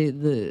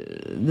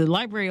the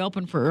library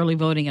opened for early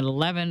voting at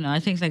 11, I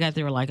think they got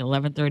there like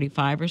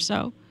 11:35 or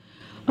so.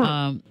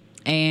 Huh.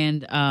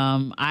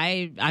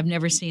 I've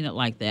never seen it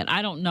like that.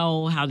 I don't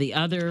know how the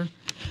other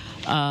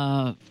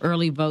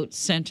early vote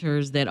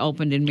centers that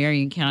opened in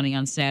Marion County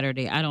on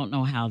Saturday, I don't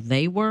know how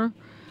they were,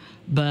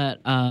 but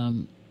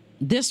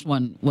this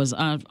one was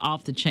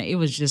off the chain. It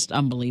was just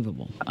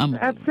unbelievable.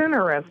 That's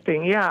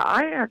interesting. Yeah,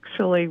 I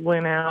actually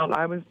went out.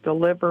 I was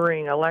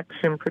delivering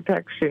election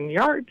protection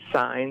yard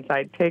signs.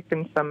 I'd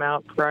taken some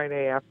out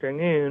Friday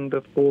afternoon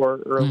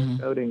before early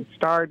voting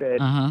started.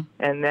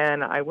 And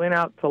then I went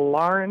out to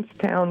Lawrence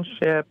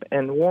Township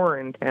and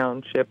Warren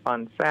Township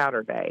on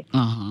Saturday.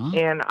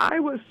 And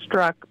I was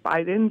struck.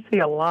 I didn't see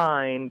a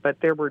line, but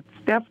there were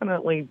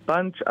definitely a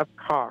bunch of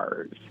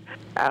cars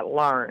at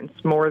Lawrence,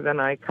 more than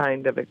I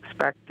kind of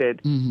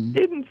expected.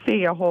 Didn't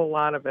see a whole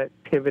lot of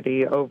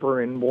activity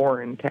over in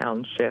Warren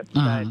Township,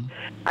 but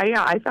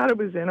I thought it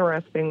was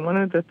interesting. One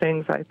of the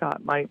things I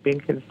thought might be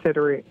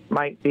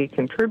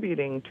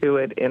contributing to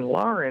it in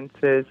Lawrence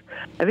is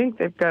I think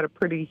they've got a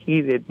pretty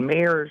heated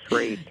mayor's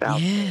race out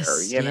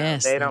there. You know,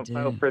 they don't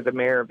vote for the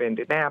mayor of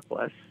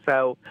Indianapolis.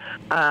 So,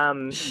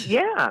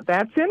 yeah,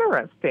 that's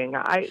interesting.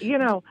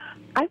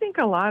 I think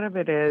a lot of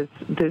it is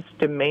this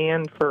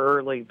demand for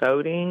early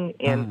voting.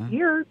 And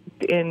here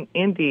in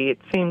Indy, it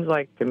seems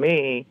like to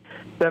me,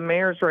 the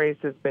mayor's race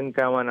has been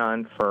going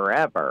on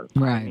forever.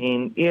 Right. I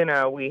mean,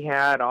 we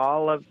had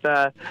all of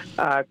the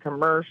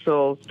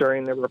commercials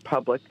during the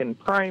Republican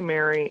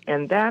primary,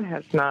 and that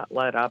has not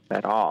let up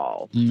at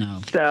all.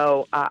 No.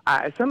 So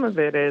some of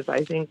it is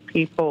I think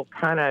people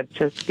kind of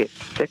just get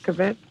sick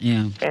of it.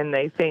 Yeah. And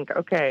they think,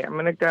 okay, I'm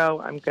going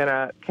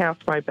to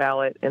cast my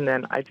ballot, and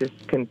then I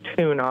just can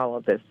tune all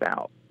of this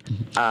out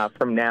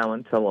from now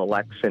until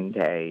Election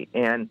Day.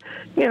 And,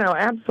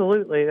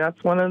 absolutely,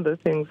 that's one of the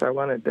things I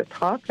wanted to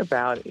talk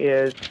about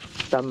is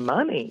the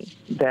money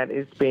that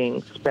is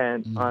being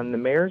spent on the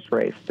mayor's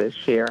race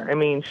this year. I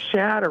mean,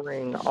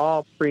 shattering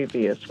all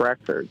previous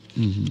records.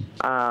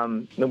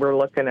 We're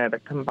looking at a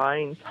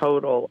combined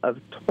total of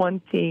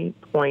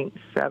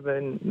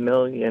 $20.7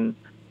 million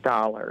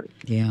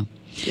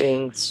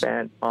being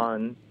spent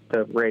on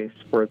the race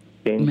for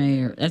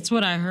mayor. That's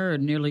what I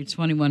heard. Nearly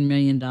 $21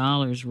 million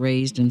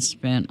raised and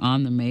spent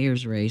on the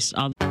mayor's race.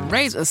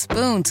 Raise a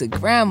spoon to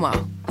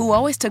Grandma, who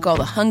always took all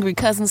the hungry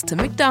cousins to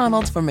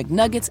McDonald's for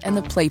McNuggets and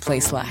the Play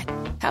Slide.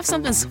 Have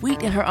something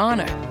sweet in her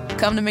honor.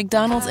 Come to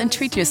McDonald's and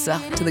treat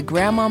yourself to the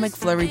Grandma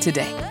McFlurry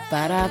today.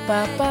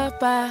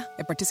 Ba-da-ba-ba-ba.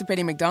 At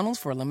participating McDonald's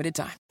for a limited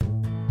time.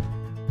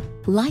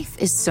 Life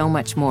is so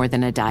much more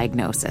than a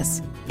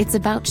diagnosis. It's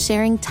about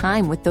sharing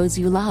time with those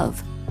you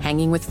love,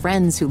 hanging with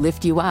friends who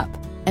lift you up,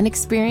 and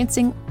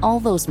experiencing all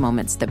those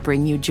moments that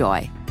bring you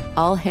joy.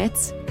 All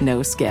hits,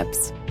 no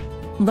skips.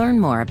 Learn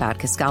more about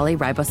Kisqali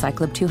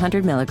Ribociclib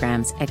 200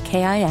 milligrams at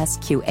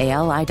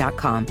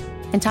KISQALI.com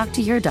and talk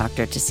to your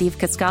doctor to see if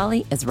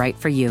Kisqali is right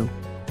for you.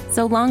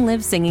 So long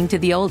live singing to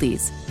the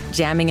oldies,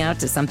 jamming out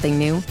to something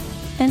new,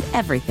 and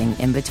everything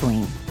in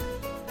between.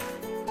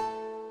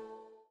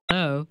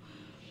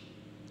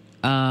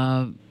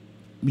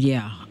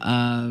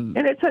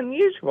 And it's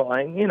unusual.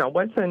 And,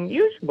 what's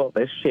unusual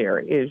this year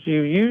is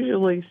you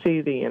usually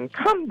see the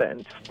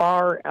incumbent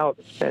far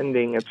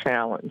outspending a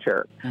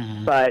challenger,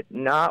 but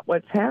not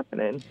what's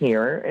happening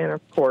here. And,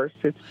 of course,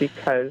 it's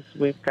because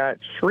we've got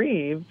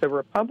Shreve, the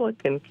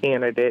Republican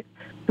candidate,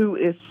 who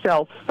is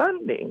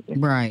self-funding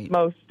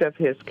most of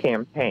his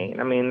campaign.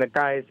 I mean, the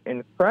guy's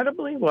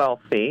incredibly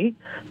wealthy,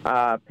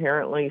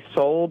 apparently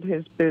sold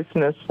his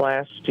business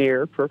last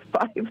year for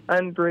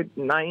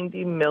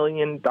 $590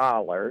 million,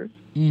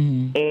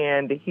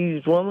 and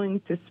he's willing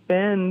to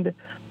spend,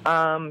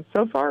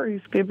 so far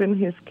he's given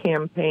his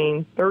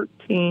campaign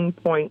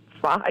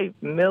 $13.5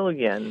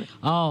 million.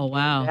 Oh,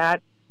 wow.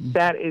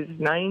 That is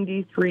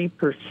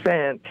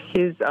 93%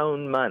 his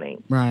own money.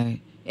 Right.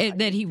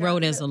 That he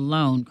wrote as a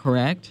loan,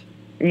 correct?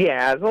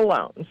 Yeah, as a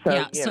loan.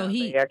 So,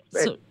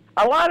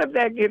 a lot of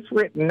that gets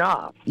written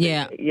off.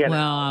 Yeah,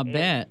 I'll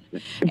bet.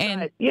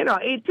 And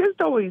it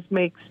just always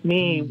makes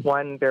me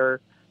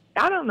wonder.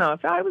 I don't know.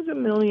 If I was a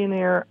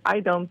millionaire, I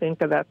don't think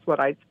that's what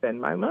I'd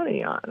spend my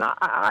money on.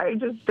 I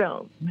just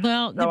don't.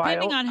 Well, so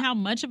depending on how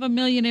much of a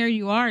millionaire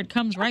you are, it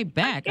comes right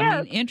back.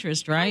 I mean,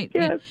 interest, right?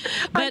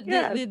 But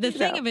the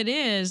thing of it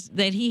is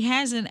that he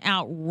hasn't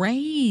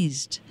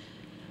outraised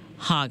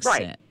Hogsett.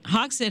 Right.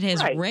 Hogsett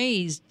has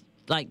raised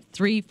like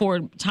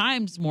 3-4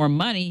 times more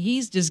money.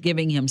 He's just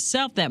giving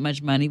himself that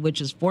much money,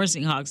 which is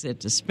forcing Hogsett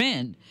to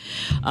spend.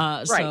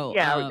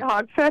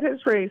 Hogsett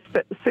has raised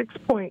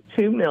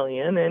 $6.2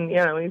 million, and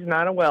he's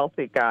not a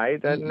wealthy guy. He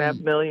doesn't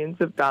have millions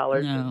of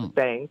dollars in the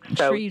bank.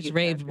 So Shreve's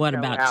raised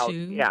about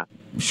 $2? Yeah.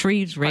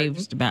 Shreve's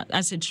raised about.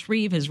 I said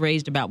Shreve has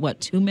raised about what,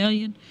 $2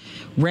 million?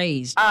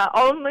 Raised. Let's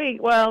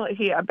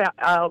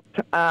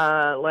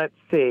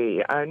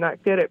see. I'm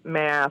not good at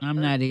math.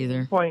 I'm not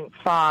either.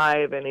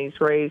 0.5, and he's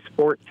raised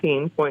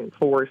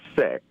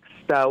 14.46.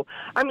 So,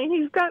 I mean,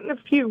 he's gotten a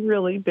few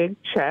really big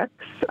checks.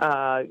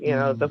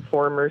 The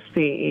former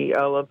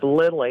CEO of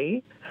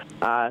Lilly,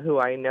 who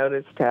I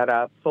noticed had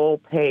a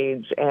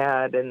full-page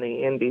ad in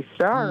the Indy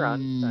Star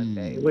on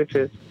Sunday, which,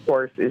 of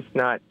course, is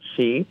not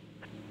cheap,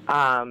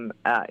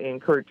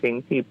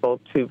 encouraging people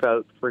to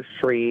vote for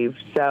Shreve.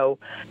 So,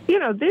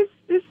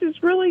 this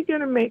is really going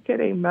to make it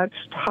a much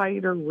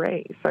tighter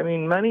race. I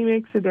mean, money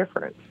makes a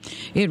difference.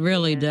 It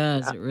really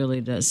does. It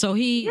really does. So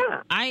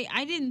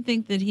I didn't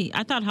think that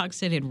I thought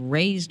Hogsett had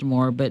raised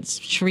more, but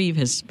Shreve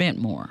has spent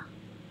more.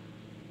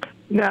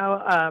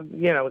 No,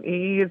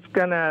 he is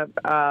going to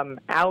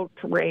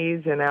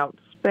outraise and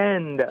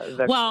outspend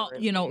the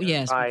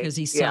because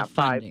he's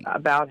self-funding. By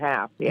about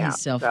half,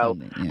 He's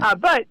self-funding,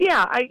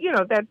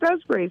 that does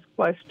raise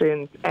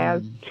questions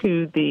as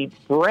to the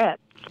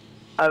breadth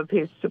of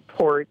his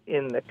support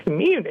in the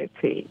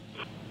community.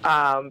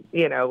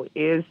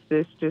 Is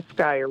this just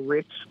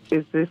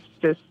is this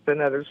just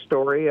another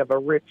story of a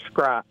rich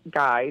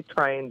guy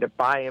trying to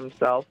buy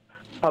himself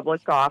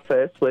public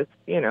office with,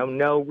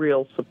 no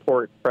real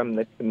support from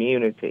the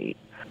community?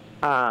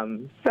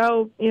 It's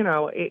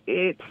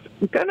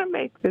going to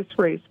make this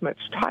race much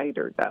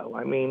tighter, though.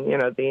 I mean,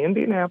 the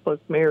Indianapolis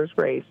mayor's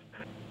race,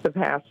 the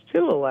past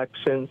two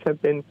elections have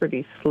been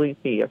pretty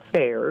sleepy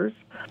affairs,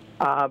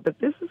 but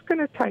this is going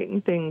to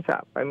tighten things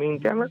up. I mean,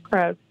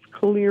 Democrats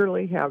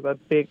clearly have a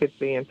big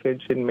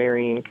advantage in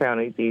Marion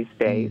County these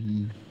days,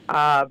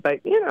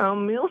 but,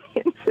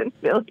 millions and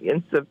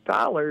millions of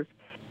dollars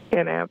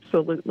can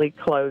absolutely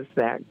close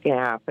that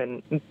gap.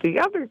 And the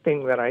other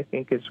thing that I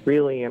think is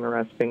really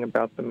interesting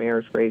about the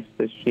mayor's race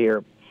this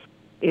year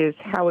is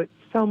how it's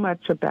so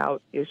much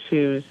about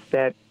issues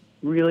that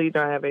really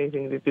don't have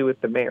anything to do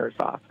with the mayor's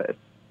office.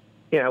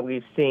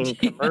 We've seen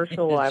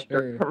commercial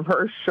after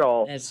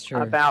commercial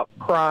about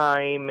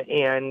crime.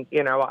 And,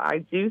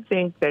 I do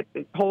think that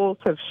the polls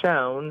have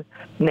shown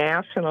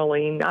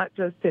nationally, not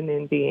just in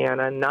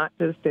Indiana, not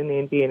just in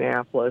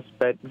Indianapolis,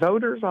 but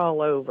voters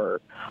all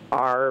over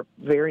are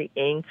very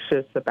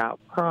anxious about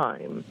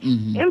crime.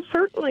 And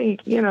certainly,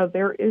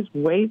 there is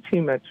way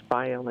too much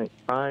violent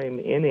crime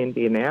in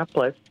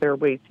Indianapolis. There are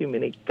way too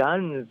many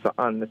guns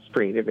on the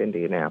street of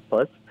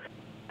Indianapolis.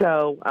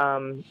 So,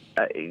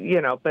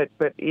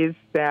 but is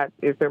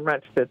there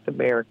much that the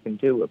mayor can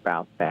do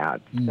about that?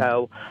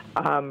 So,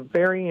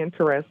 very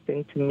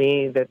interesting to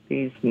me that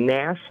these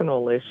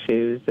national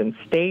issues and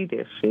state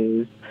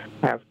issues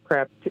have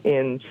crept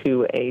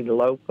into a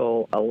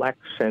local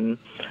election.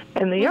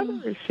 And the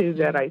other issue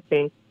that I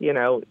think,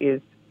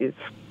 is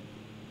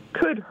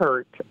could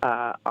hurt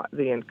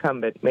the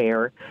incumbent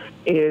mayor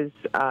is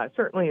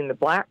certainly in the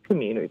black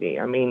community.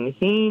 I mean,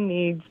 he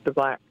needs the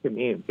black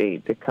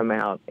community to come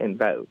out and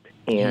vote.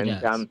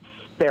 And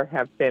there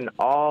have been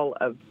all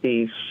of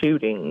these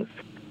shootings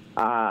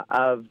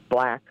of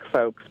black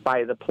folks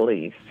by the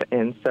police.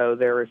 And so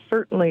there is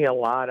certainly a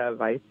lot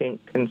of, I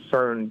think,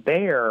 concern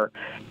there.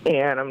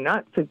 And I'm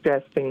not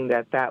suggesting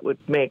that would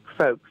make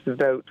folks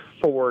vote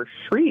for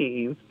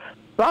Shreve,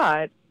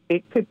 but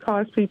it could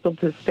cause people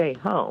to stay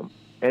home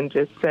and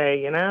just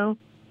say, I don't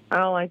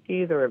like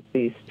either of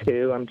these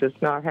two. I'm just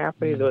not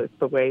happy with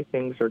the way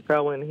things are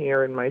going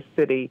here in my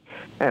city,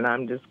 and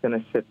I'm just going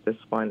to sit this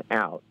one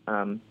out.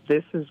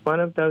 This is one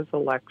of those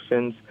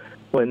elections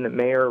when the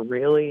mayor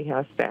really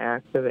has to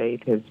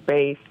activate his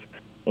base,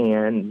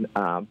 and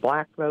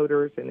black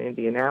voters in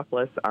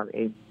Indianapolis are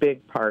a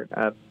big part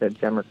of the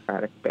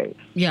Democratic base.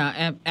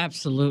 Yeah,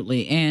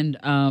 absolutely. And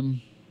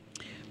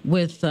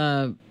with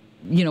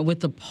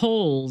the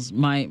polls,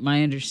 my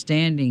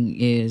understanding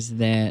is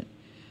that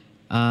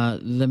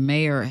the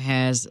mayor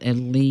has a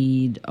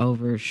lead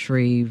over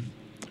Shreve.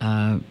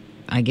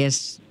 I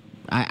guess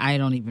I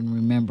don't even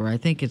remember. I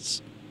think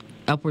it's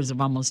upwards of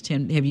almost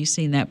 10. Have you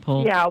seen that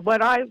poll? Yeah,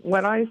 what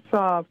I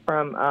saw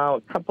from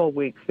a couple of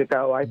weeks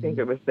ago, I think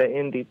it was the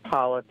Indy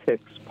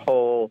Politics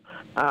poll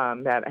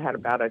that had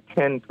about a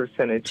 10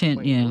 percentage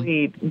point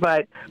lead.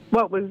 But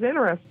what was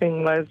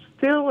interesting was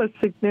still a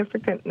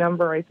significant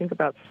number, I think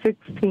about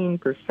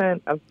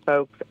 16% of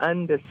folks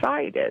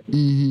undecided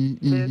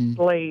this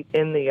late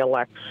in the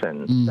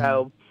election.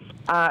 So,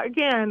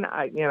 again,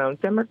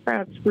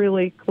 Democrats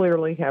really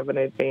clearly have an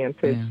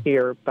advantage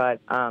here, but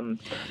going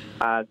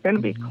to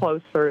be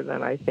closer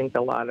than I think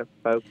a lot of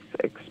folks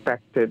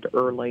expected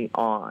early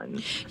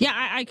on. Yeah,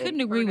 I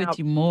couldn't agree with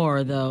you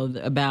more, though,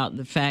 about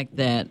the fact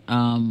that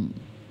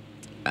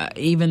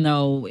even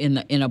though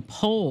in a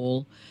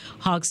poll,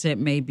 Hogsett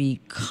may be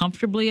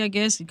comfortably, I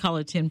guess, you call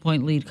it a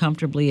 10-point lead,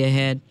 comfortably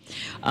ahead.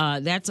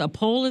 A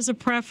poll is a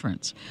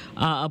preference.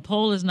 A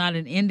poll is not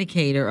an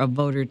indicator of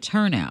voter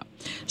turnout.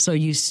 So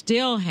you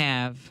still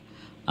have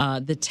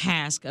the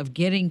task of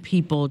getting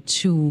people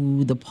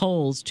to the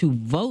polls to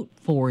vote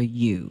for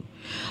you.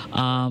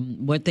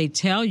 What they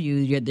tell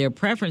you their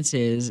preference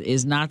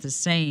is not the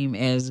same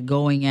as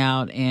going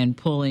out and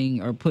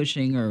pulling or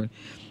pushing or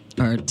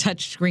or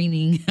touch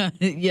screening,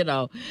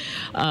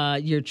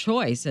 your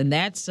choice. And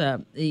that's,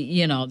 that's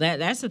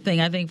the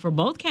thing I think for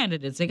both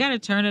candidates. They got to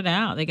turn it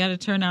out. They got to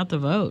turn out the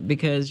vote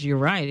because you're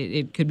right.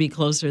 It could be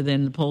closer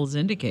than the polls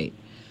indicate.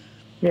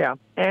 Yeah.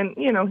 And,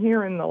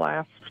 here in the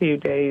last few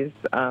days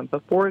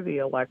before the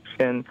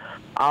election,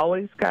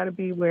 always got to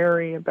be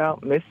wary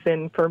about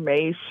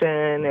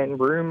misinformation and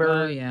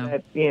rumors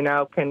that,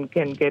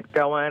 can get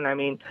going. I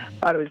mean, I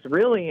thought it was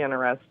really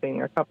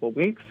interesting a couple of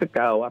weeks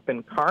ago up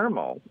in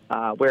Carmel,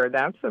 where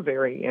that's a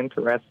very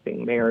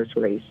interesting mayor's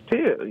race,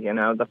 too.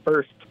 The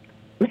first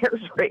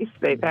mayor's race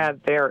they've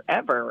had there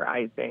ever,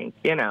 I think,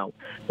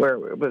 where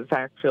it was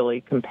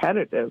actually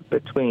competitive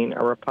between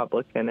a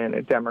Republican and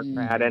a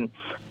Democrat. And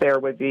there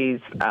were these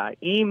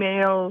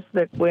emails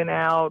that went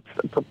out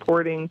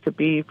purporting to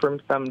be from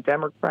some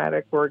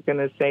Democratic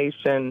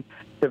organization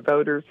to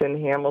voters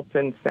in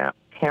Hamilton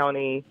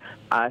County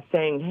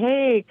saying,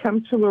 hey,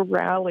 come to a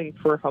rally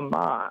for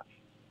Hamas.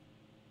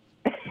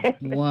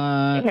 What?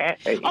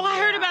 Oh, I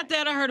heard about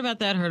that.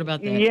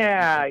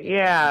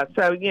 Yeah.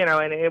 So,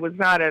 and it was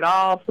not at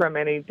all from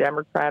any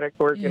Democratic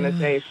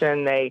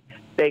organization. They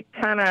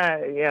kind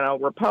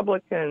of,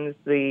 Republicans,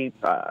 the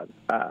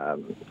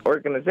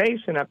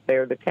organization up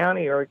there, the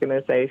county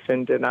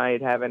organization,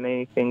 denied having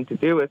anything to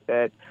do with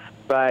it.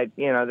 But,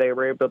 they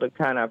were able to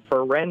kind of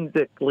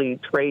forensically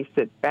trace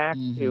it back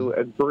to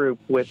a group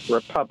with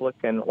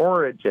Republican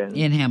origins.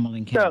 In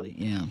Hamilton County,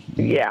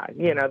 Yeah,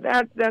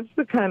 that's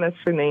the kind of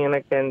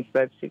shenanigans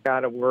that you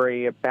got to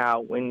worry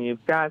about when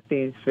you've got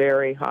these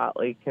very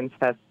hotly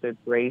contested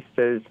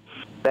races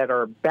that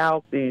are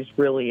about these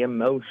really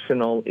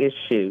emotional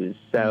issues.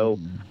 So,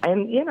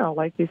 and,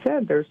 like you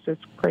said, there's just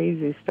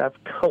crazy stuff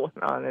going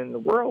on in the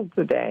world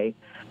today,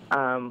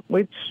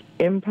 which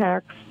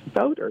impacts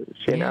voters.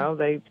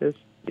 They just,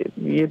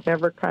 you'd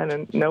never kind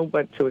of know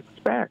what to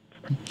expect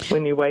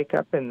when you wake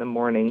up in the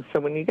morning. So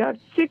when you got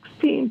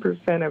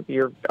 16% of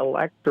your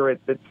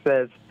electorate that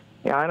says,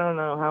 I don't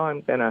know how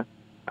I'm going to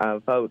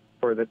vote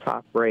for the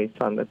top race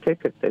on the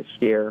ticket this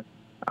year,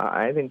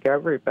 I think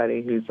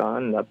everybody who's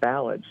on the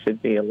ballot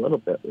should be a little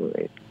bit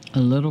worried.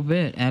 A little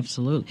bit,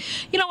 absolutely.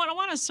 You know what? I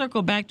want to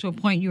circle back to a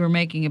point you were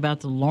making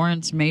about the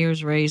Lawrence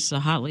mayor's race, a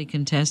hotly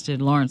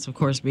contested, Lawrence, of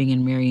course, being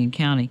in Marion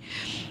County.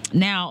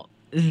 Now,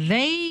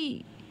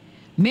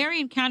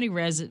 Marion County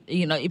resident,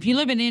 if you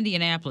live in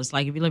Indianapolis,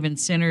 like if you live in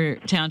Center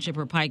Township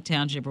or Pike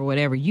Township or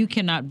whatever, you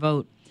cannot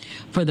vote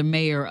for the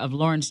mayor of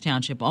Lawrence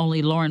Township.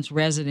 Only Lawrence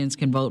residents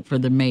can vote for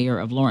the mayor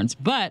of Lawrence.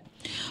 But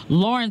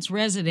Lawrence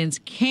residents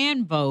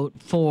can vote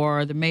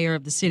for the mayor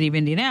of the city of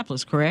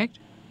Indianapolis, correct?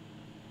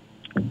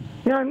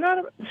 Yeah, I'm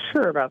not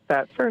sure about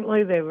that.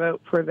 Certainly they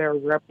vote for their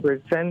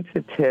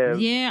representative.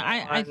 Yeah,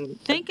 I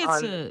think it's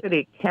on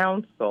city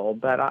council,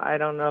 but I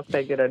don't know if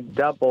they get a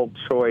double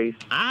choice.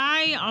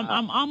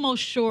 I'm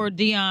almost sure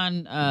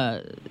Dion,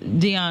 our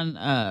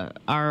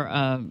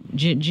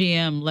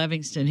GM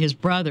Livingston, his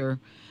brother,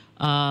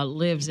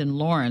 lives in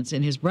Lawrence,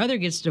 and his brother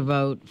gets to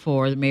vote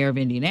for the mayor of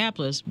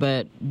Indianapolis,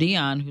 but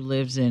Dion, who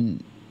lives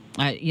in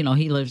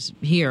he lives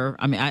here.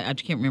 I mean, I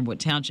can't remember what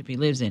township he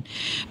lives in,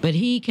 but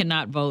he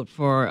cannot vote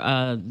for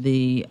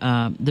the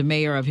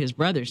mayor of his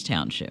brother's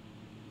township.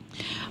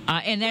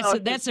 And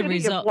that's a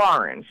result.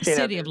 Lawrence,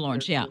 City of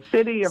Lawrence, yeah.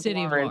 City of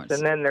Lawrence,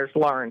 and then there's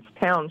Lawrence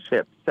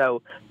Township.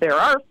 So there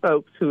are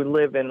folks who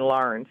live in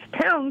Lawrence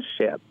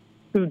Township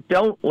who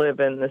don't live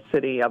in the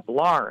city of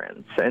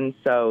Lawrence, and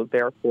so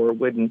therefore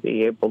wouldn't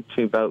be able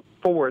to vote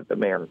for the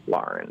mayor of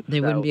Lawrence.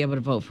 They wouldn't be able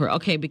to vote for,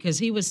 because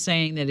he was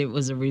saying that it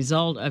was a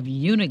result of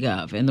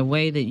Unigov and the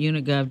way that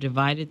Unigov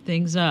divided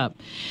things up,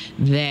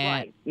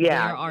 that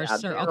there are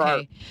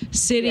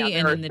city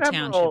and then the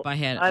township I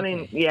had.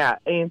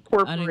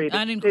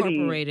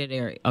 Unincorporated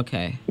area.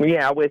 Okay.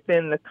 Yeah,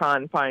 within the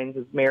confines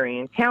of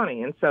Marion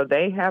County, and so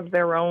they have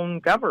their own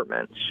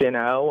governments,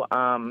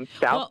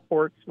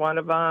 Southport's one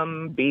of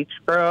them, Beech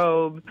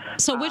Grove.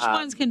 So which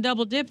ones can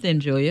double dip then,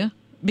 Julia?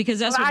 Because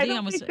that's what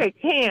Dion was saying. I don't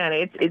think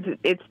they can.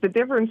 It's the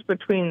difference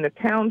between the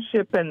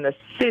township and the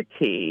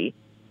city.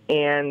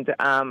 And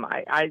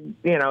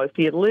if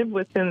you live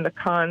within the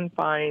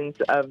confines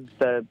of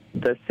the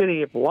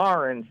city of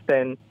Lawrence,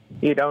 then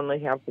you'd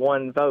only have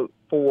one vote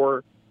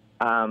for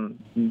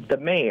the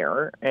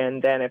mayor.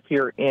 And then if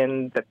you're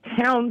in the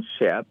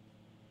township,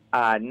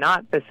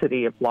 not the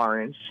city of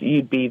Lawrence,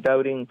 you'd be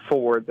voting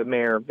for the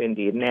mayor of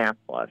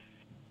Indianapolis,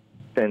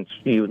 since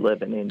you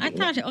live in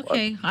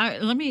Indianapolis.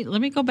 Let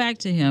me go back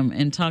to him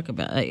and talk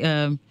about.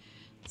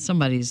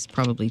 Somebody's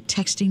probably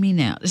texting me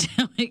now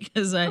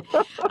because I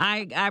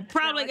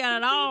probably got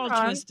it all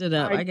twisted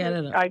up.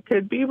 I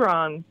could be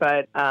wrong,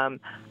 but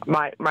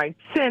my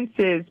sense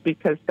is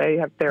because they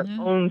have their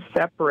own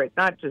separate,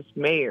 not just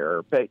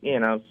mayor, but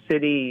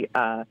city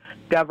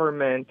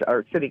government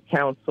or city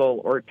council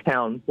or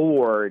town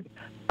board,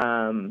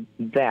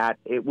 that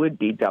it would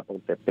be double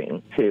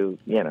dipping to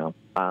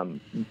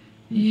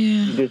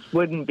you just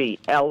wouldn't be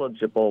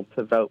eligible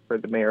to vote for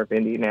the mayor of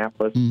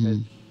Indianapolis because,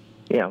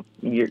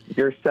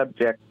 you're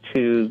subject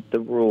to the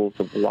rules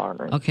of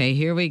Lawrence. Okay,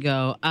 here we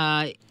go.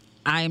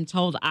 I am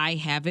told I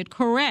have it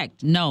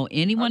correct. No,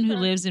 anyone who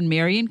lives in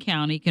Marion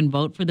County can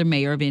vote for the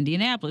mayor of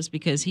Indianapolis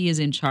because he is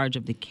in charge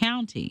of the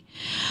county.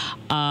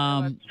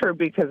 That's true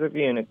because of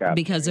UNIGOV.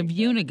 Because of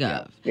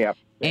UNIGOV. Yep.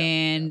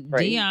 And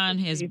Right. Dion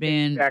has He's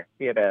been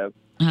executive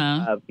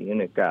of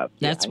UNIGOV.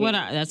 That's what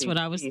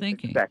I was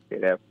thinking.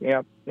 Executive.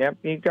 Yep.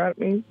 You got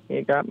me.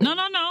 No,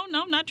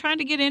 not trying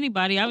to get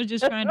anybody. I was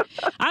just trying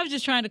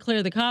to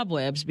clear the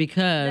cobwebs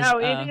because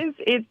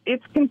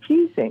it's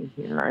confusing.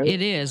 Right?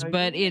 It is,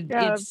 but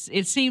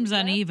it seems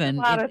uneven.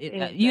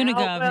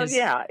 UNIGOV has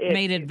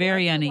made it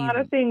very uneven. A lot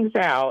of things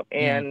out,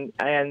 and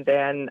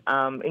then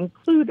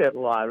included a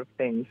lot of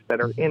things that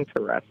are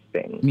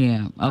interesting.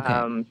 Yeah.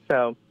 Okay.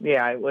 So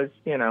it was.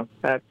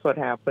 That's what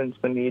happens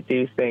when you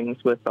do things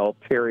with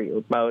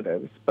ulterior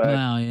motives. But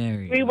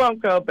we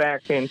won't go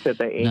back into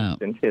the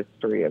ancient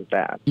history of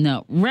that.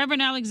 No.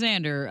 Reverend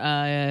Alexander,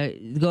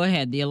 go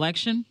ahead. The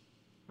election?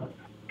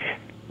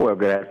 Well,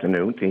 good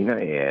afternoon, Tina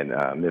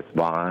and Ms.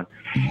 Vaughn.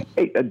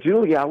 Hey,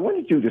 Julia, I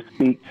wanted you to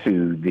speak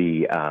to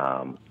the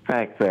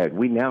fact that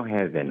we now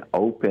have an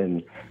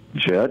open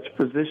judge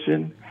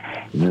position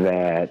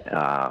that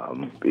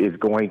is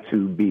going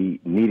to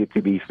be needed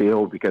to be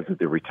filled because of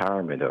the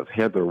retirement of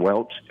Heather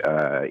Welch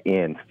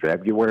in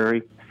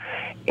February.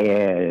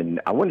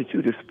 And I wanted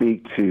you to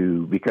speak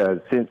to, because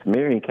since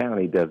Marion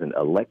County doesn't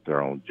elect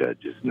their own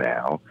judges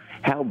now,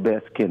 how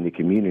best can the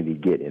community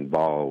get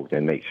involved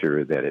and make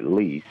sure that at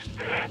least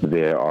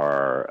there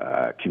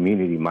are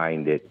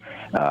community-minded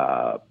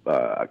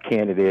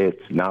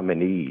candidates,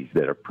 nominees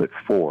that are put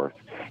forth,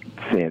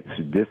 since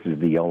this is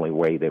the only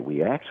way that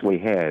we actually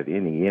have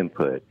any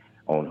input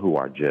on who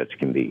our judge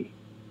can be?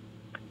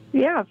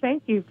 Yeah,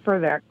 thank you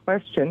for that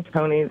question,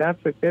 Tony. That's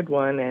a good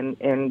one,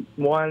 and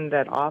one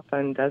that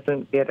often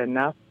doesn't get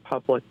enough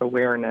public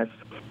awareness.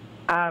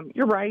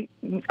 You're right.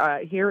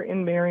 Here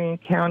in Marion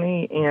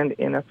County and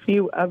in a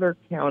few other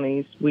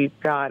counties, we've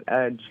got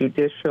a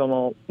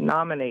judicial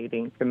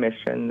nominating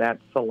commission that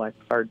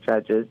selects our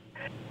judges.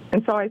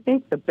 And so I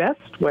think the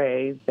best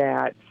way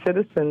that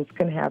citizens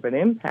can have an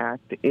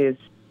impact is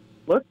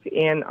look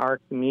in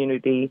our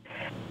community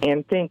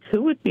and think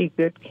who would be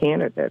good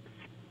candidates,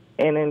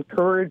 and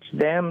encourage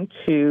them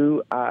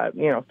to,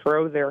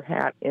 throw their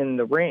hat in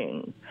the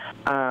ring.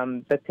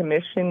 The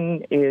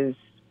commission is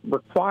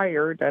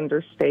required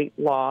under state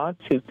law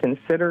to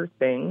consider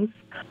things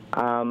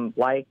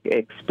like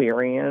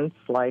experience,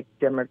 like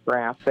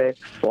demographics,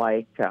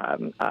 like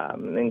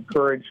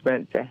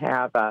encouragement to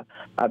have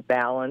a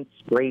balanced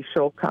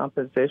racial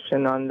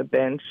composition on the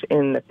bench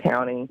in the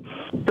county.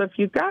 So if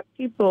you've got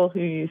people who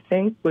you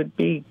think would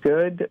be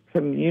good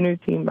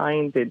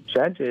community-minded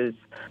judges,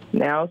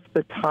 now's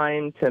the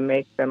time to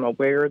make them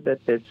aware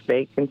that this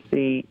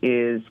vacancy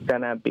is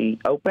going to be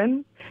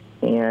open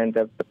and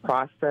of the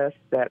process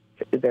that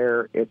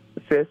there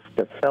exists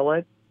to fill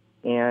it,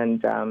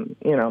 and,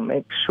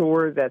 make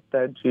sure that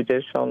the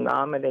Judicial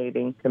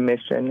Nominating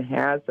Commission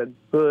has a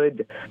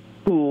good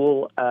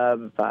pool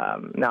of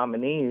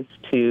nominees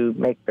to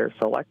make their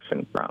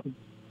selection from.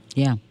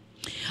 Yeah.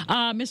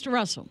 Mr.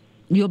 Russell,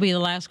 you'll be the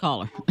last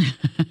caller.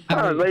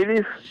 Hi,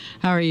 ladies.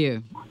 How are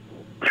you?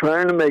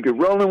 Trying to make it,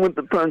 rolling with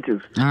the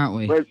punches. Aren't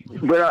we?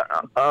 But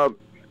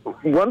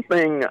one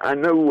thing I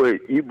know,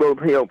 you both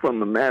hail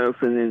from the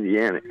Madison,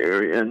 Indiana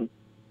area, and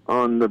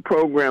on the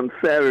program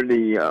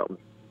Saturday,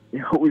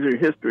 Hoosier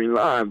History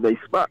Live, they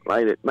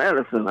spotlighted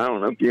Madison. I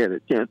don't know if you had a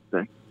chance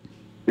to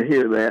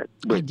hear that.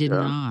 But, I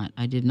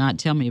did not.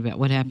 Tell me about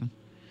what happened.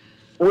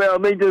 Well,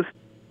 they just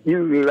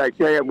usually like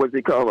they have what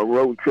they call a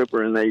road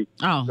tripper, and they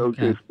go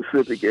to a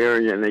specific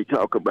area and they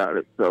talk about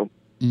it. So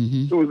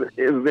it was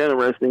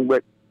interesting.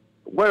 But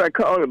what I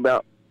called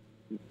about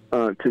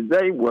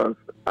today was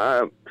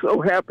I'm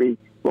so happy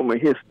from a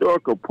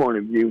historical point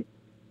of view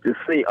to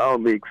see all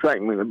the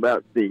excitement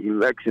about the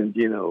elections,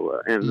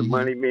 and the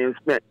money being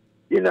spent.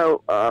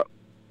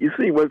 You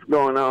see what's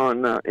going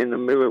on in the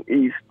Middle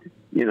East,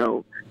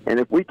 and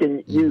if we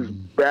can use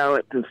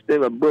ballots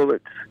instead of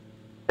bullets,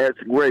 that's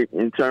great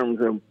in terms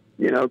of,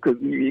 because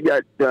you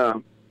got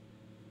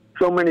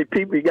so many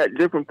people, you got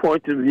different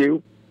points of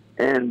view,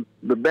 and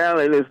the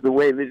ballot is the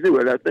way to do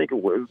it. I think it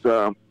was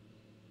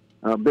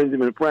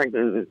Benjamin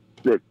Franklin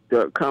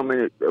that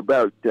commented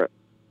about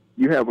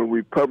you have a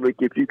republic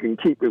if you can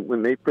keep it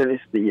when they finish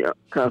the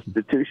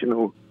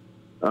constitutional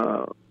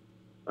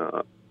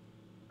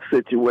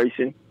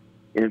situation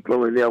in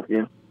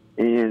Philadelphia.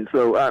 And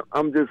so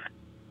I'm just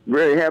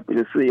very happy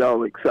to see all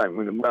the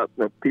excitement about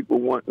the people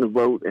wanting to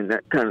vote and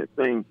that kind of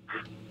thing.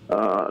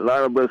 A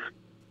lot of us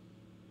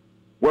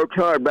worked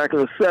hard back in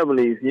the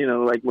 70s,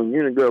 like when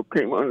UNIGOV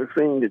came on the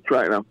scene to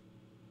try to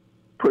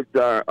put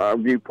our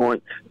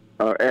viewpoints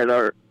add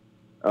our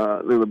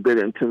little bit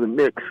into the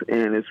mix,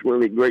 and it's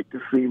really great to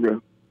see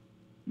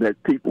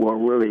that people are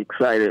really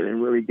excited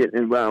and really getting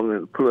involved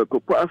in the political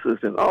process.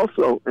 And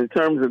also, in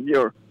terms of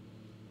your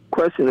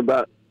question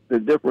about the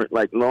different,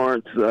 like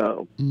Lawrence,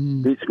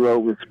 Beach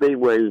Grove, and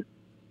Speedway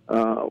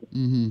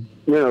You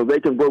know, they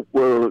can vote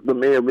for the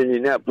mayor of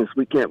Indianapolis.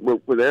 We can't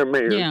vote for their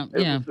mayor.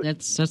 Yeah.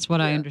 That's what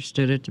I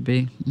understood it to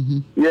be.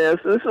 Yes,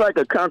 it's like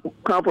a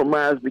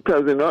compromise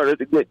because in order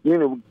to get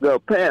Unibill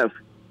passed,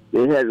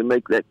 they had to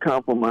make that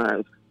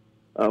compromise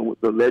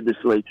with the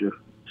legislature,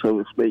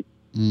 so to speak.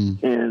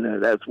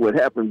 And that's what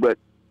happened. But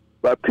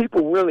by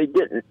people really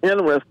getting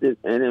interested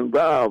and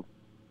involved,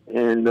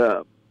 and,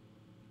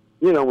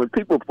 you know, when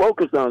people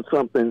focus on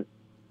something,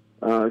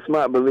 it's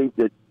my belief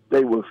that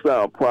they will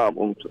solve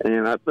problems.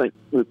 And I think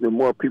with the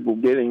more people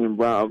getting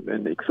involved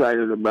and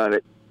excited about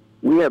it,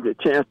 we have the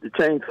chance to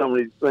change some of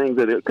these things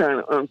that are kind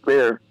of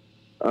unfair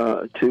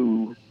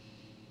to,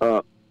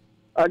 I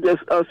guess,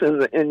 us in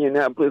the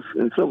Indianapolis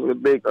and some of the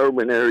big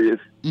urban areas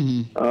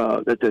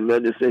that the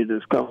legislature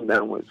has come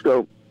down with.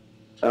 So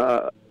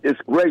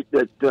it's great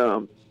that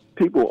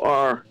people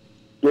are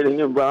getting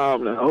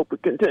involved, and I hope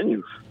it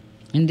continues.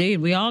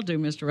 Indeed, we all do,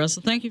 Mr.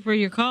 Russell. Thank you for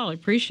your call. I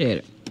appreciate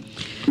it.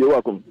 You're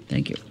welcome.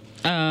 Thank you.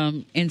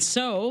 And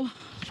so,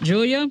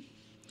 Julia,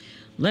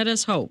 let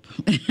us hope.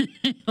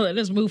 Let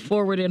us move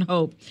forward in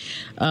hope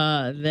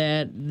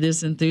that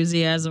this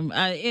enthusiasm,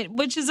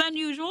 which is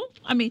unusual.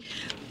 I mean,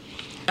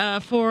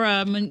 for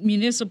a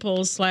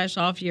municipal /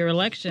 off-year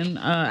election,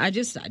 I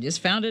just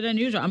found it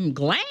unusual. I'm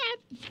glad,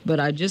 but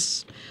I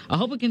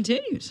hope it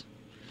continues.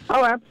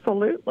 Oh,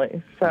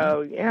 absolutely.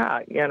 So,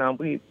 yeah, you know,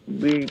 we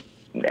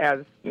as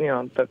you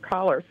know, the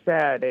caller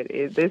said,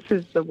 this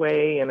is the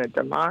way in a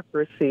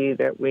democracy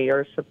that we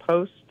are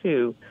supposed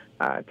to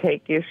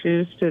take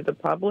issues to the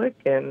public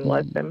and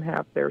let them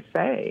have their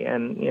say.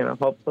 And, you know,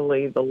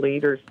 hopefully the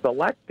leaders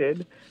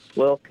selected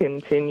will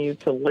continue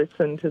to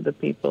listen to the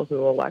people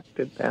who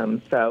elected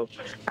them. So,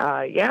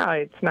 yeah,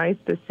 it's nice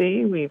to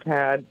see. We've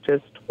had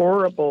just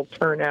horrible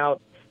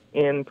turnout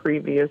in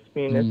previous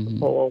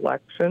municipal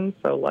elections,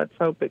 so let's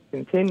hope it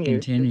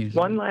continues.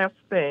 One last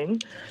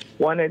thing,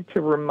 wanted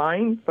to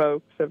remind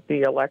folks of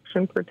the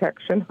Election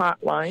Protection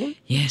Hotline.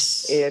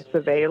 Yes. It's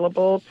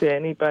available to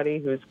anybody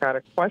who's got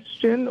a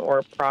question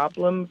or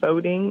problem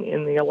voting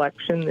in the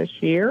election this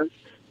year.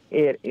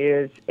 It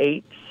is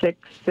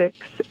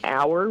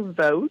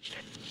 866-OUR-VOTE,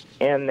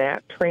 and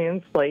that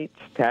translates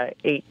to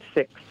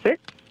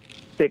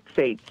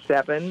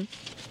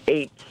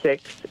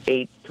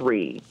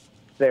 866-687-8683.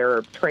 There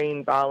are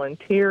trained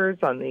volunteers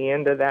on the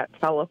end of that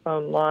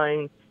telephone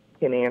line,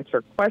 can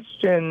answer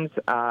questions,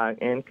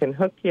 and can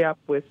hook you up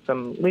with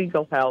some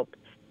legal help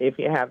if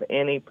you have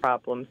any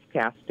problems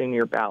casting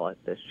your ballot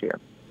this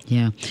year.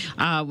 Yeah.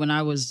 When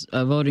I was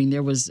voting,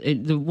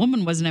 the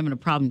woman wasn't having a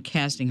problem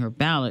casting her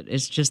ballot.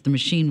 It's just the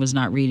machine was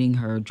not reading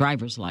her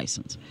driver's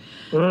license.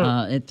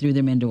 It threw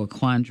them into a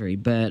quandary.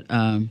 But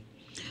would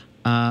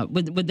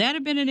that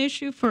have been an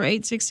issue for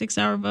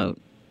 866-OUR-VOTE?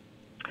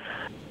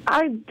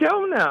 I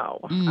don't know.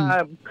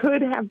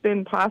 Could have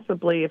been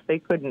possibly if they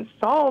couldn't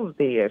solve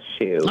the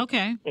issue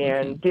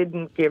and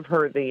didn't give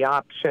her the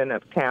option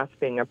of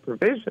casting a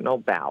provisional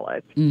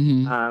ballot.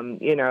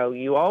 You know,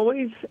 you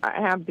always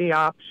have the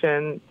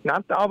option,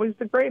 not always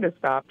the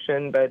greatest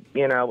option, but,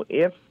 you know,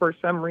 if for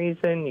some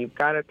reason you've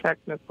got a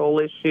technical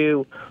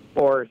issue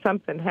or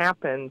something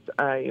happens,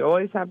 you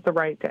always have the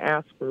right to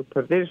ask for a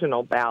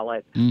provisional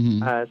ballot.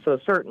 So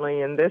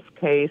certainly in this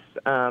case,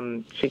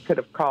 she could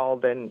have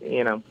called and,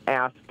 you know,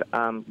 asked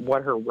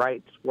what her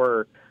rights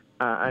were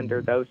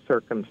under those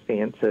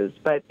circumstances.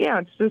 But, yeah,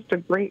 it's just a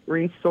great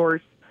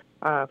resource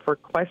for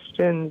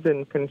questions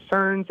and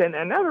concerns. And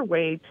another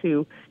way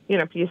to, you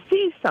know, if you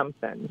see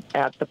something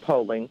at the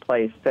polling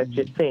place that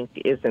you think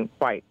isn't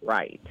quite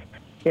right,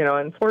 you know,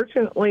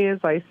 unfortunately, as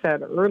I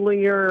said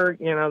earlier,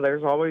 you know,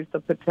 there's always the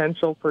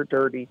potential for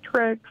dirty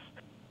tricks.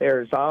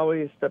 There's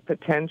always the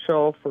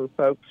potential for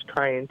folks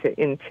trying to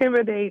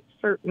intimidate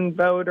certain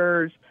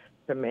voters,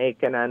 to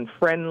make an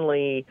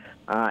unfriendly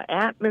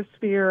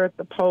atmosphere at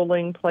the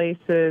polling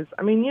places.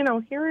 I mean, you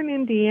know, here in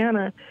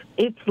Indiana,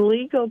 it's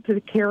legal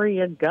to carry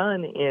a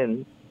gun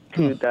in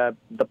to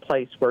the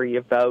place where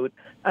you vote,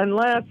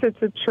 unless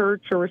it's a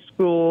church or a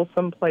school,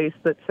 someplace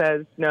that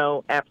says,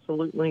 no,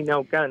 absolutely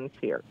no guns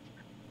here.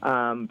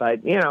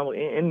 But, you know,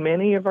 in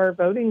many of our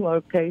voting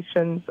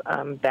locations,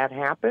 that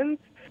happens,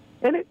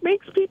 and it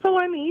makes people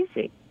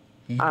uneasy.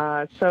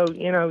 So,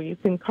 you know, you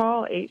can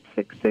call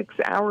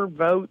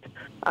 866-OUR-VOTE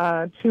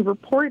to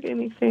report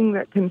anything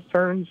that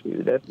concerns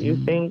you, that you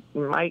think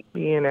might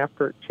be an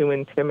effort to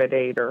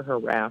intimidate or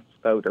harass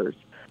voters.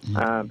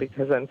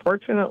 Because,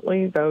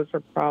 unfortunately, those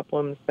are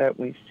problems that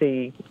we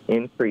see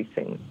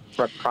increasing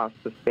across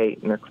the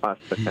state and across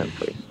the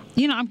country.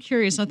 You know, I'm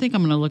curious. I think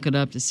I'm going to look it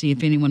up to see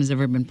if anyone has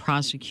ever been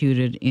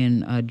prosecuted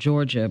in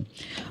Georgia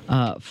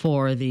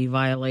for the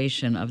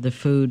violation of the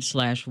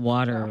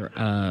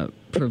food/water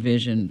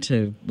provision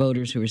to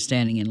voters who are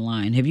standing in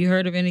line. Have you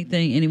heard of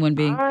anyone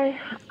being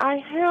I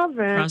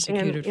haven't.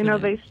 prosecuted and, for you know,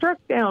 that? they struck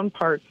down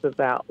parts of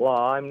that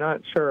law. I'm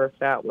not sure if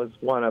that was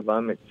one of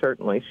them. It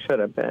certainly should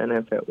have been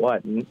if it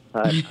wasn't.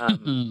 But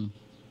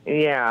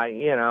Yeah,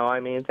 I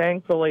mean,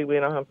 thankfully we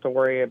don't have to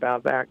worry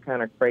about that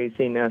kind of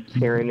craziness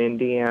here in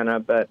Indiana,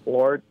 but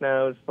Lord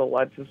knows the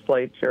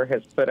legislature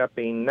has put up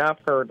enough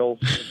hurdles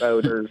for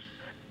voters.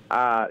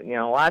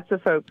 Lots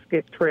of folks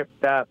get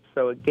tripped up,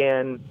 so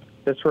again,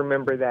 just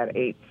remember that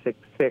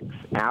 866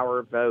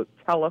 Our Vote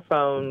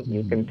telephone.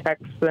 You can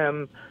text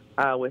them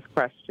with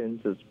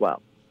questions as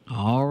well.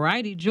 All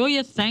righty.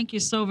 Julia, thank you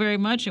so very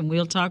much, and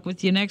we'll talk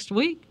with you next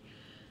week.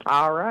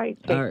 All right.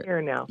 Take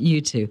care now. You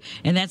too.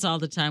 And that's all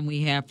the time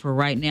we have for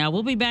right now.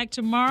 We'll be back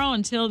tomorrow.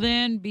 Until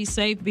then, be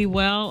safe, be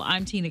well.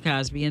 I'm Tina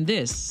Cosby, and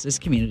this is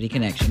Community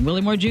Connection. Willie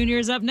Moore Jr.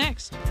 is up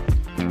next.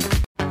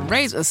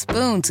 Raise a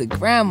spoon to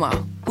Grandma,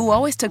 who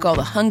always took all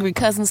the hungry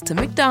cousins to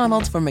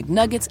McDonald's for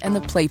McNuggets and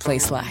the Play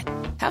Slide.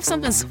 Have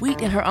something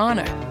sweet in her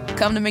honor.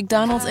 Come to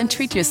McDonald's and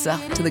treat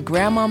yourself to the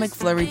Grandma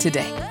McFlurry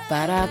today.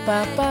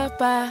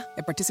 Ba-da-ba-ba-ba.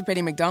 At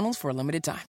participating McDonald's for a limited time.